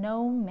that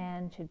no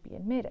man should be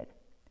admitted.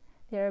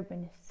 There have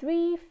been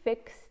 3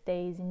 fixed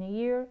days in a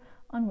year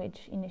on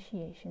which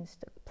initiations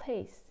took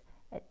place,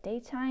 at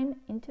daytime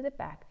into the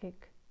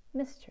Bacchic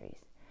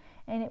mysteries,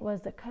 and it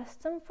was the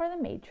custom for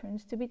the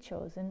matrons to be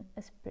chosen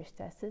as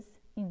priestesses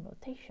in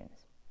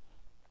rotations.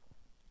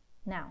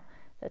 Now,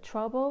 the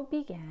trouble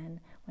began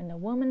when a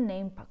woman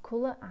named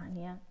Pacula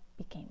Ania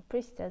became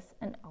priestess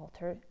and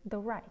altered the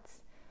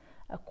rites.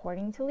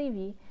 According to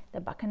Livy, the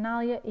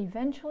Bacchanalia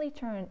eventually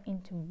turned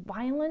into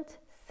violent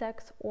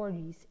sex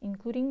orgies,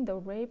 including the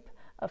rape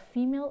of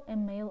female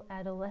and male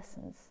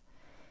adolescents.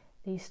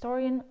 The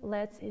historian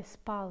lets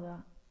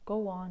Hispalia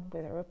go on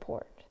with a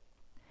report.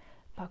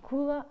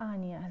 Pacula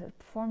Ania had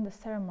performed the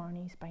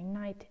ceremonies by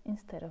night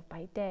instead of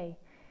by day,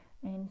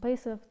 and in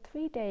place of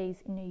 3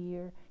 days in a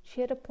year,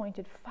 she had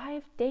appointed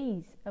 5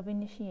 days of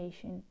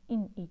initiation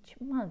in each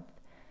month.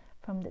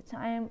 From the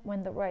time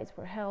when the rites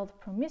were held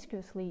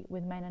promiscuously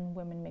with men and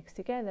women mixed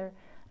together,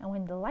 and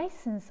when the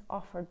license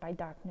offered by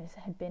darkness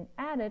had been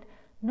added,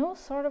 no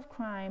sort of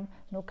crime,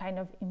 no kind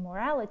of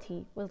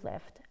immorality was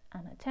left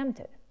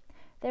unattempted.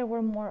 There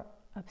were more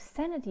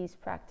obscenities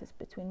practiced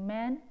between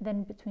men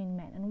than between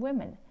men and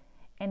women.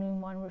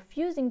 Anyone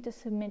refusing to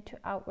submit to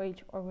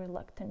outrage or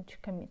reluctant to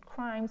commit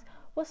crimes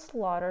was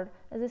slaughtered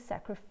as a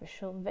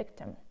sacrificial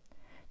victim.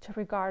 To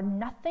regard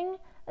nothing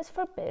as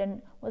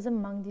forbidden was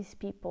among these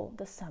people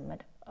the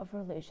summit of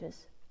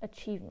religious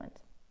achievement.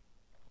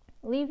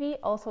 Livy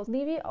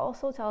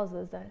also tells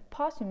us that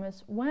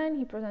Posthumus, when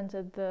he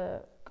presented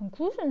the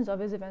conclusions of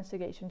his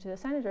investigation to the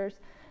senators,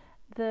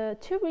 the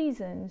 2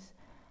 reasons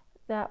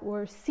that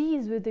were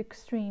seized with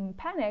extreme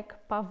panic,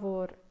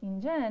 pavor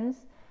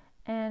ingens,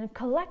 and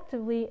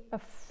collectively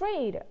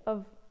afraid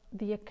of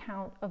the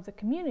account of the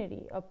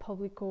community of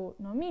publico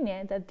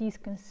nomine, that these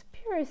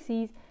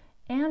conspiracies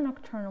and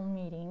nocturnal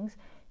meetings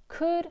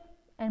could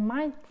and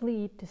might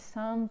lead to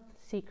some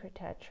secret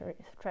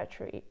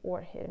treachery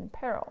or hidden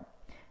peril.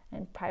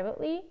 And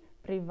privately,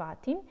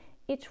 privatim,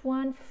 each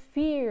one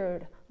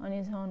feared on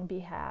his own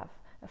behalf,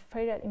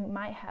 afraid that it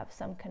might have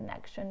some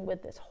connection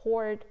with this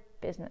horrid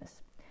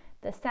business.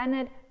 The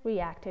Senate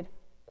reacted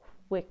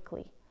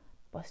quickly.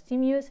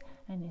 Postumius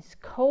and his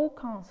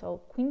co-consul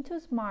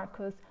Quintus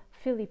Marcus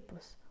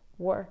Philippus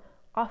were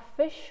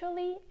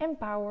officially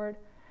empowered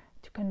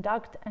to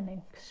conduct an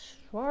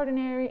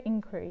extraordinary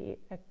inquiry,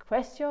 a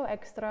quaestio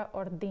extra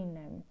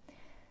ordinem.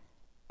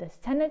 The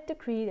Senate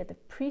decreed that the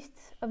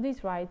priests of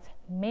these rites,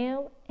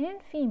 male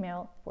and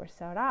female, were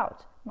sought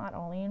out, not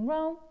only in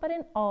Rome, but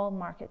in all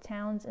market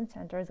towns and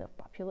centers of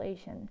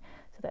population,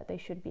 so that they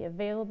should be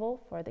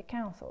available for the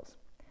councils.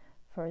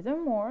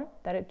 Furthermore,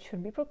 that it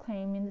should be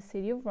proclaimed in the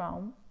city of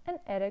Rome, and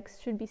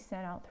edicts should be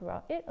sent out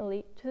throughout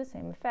Italy to the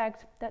same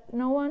effect, that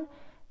no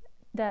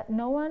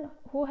one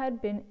who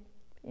had been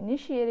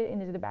initiated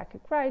into the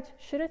Bacchic rites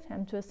should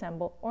attempt to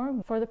assemble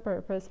or for the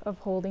purpose of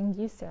holding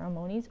these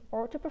ceremonies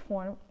or to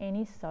perform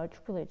any such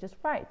religious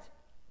rites.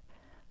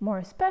 More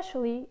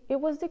especially,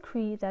 it was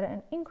decreed that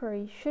an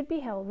inquiry should be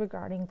held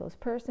regarding those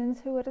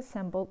persons who had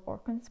assembled or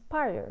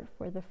conspired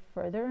for the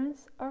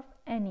furtherance of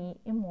any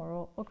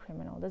immoral or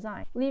criminal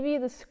design. Livy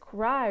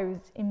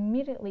describes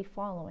immediately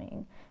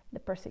following the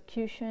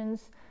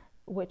persecutions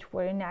which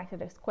were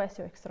enacted as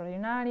quaestio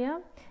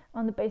extraordinaria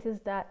on the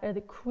basis that a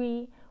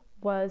decree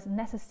was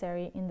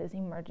necessary in these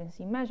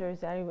emergency measures,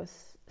 that it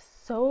was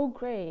so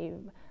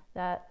grave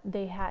that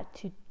they had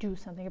to do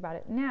something about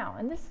it now.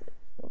 And this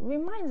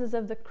reminds us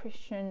of the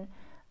Christian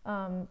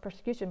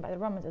persecution by the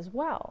Romans as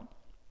well,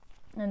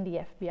 and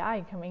the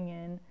FBI coming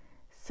in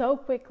so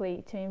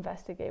quickly to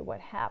investigate what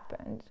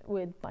happened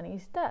with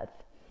Bunny's death.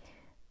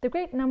 The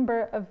great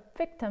number of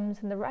victims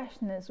and the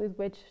rashness with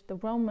which the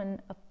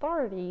Roman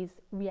authorities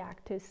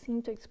reacted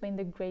seem to explain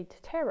the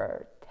great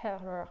terror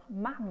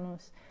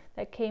magnus,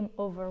 that came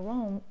over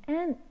Rome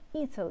and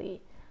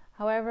Italy.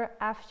 However,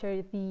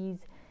 after these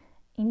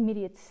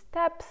immediate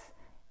steps,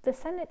 the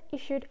Senate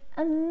issued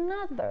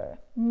another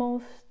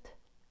more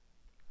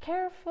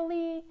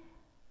carefully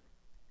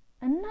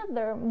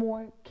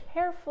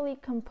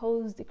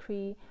composed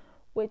decree,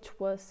 which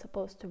was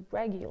supposed to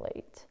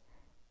regulate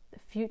the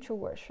future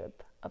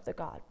worship of the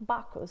god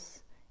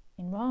Bacchus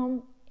in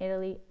Rome,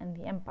 Italy, and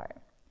the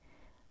Empire.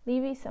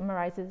 Livy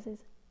summarizes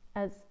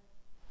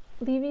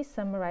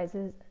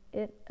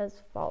it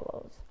as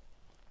follows.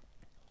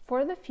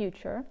 For the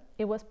future,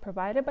 it was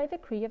provided by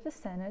decree of the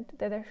Senate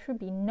that there should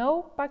be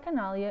no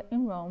Bacchanalia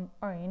in Rome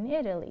or in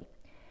Italy.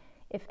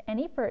 If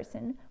any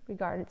person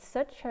regarded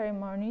such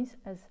ceremonies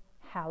as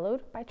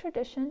hallowed by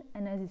tradition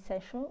and as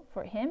essential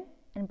for him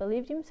and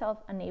believed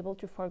himself unable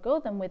to forego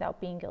them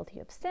without being guilty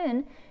of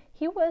sin,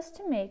 he was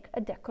to make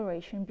a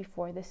declaration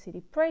before the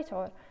city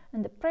praetor,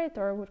 and the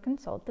praetor would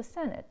consult the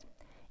Senate.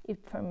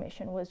 If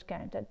permission was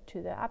granted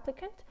to the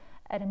applicant,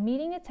 at a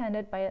meeting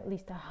attended by at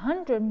least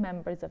 100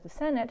 members of the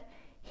Senate,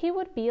 he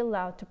would be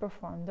allowed to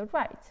perform the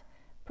rite,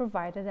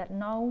 provided that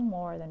no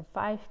more than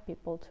 5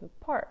 people took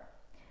part.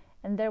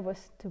 And there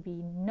was to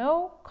be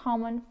no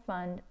common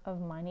fund of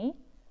money,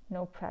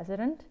 no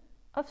president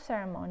of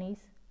ceremonies,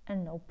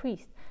 and no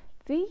priest.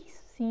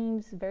 This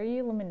seems very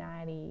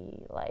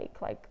Illuminati,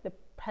 like the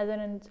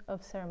president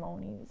of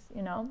ceremonies,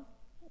 you know?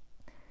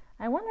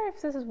 I wonder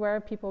if this is where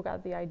people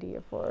got the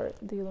idea for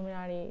the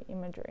Illuminati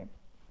imagery.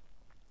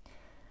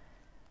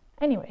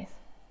 Anyways,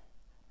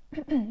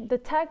 the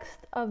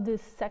text of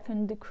this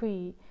second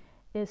decree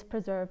is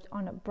preserved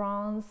on a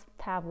bronze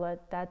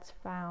tablet that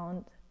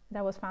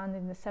was found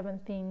in the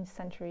 17th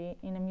century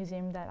in a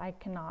museum that I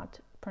cannot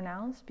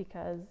pronounce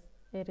because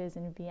it is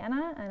in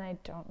Vienna and I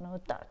don't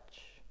know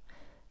Dutch.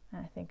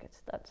 I think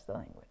it's Dutch, the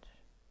language.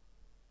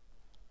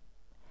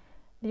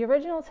 The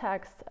original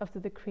text of the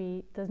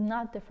decree does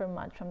not differ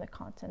much from the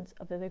contents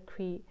of the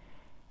decree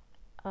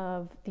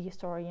of the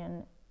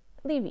historian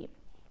Livy.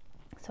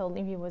 So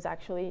Livy was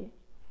actually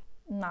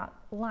not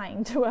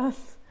lying to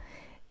us.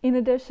 In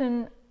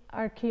addition,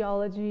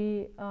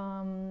 archaeology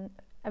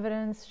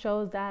evidence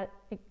shows that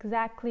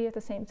exactly at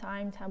the same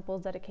time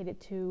temples dedicated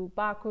to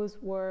Bacchus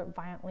were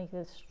violently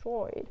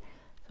destroyed.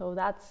 So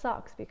that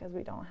sucks because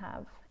we don't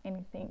have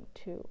anything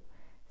to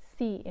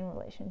see in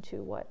relation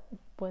to what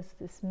was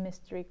this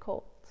mystery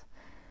cult.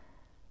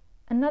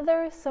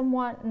 Another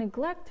somewhat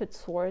neglected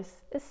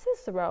source is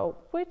Cicero,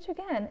 which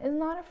again is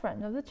not a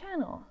friend of the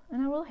channel,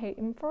 and I will hate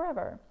him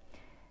forever.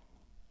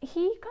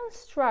 He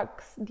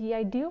constructs the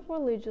ideal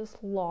religious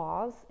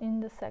laws in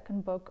the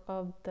second book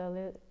of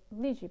the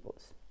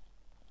Legibus,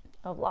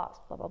 of laws,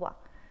 blah, blah, blah.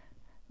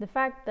 The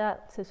fact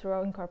that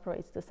Cicero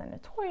incorporates the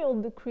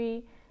senatorial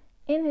decree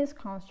in his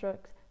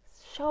construct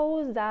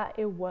shows that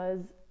it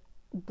was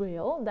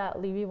real, that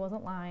Livy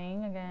wasn't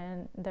lying.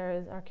 Again, there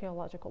is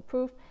archaeological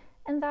proof,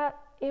 and that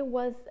it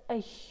was a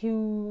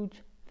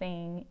huge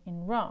thing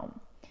in Rome.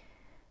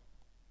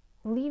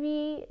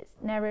 Livy's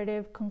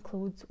narrative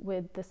concludes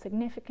with the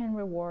significant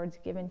rewards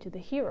given to the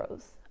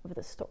heroes of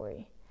the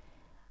story.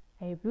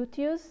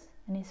 Aebutius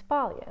and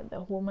Hispalia,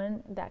 the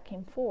woman that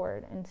came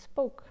forward and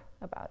spoke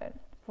about it,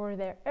 for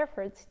their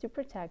efforts to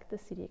protect the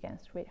city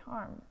against great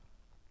harm.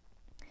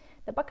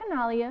 The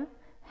Bacchanalia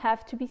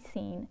have to be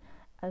seen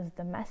as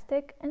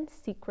domestic and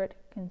secret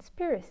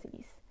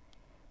conspiracies.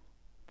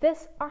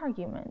 This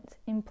argument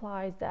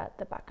implies that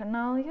the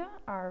Bacchanalia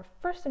are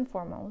first and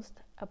foremost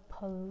a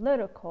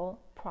political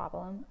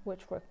problem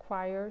which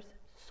requires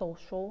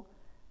social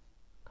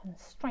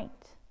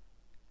constraint.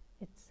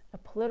 It's a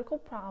political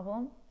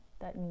problem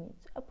that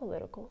needs a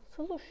political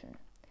solution.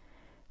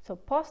 So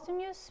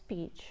Posthumous'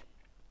 speech,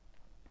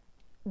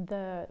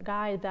 the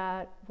guy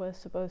that was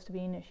supposed to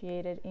be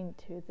initiated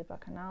into the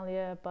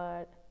Bacchanalia,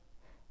 but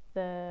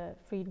the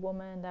freed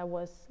woman that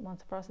was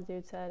once a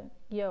prostitute said,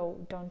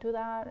 "Yo, don't do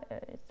that,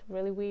 it's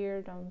really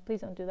weird, please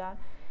don't do that."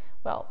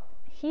 Well,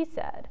 he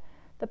said,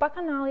 "The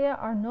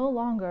Bacchanalia are no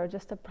longer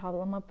just a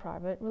problem of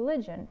private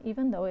religion,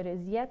 even though it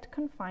is yet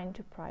confined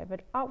to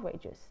private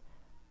outrages,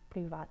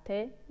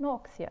 private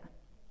noxia."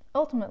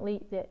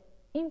 Ultimately, the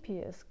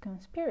impious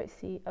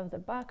conspiracy of the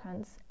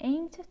Bacchants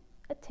aimed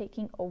at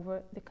taking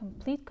over the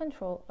complete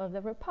control of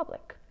the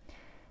Republic.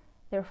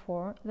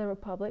 Therefore, the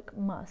Republic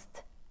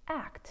must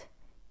act.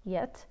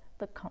 Yet,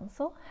 the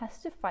council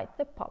has to fight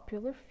the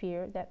popular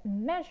fear that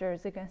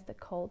measures against the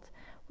cult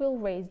will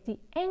raise the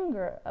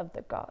anger of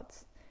the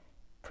gods.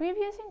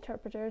 Previous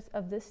interpreters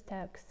of this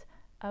text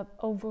have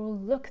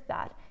overlooked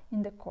that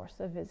in the course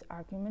of his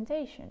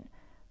argumentation.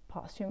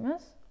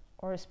 Posthumous,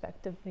 or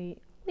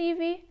respectively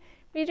Livy,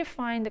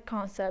 redefined the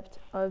concept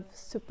of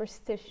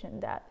superstition,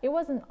 that it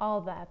wasn't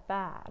all that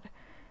bad.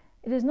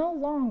 It is no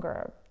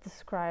longer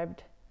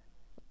described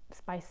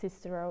by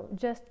Cicero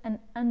just an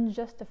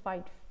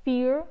unjustified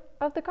fear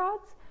of the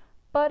gods,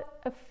 but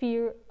a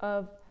fear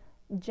of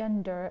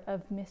gender,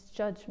 of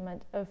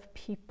misjudgment, of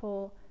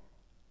people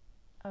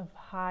of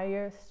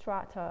higher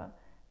strata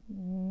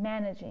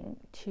managing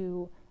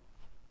to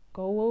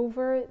go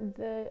over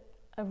the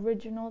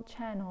original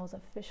channels,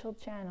 official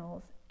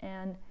channels,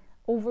 and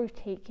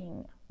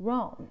overtaking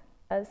Rome.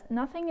 As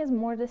nothing is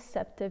more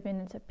deceptive in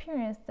its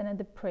appearance than a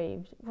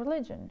depraved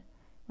religion.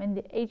 When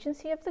the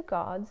agency of the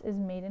gods is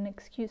made an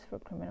excuse for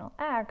criminal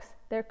acts,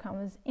 there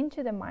comes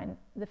into the mind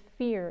the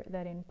fear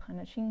that in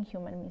punishing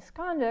human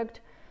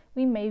misconduct,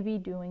 we may be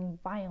doing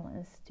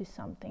violence to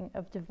something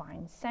of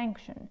divine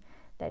sanction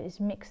that is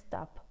mixed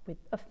up with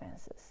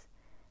offenses.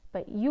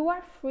 But you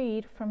are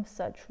freed from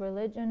such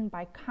religion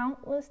by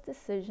countless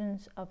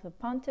decisions of the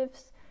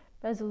pontiffs,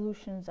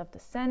 resolutions of the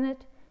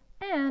Senate,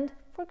 and,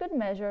 for good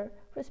measure,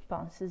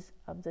 responses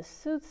of the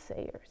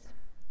soothsayers.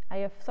 I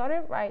have thought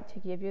it right to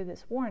give you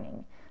this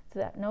warning, so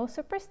that no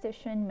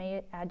superstition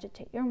may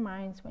agitate your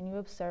minds when you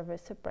observe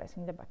us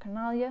suppressing the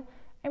Bacchanalia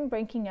and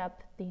breaking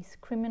up these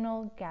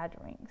criminal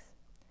gatherings.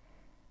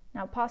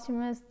 Now,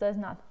 Posthumus does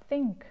not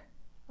think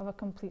of a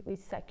completely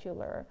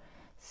secular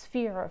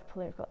sphere of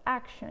political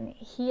action.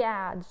 He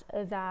adds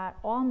that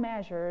all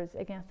measures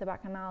against the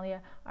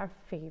Bacchanalia are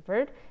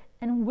favored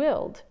and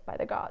willed by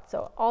the gods.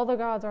 So all the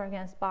gods are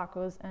against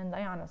Bacchus and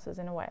Dionysos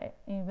in a way,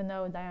 even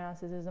though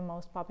Dionysos is the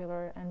most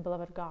popular and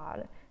beloved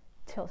god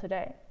till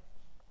today.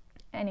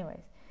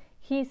 Anyways,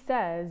 he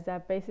says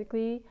that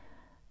basically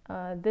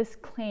this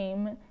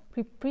claim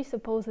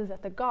presupposes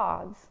that the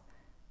gods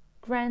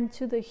grant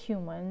to the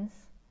humans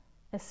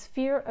a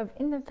sphere of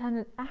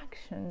independent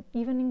action,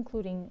 even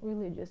including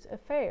religious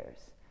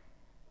affairs.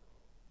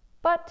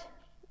 But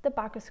the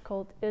Bacchus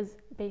cult is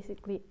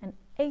basically an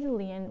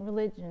alien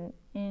religion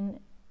in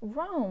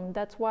Rome.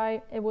 That's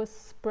why it was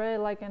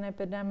spread like an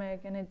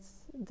epidemic, and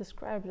it's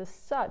described as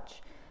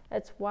such.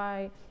 That's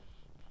why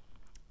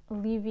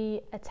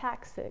Livy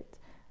attacks it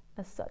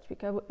as such,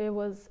 because it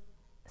was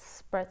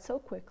spread so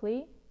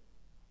quickly.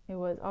 It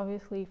was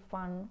obviously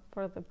fun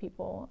for the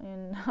people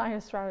in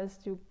higher stratus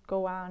to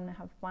go out and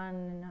have fun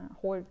and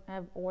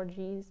have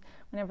orgies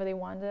whenever they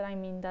wanted. I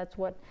mean, that's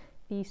what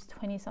these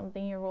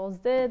 20-something-year-olds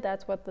did.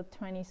 That's what the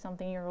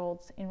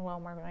 20-something-year-olds in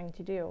Rome are going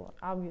to do.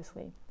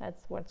 Obviously,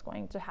 that's what's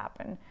going to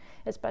happen,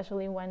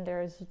 especially when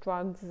there's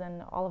drugs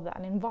and all of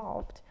that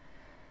involved.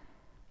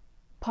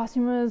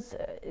 Posthumus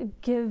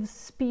gives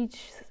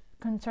speech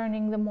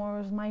concerning the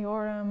mores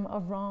maiorum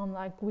of Rome,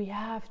 like, we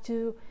have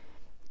to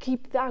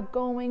keep that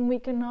going. We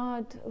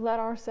cannot let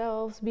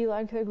ourselves be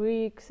like the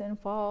Greeks and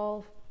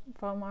fall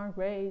from our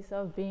grace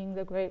of being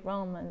the great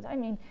Romans. I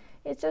mean,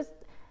 it's just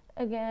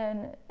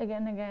again,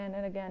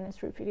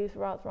 it's repeated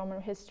throughout Roman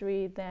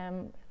history,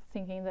 them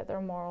thinking that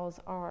their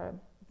morals are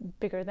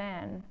bigger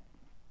than.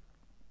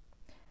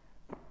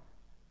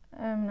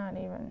 I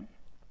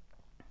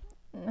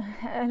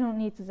don't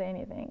need to say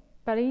anything.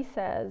 But he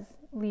says,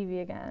 Livy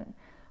again,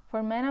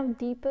 for men of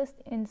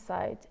deepest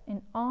insight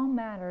in all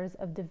matters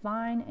of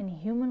divine and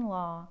human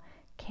law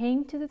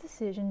came to the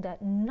decision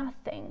that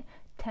nothing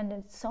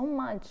tended so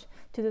much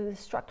to the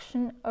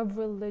destruction of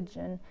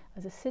religion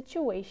as a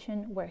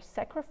situation where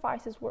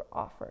sacrifices were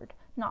offered,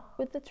 not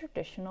with the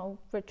traditional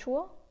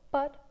ritual,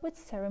 but with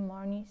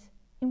ceremonies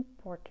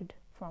imported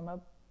from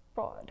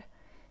abroad.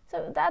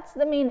 So that's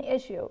the main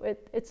issue.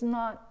 It's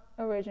not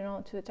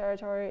original to the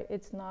territory,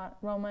 it's not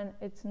Roman,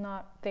 it's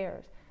not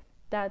theirs.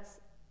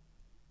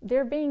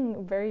 They're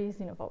being very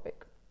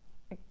xenophobic.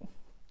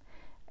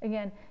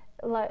 Again,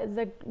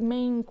 the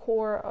main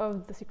core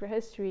of the secret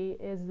history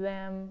is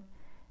them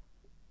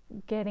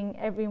getting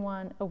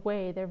everyone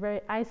away. They're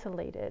very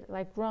isolated,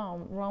 like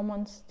Rome. Rome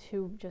wants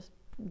to just,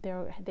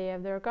 they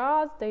have their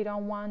gods. They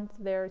don't want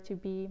there to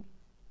be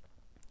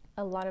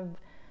a lot of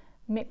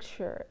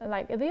mixture.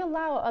 Like, they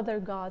allow other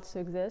gods to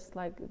exist,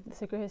 like the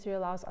secret history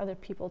allows other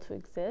people to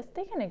exist.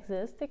 They can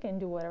exist, they can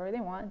do whatever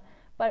they want.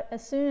 But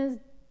as soon as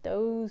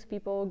those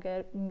people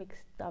get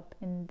mixed up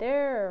in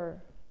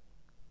their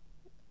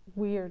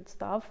weird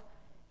stuff,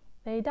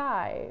 they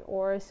die.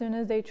 Or as soon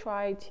as they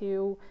try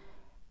to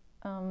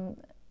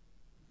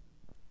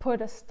put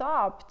a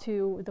stop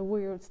to the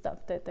weird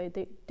stuff that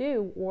they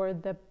do, or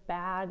the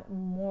bad,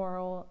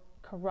 moral,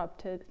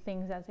 corrupted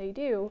things that they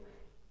do,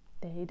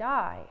 they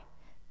die.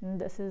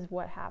 And this is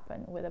what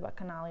happened with the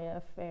Bacchanalia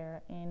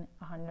affair in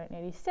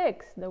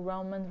 186. The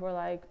Romans were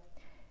like,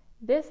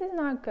 this is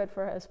not good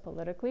for us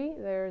politically.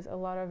 There's a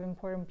lot of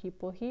important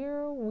people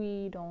here.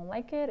 We don't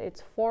like it.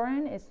 It's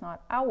foreign. It's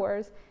not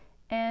ours.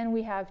 And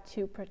we have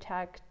to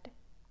protect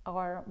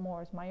our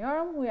mores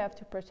maiorum. We have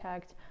to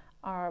protect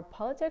our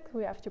politics.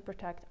 We have to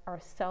protect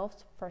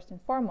ourselves first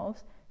and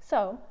foremost.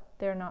 So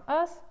they're not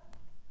us.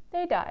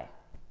 They die.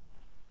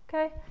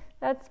 Okay?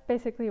 That's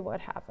basically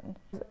what happened.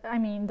 I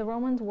mean, the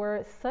Romans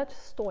were such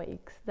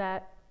stoics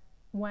that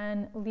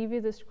when Livy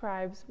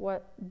describes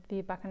what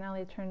the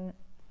Bacchanalia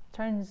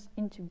turns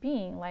into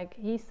being, like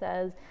he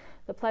says,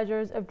 the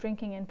pleasures of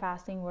drinking and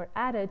fasting were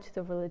added to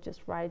the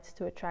religious rites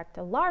to attract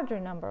a larger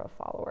number of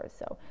followers.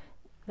 So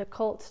the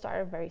cult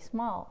started very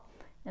small,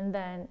 and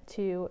then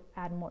to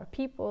add more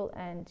people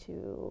and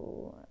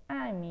to,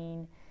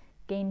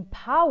 gain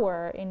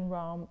power in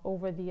Rome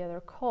over the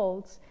other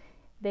cults,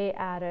 they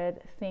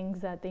added things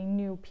that they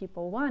knew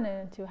people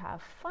wanted, to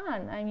have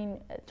fun. I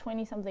mean, a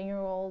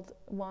 20-something-year-old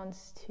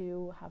wants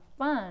to have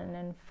fun,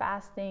 and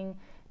fasting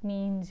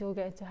means you'll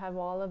get to have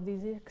all of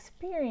these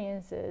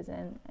experiences.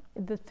 And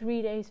the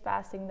 3 days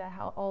fasting that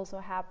also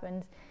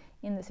happens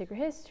in the secret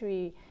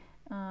history,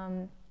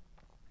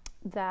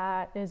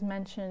 that is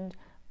mentioned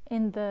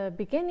in the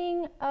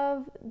beginning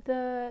of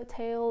the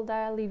tale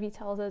that Livy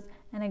tells us,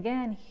 and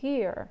again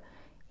here.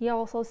 He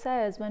also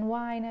says, when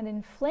wine had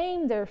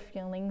inflamed their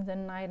feelings,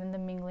 and night and the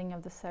mingling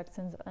of the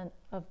sections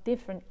of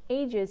different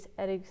ages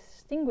had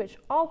extinguished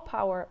all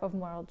power of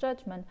moral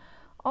judgment,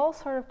 all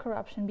sort of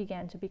corruption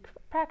began to be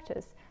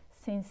practiced,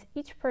 since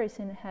each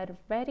person had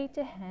ready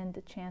to hand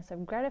the chance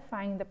of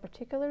gratifying the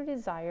particular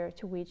desire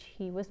to which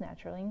he was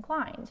naturally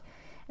inclined.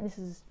 And this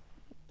is,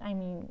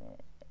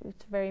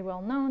 it's very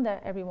well known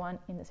that everyone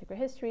in the secret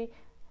history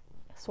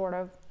sort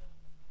of,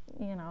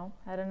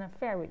 had an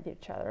affair with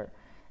each other.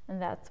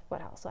 And that's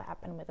what also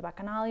happened with the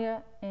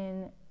Bacchanalia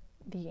in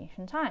the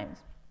ancient times.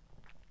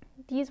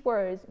 These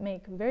words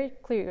make very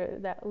clear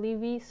that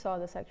Livy saw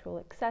the sexual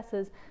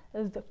excesses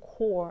as the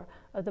core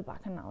of the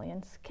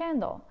Bacchanalian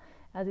scandal.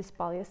 As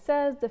Hispalius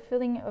says, the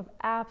feeling of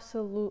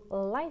absolute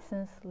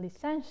license,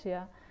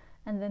 licentia,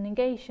 and the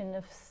negation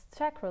of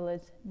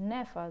sacrilege,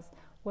 nefas,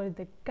 were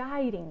the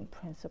guiding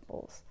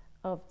principles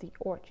of the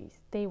orgies.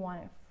 They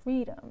wanted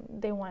freedom.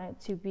 They wanted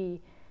to be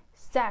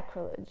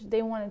sacrilege.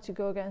 They wanted to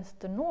go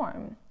against the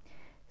norm.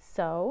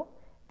 So,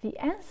 the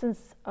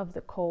essence of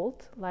the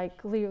cult,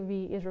 like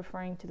Livy is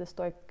referring to the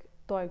Stoic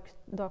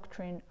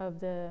doctrine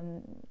of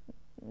the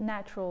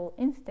natural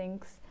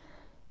instincts,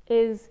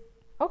 is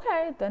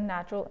okay, the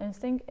natural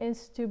instinct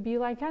is to be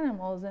like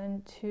animals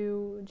and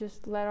to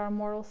just let our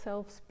mortal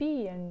selves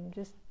be and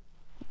just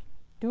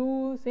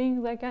do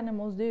things like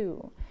animals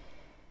do.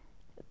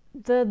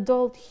 The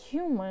adult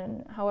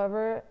human,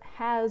 however,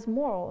 has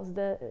morals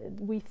that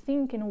we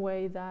think in a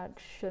way that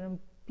shouldn't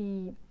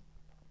be,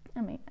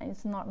 I mean,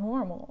 it's not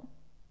normal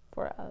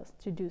for us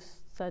to do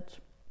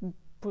such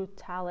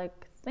brutalic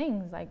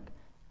things like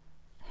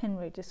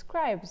Henry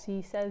describes.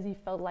 He says he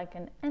felt like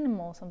an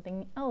animal,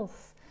 something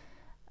else.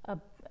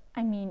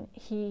 I mean,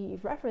 he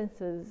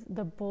references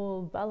the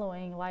bull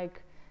bellowing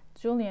like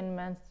Julian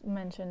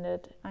mentioned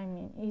it. I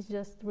mean, he's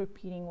just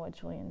repeating what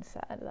Julian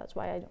said. That's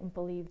why I don't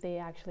believe they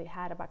actually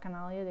had a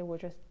Bacchanalia. They were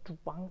just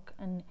drunk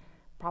and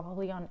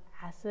probably on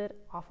acid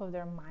off of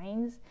their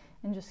minds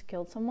and just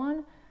killed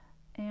someone.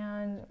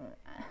 And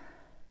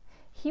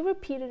he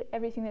repeated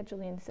everything that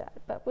Julian said,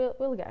 but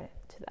we'll get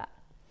to that.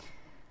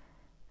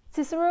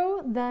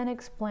 Cicero then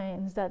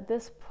explains that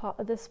this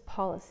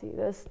policy,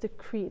 this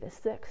decree, this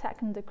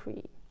second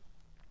decree,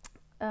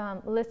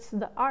 lists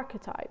the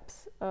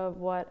archetypes of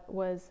what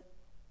was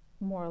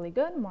morally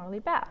good, morally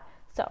bad.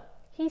 So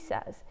he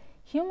says,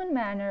 human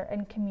manner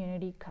and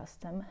community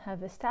custom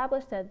have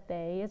established that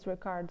they, as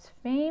regards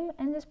fame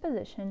and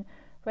disposition,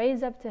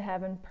 raise up to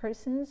heaven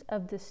persons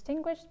of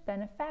distinguished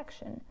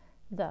benefaction.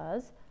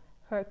 Thus,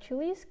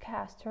 Hercules,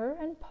 Castor,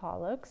 and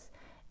Pollux,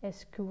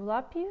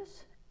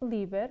 Aesculapius,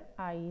 Liber,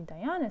 i.e.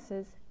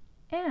 Dionysos,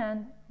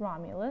 and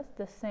Romulus,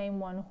 the same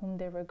one whom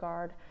they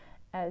regard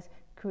as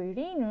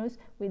Quirinus,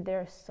 with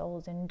their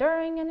souls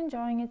enduring and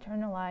enjoying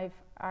eternal life,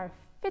 are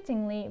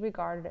fittingly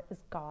regarded as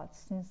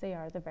gods, since they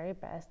are the very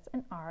best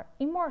and are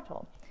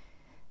immortal.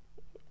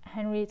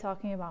 Henry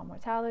talking about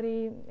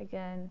mortality,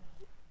 again,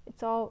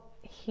 it's all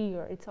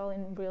here, it's all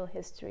in real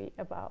history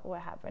about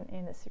what happened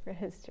in the secret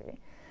history.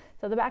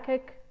 So the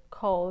Bacchic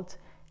cult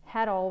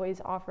had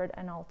always offered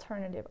an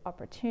alternative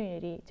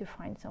opportunity to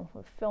find some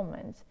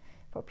fulfillment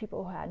for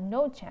people who had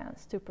no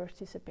chance to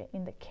participate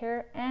in the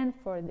care and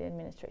for the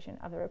administration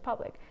of the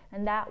Republic.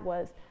 And that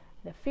was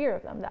the fear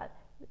of them, that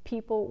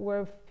people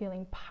were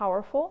feeling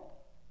powerful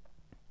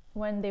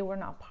when they were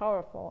not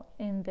powerful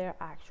in their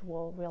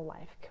actual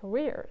real-life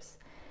careers.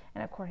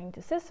 And according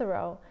to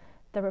Cicero,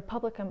 the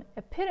Republican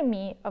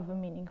epitome of a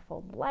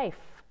meaningful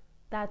life,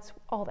 that's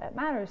all that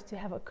matters, to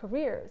have a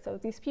career. So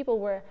these people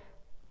were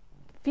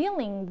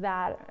feeling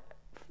that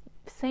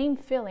same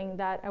feeling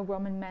that a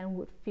Roman man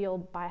would feel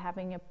by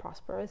having a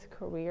prosperous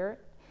career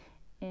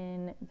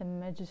in the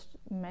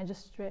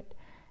magistrate,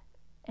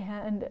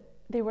 and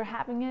they were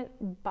having it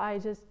by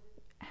just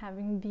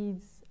having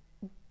these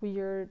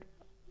weird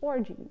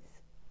orgies,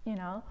 you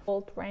know. The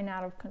cult ran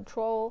out of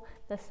control.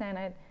 The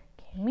Senate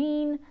came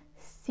in,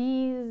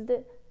 seized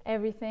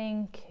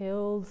everything,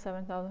 killed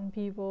 7,000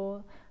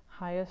 people,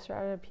 highest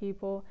strata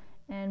people,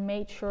 and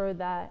made sure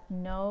that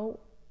no,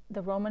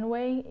 the Roman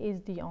way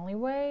is the only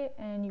way,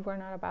 and you are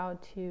not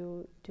about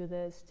to do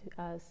this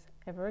to us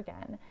ever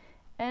again.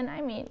 And I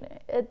mean,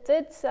 it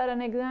did set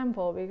an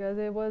example, because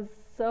it was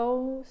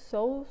so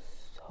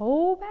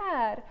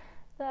bad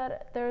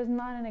that there is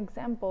not an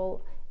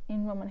example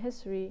in Roman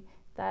history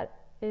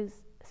that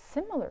is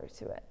similar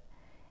to it.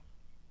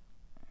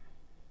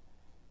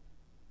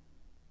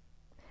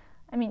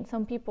 I mean,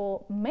 some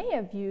people may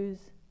have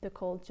used the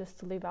cult just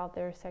to live out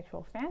their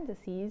sexual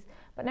fantasies,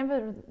 but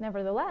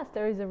nevertheless,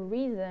 there is a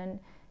reason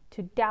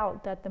to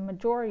doubt that the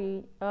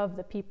majority of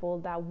the people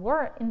that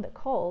were in the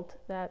cult,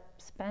 that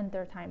spent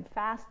their time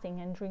fasting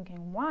and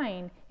drinking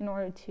wine in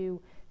order to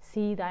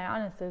see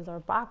Dionysos or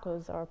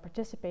Bacchus or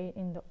participate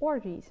in the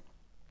orgies,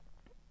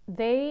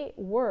 they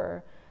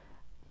were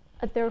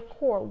at their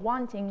core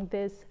wanting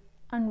this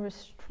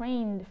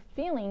unrestrained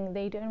feeling.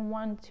 They didn't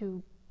want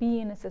to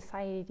be in a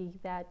society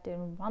that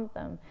didn't want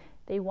them.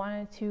 They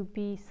wanted to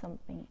be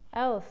something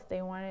else.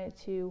 They wanted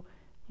to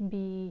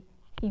be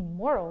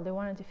immortal. They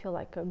wanted to feel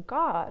like a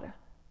god,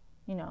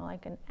 you know,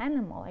 like an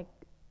animal, like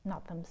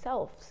not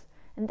themselves.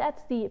 And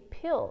that's the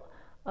appeal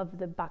of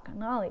the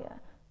Bacchanalia,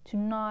 to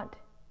not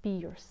be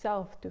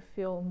yourself, to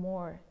feel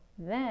more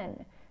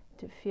than,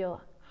 to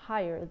feel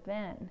higher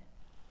than.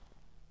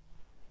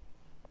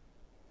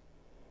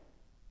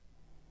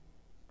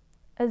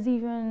 As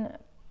even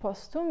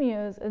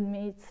Postumius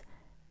admits,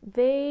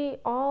 they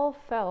all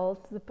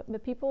felt, the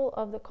people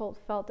of the cult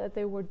felt that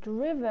they were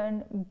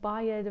driven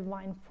by a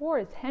divine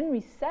force.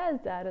 Henry says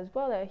that as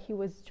well, that he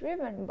was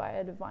driven by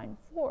a divine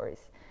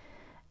force.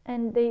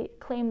 And they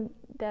claimed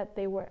that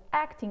they were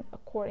acting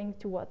according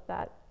to what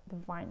that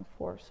divine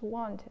force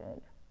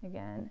wanted.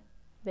 Again,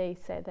 they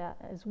said that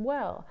as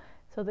well.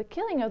 So the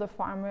killing of the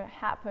farmer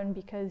happened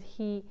because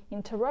he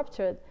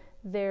interrupted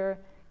their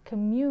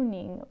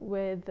communing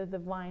with the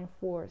divine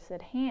force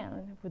at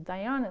hand, with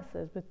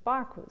Dionysos, with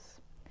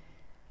Bacchus.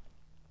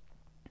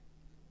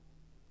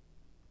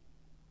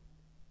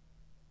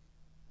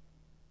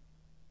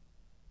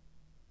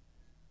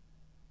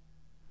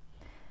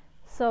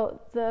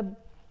 So the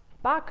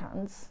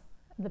Bacchanals,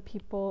 the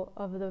people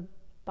of the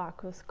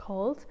Bacchus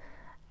cult,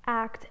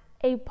 act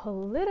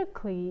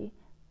apolitically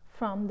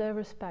from the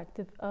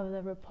perspective of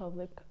the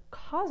Republic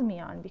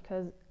Cosmion,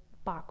 because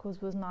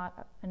Bacchus was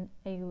not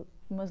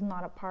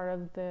a part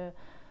of the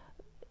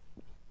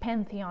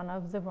pantheon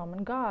of the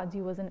Roman gods.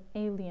 He was an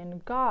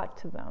alien god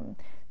to them.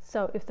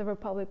 So if the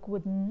Republic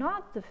would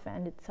not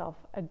defend itself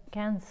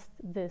against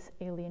this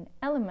alien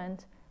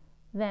element,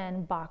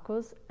 then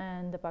Bacchus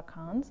and the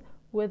Bacchanals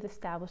would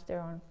establish their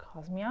own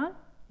cosmion,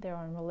 their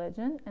own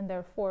religion, and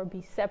therefore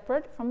be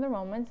separate from the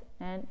Romans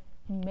and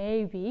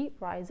maybe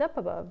rise up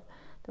above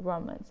the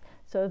Romans.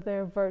 So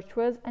their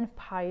virtuous and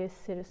pious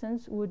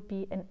citizens would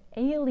be an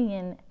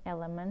alien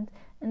element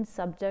and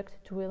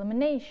subject to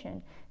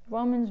elimination.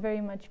 Romans very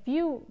much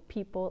view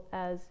people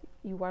as,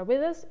 you are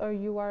with us or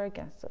you are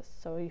against us.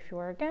 So if you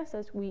are against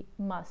us, we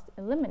must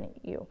eliminate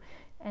you.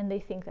 And they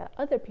think that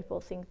other people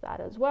think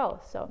that as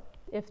well. So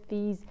if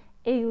these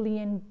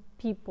alien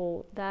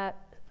people that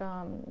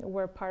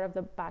were part of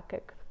the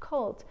Bacchic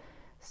cult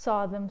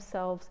saw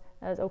themselves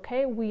as,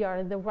 okay, we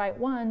are the right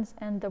ones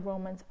and the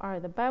Romans are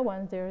the bad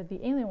ones, they're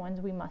the alien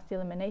ones, we must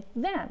eliminate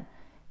them.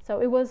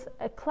 So it was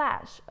a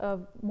clash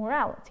of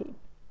morality.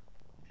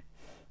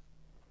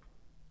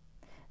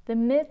 The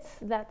myths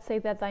that say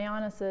that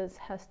Dionysus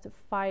has to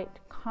fight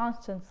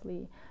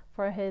constantly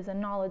for his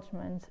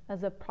acknowledgement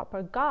as a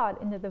proper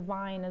god in the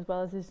divine as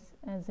well as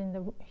in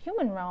the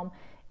human realm,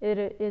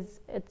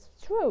 it's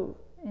true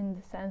in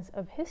the sense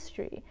of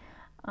history.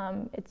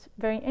 It's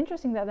very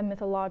interesting that the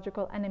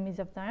mythological enemies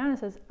of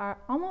Dionysus are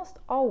almost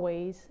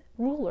always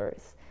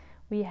rulers.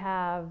 We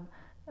have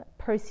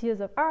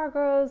Perseus of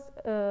Argos,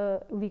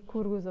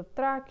 Lycurgus of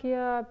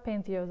Thracia,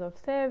 Pentheus of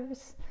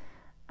Thebes,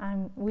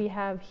 and we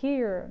have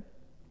here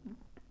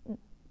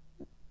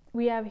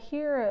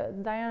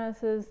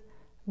Dionysus'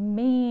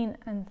 main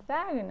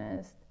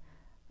antagonist,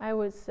 I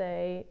would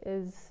say,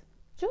 is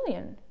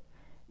Julian.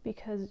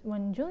 Because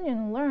when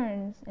Julian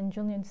learns, and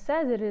Julian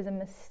says it is a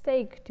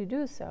mistake to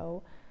do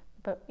so,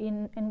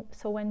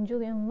 so when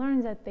Julian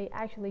learns that they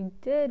actually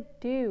did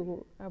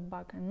do a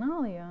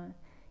Bacchanalia,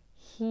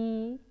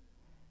 he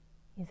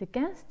is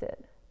against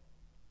it.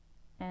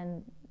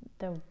 And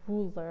the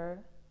ruler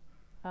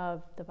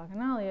of the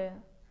Bacchanalia,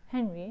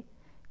 Henry,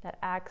 that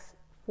acts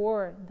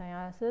for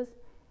Dionysus,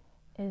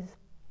 is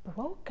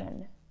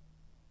broken.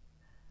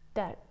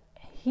 That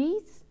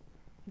he's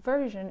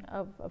version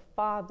of a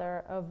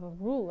father, of a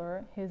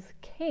ruler, his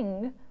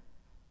king,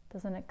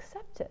 doesn't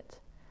accept it.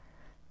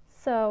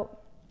 So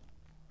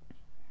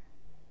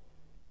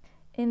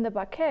in the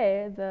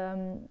Bacchae,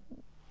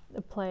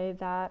 the play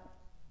that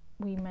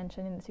we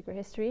mentioned in the Secret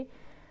History,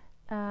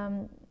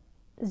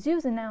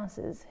 Zeus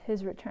announces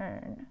his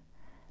return.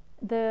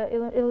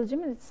 The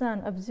illegitimate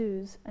son of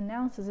Zeus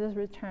announces his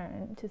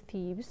return to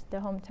Thebes, the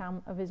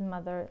hometown of his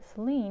mother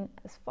Selene,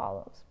 as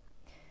follows.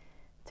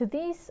 To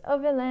these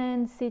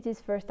overland cities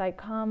first I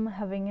come,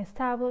 having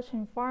established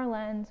in far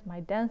lands my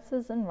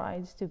dances and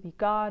rites to be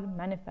God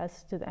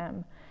manifest to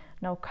them.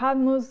 Now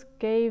Cadmus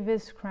gave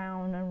his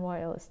crown and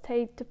royal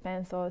estate to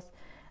Penthos,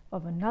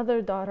 of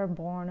another daughter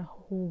born,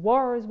 who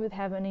wars with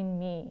heaven in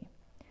me.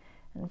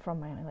 And from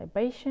my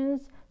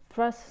libations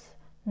thrusts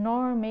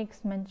nor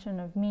makes mention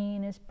of me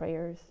in his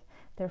prayers.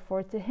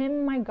 Therefore to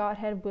him my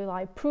godhead will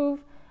I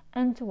prove,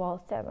 and to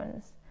all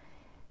Thebans.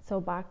 So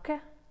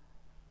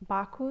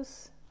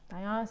Bacchus,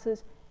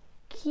 Dionysus,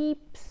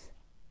 keeps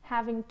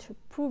having to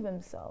prove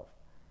himself.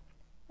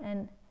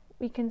 And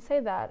we can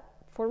say that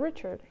for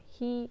Richard,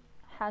 he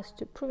has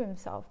to prove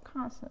himself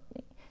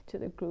constantly to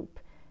the group,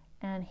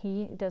 and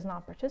he does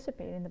not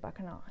participate in the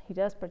Bacchanal. He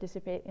does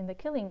participate in the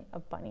killing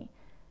of Bunny.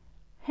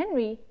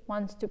 Henry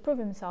wants to prove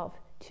himself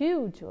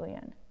to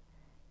Julian.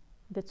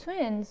 The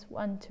twins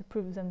want to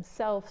prove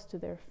themselves to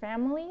their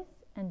families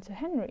and to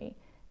Henry.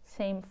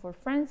 Same for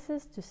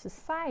Francis, to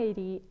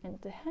society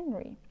and to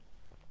Henry.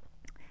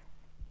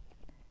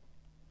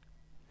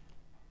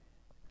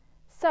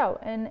 So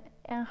in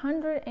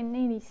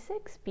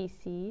 186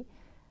 BC,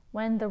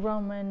 when the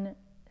Roman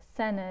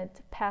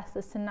Senate passed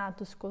the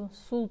Senatus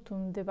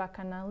Consultum de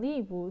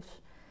Bacchanalibus,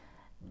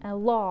 a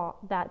law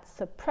that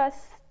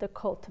suppressed the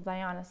cult of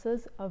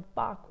Dionysus, of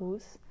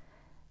Bacchus,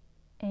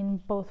 in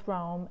both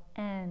Rome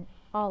and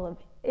all of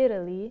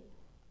Italy,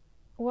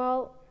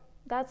 well,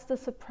 that's the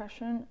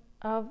suppression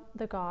of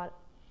the god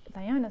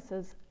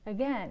Dionysus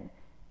again.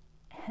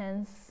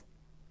 Hence,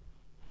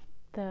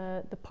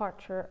 the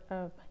departure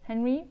of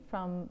Henry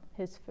from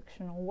his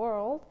fictional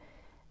world,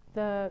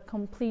 the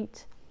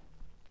complete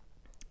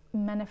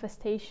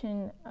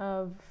manifestation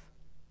of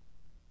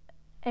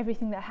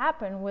everything that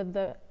happened with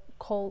the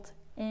cult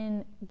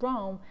in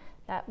Rome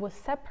that was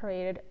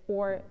separated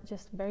or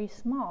just very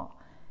small,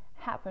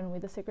 happened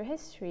with the sacred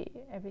history.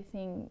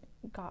 Everything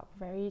got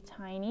very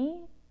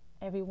tiny,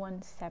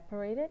 everyone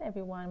separated,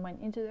 everyone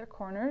went into their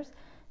corners.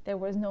 There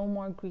was no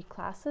more Greek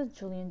classes,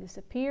 Julian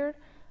disappeared.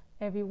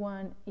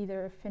 Everyone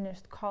either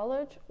finished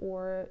college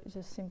or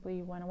just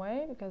simply went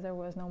away because there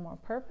was no more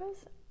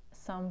purpose.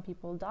 Some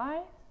people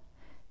died,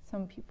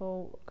 some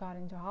people got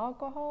into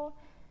alcohol.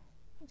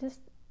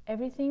 Just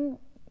everything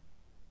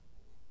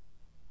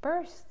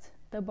burst.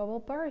 The bubble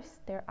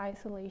burst. Their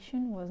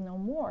isolation was no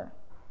more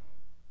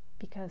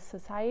because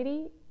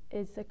society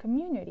is a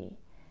community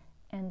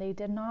and they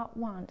did not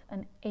want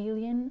an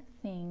alien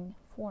thing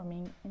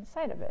forming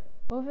inside of it.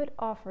 Ovid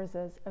offers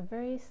us a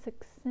very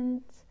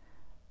succinct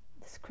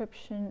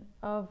description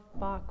of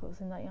Bacchus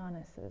and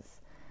Dionysos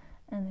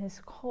and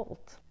his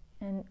cult.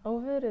 And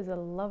Ovid is a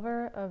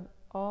lover of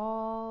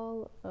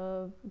all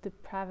of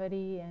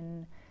depravity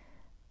and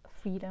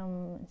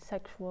freedom and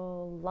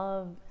sexual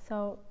love.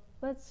 So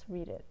let's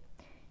read it.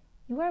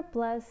 You are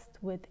blessed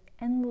with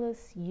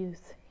endless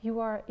youth. You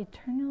are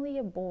eternally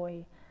a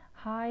boy,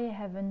 high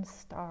heaven's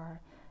star,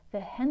 the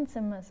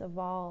handsomest of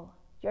all.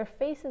 Your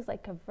face is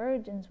like a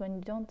virgin's when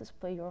you don't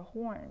display your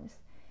horns.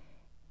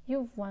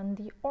 You've won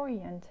the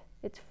Orient.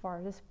 Its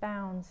farthest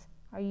bounds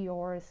are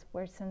yours,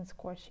 where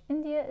sun-scorched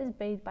India is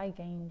bathed by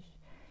Ganges.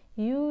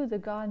 You, the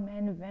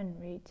god-man,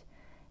 venerate,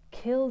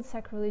 killed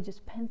sacrilegious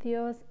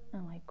Pentheus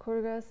and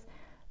Lycurgus,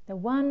 the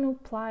one who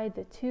plied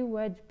the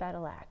two-edged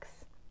battle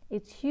axe.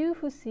 It's you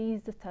who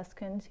seized the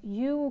Tuscans,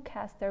 you who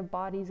cast their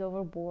bodies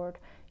overboard.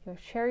 Your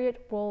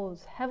chariot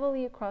rolls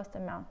heavily across the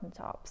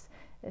mountaintops,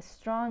 is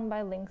drawn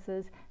by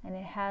lynxes, and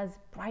it has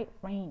bright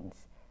reins.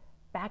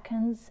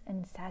 Bacchanals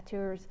and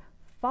satyrs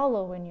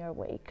follow in your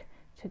wake.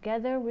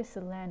 Together with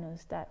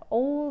Silenus, that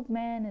old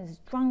man is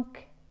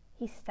drunk.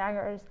 He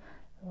staggers,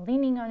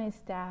 leaning on his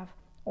staff,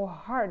 or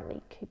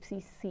hardly keeps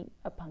his seat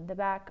upon the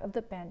back of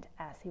the bent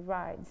as he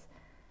rides.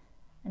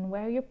 And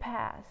where you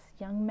pass,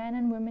 young men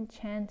and women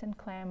chant and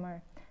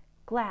clamor,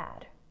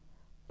 glad.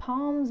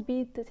 Palms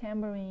beat the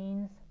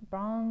tambourines,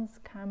 bronze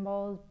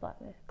cymbals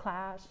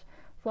clash,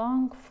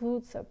 long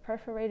flutes of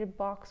perforated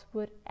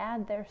boxwood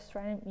add their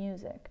strident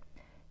music.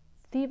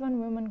 Theban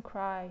women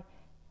cry,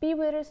 be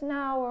with us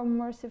now, O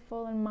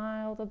merciful and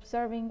mild,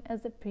 observing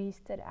as the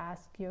priest that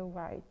ask your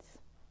rights.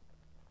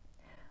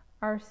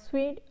 Our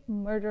sweet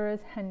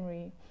murderous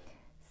Henry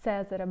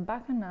says that a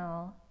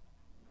Bacchanal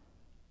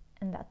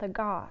and that the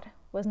god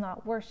was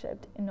not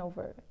worshipped in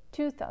over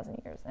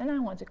 2,000 years. And I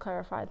want to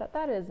clarify that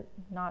that is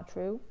not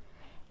true,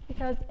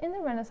 because in the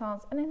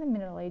Renaissance and in the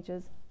Middle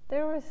Ages,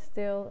 there were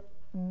still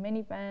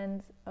many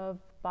bands of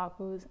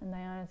Bacchus and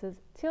Dionysus.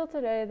 Till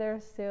today, there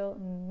are still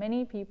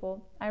many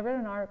people. I read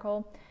an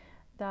article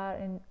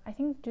that in, I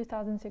think,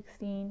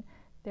 2016,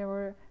 there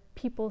were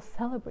people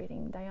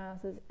celebrating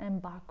Dionysus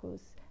and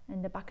Bacchus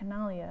and the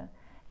Bacchanalia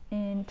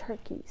in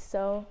Turkey.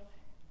 So,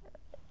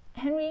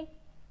 Henry,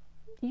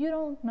 you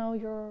don't know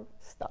your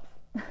stuff.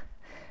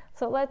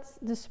 So let's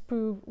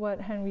disprove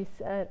what Henry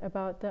said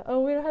about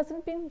it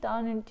hasn't been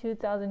done in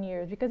 2,000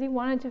 years, because he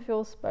wanted to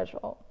feel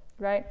special,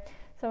 right?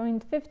 So in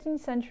 15th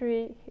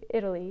century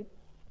Italy,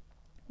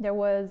 there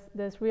was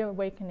this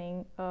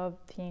reawakening of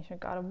the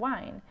ancient god of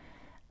wine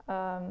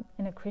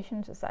in a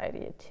Christian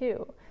society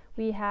too.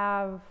 We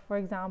have, for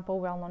example,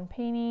 well-known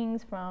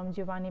paintings from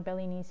Giovanni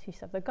Bellini's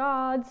Feast of the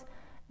Gods,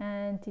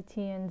 and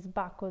Titian's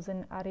Bacchus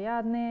and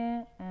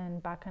Ariadne,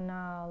 and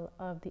Bacchanal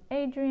of the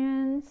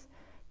Adrians,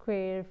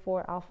 created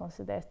for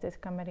Alfonso d'Este's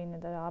Camerino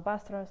de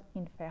Alabastros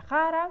in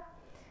Ferrara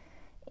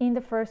in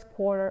the first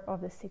quarter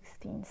of the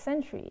 16th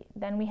century.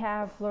 Then we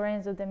have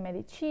Lorenzo de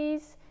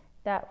Medicis,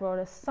 that wrote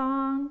a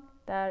song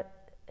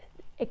that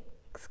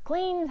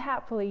exclaims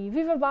happily,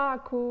 Viva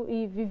Bacco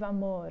e Viva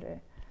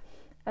Amore,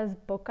 as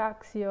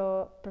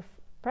Boccaccio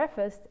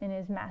prefaced in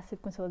his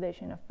massive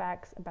consolidation of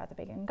facts about the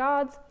pagan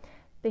gods.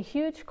 The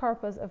huge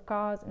corpus of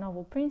gods and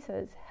noble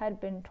princes had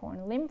been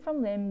torn limb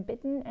from limb,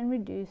 bitten and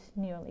reduced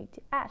nearly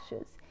to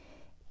ashes.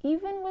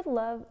 Even with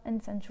love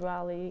and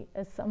sensuality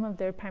as some of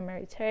their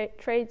primary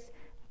traits,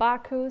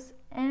 Bacchus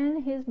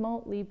and his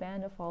motley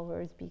band of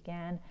followers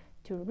began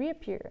to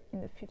reappear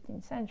in the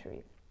 15th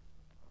century.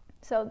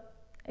 So,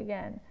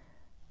 again,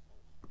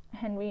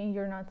 Henry,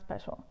 you're not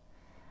special.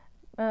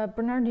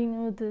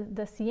 Bernardino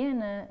da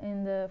Siena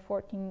in the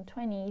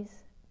 1420s,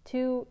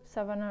 to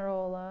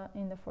Savonarola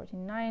in the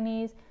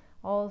 1490s.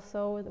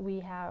 Also, we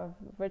have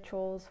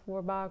rituals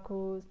for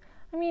Bacchus.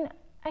 I mean,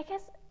 I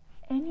guess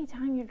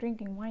anytime you're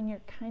drinking wine,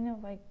 you're kind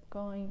of like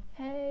going,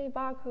 hey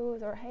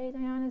Bacchus, or hey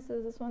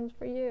Dionysus, this one's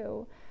for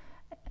you.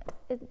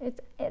 It's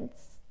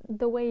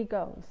the way it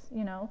goes,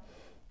 you know.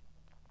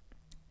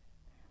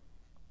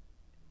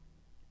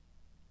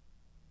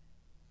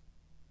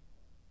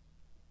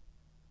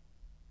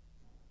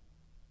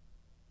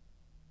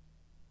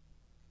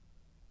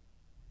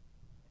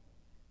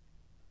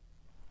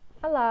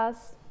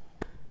 alas,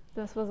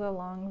 this was a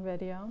long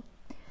video.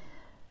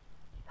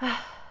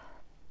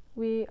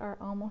 We are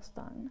almost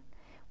done.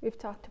 We've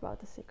talked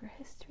about the secret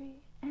history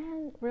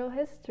and real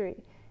history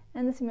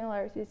and the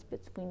similarities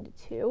between the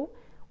two,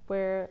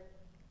 where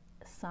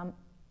some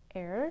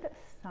erred,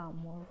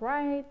 some were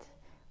right,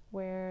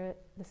 where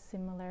the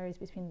similarities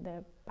between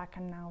the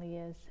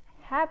Bacchanalias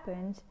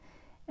happened,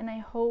 and I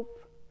hope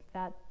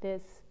that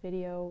this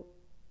video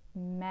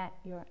met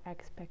your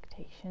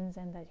expectations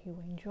and that you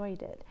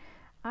enjoyed it.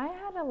 I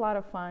had a lot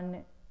of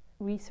fun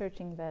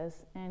researching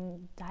this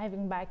and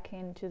diving back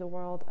into the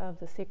world of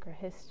the secret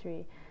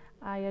history.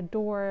 I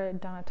adore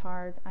Donna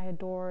Tartt, I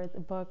adore the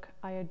book,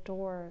 I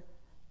adore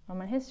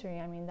Roman history.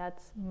 I mean,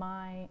 that's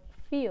my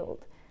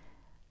field.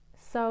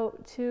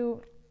 So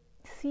to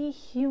see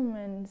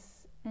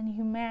humans and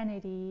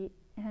humanity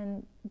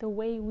and the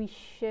way we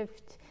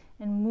shift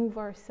and move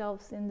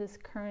ourselves in this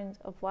current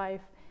of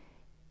life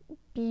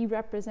be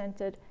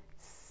represented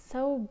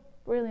so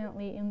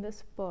brilliantly in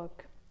this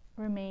book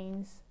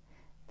remains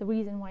the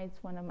reason why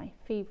it's one of my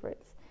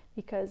favorites,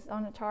 because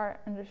Donna Tartt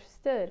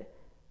understood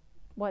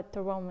what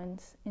the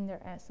Romans in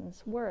their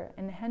essence were,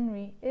 and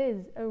Henry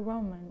is a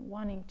Roman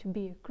wanting to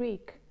be a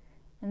Greek,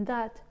 and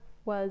that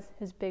was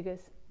his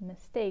biggest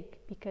mistake,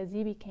 because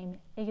he became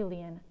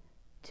alien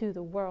to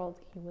the world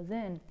he was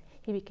in.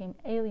 He became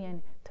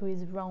alien to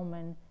his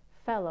Roman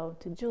fellow,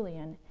 to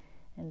Julian,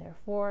 and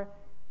therefore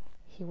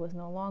he was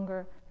no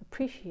longer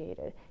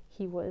appreciated.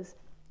 He was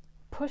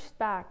pushed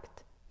back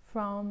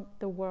from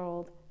the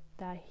world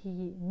that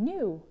he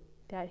knew,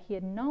 that he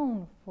had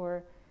known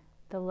for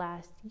the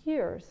last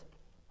years.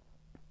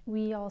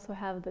 We also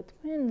have the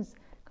twins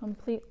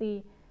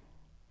completely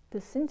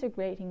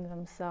disintegrating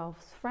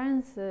themselves.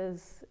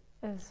 Francis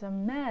is a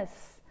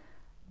mess.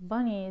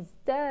 Bunny is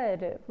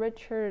dead.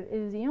 Richard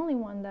is the only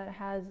one that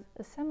has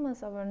a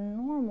semblance of a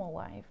normal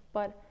life,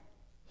 but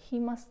he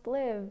must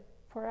live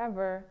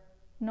forever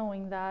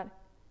knowing that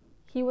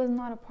he was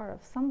not a part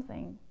of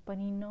something, but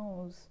he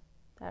knows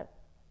that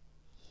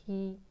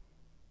he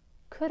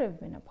could have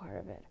been a part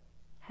of it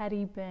had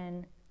he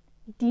been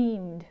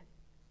deemed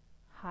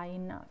high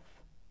enough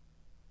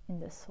in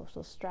this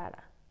social strata.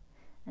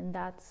 And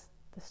that's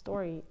the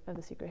story of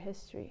the secret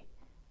history.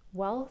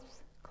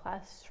 Wealth,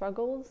 class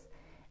struggles,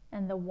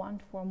 and the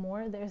want for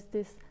more. There's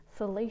this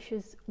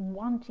salacious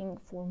wanting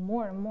for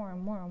more and more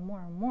and more and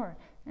more and more.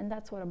 And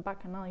that's what a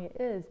Bacchanalia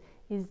is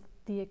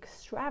the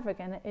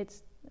extravagant.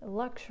 It's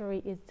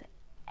luxury, it's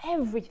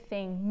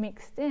everything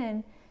mixed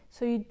in,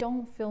 so you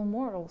don't feel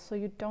mortal, so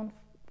you don't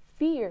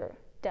fear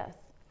death.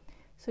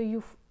 So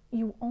you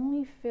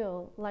only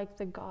feel like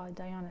the god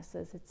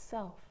Dionysos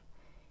itself.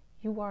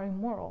 You are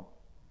immortal.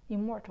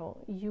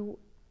 You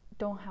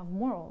don't have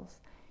morals.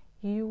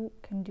 You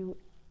can do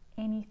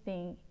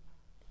anything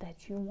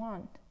that you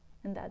want,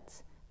 and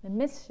that's the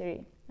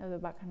mystery of the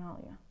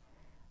Bacchanalia,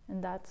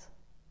 and that's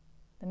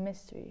the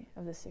mystery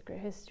of the secret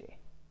history.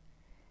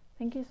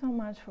 Thank you so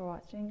much for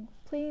watching.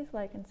 Please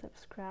like and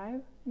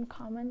subscribe and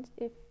comment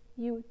if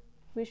you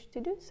wish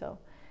to do so.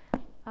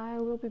 I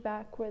will be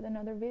back with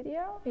another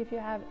video. If you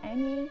have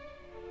any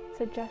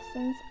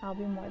suggestions, I'll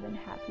be more than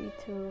happy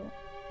to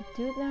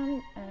do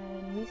them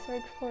and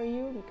research for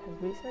you,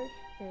 because research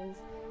is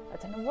a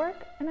ton of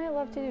work and I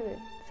love to do it.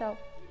 So,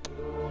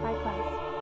 bye class.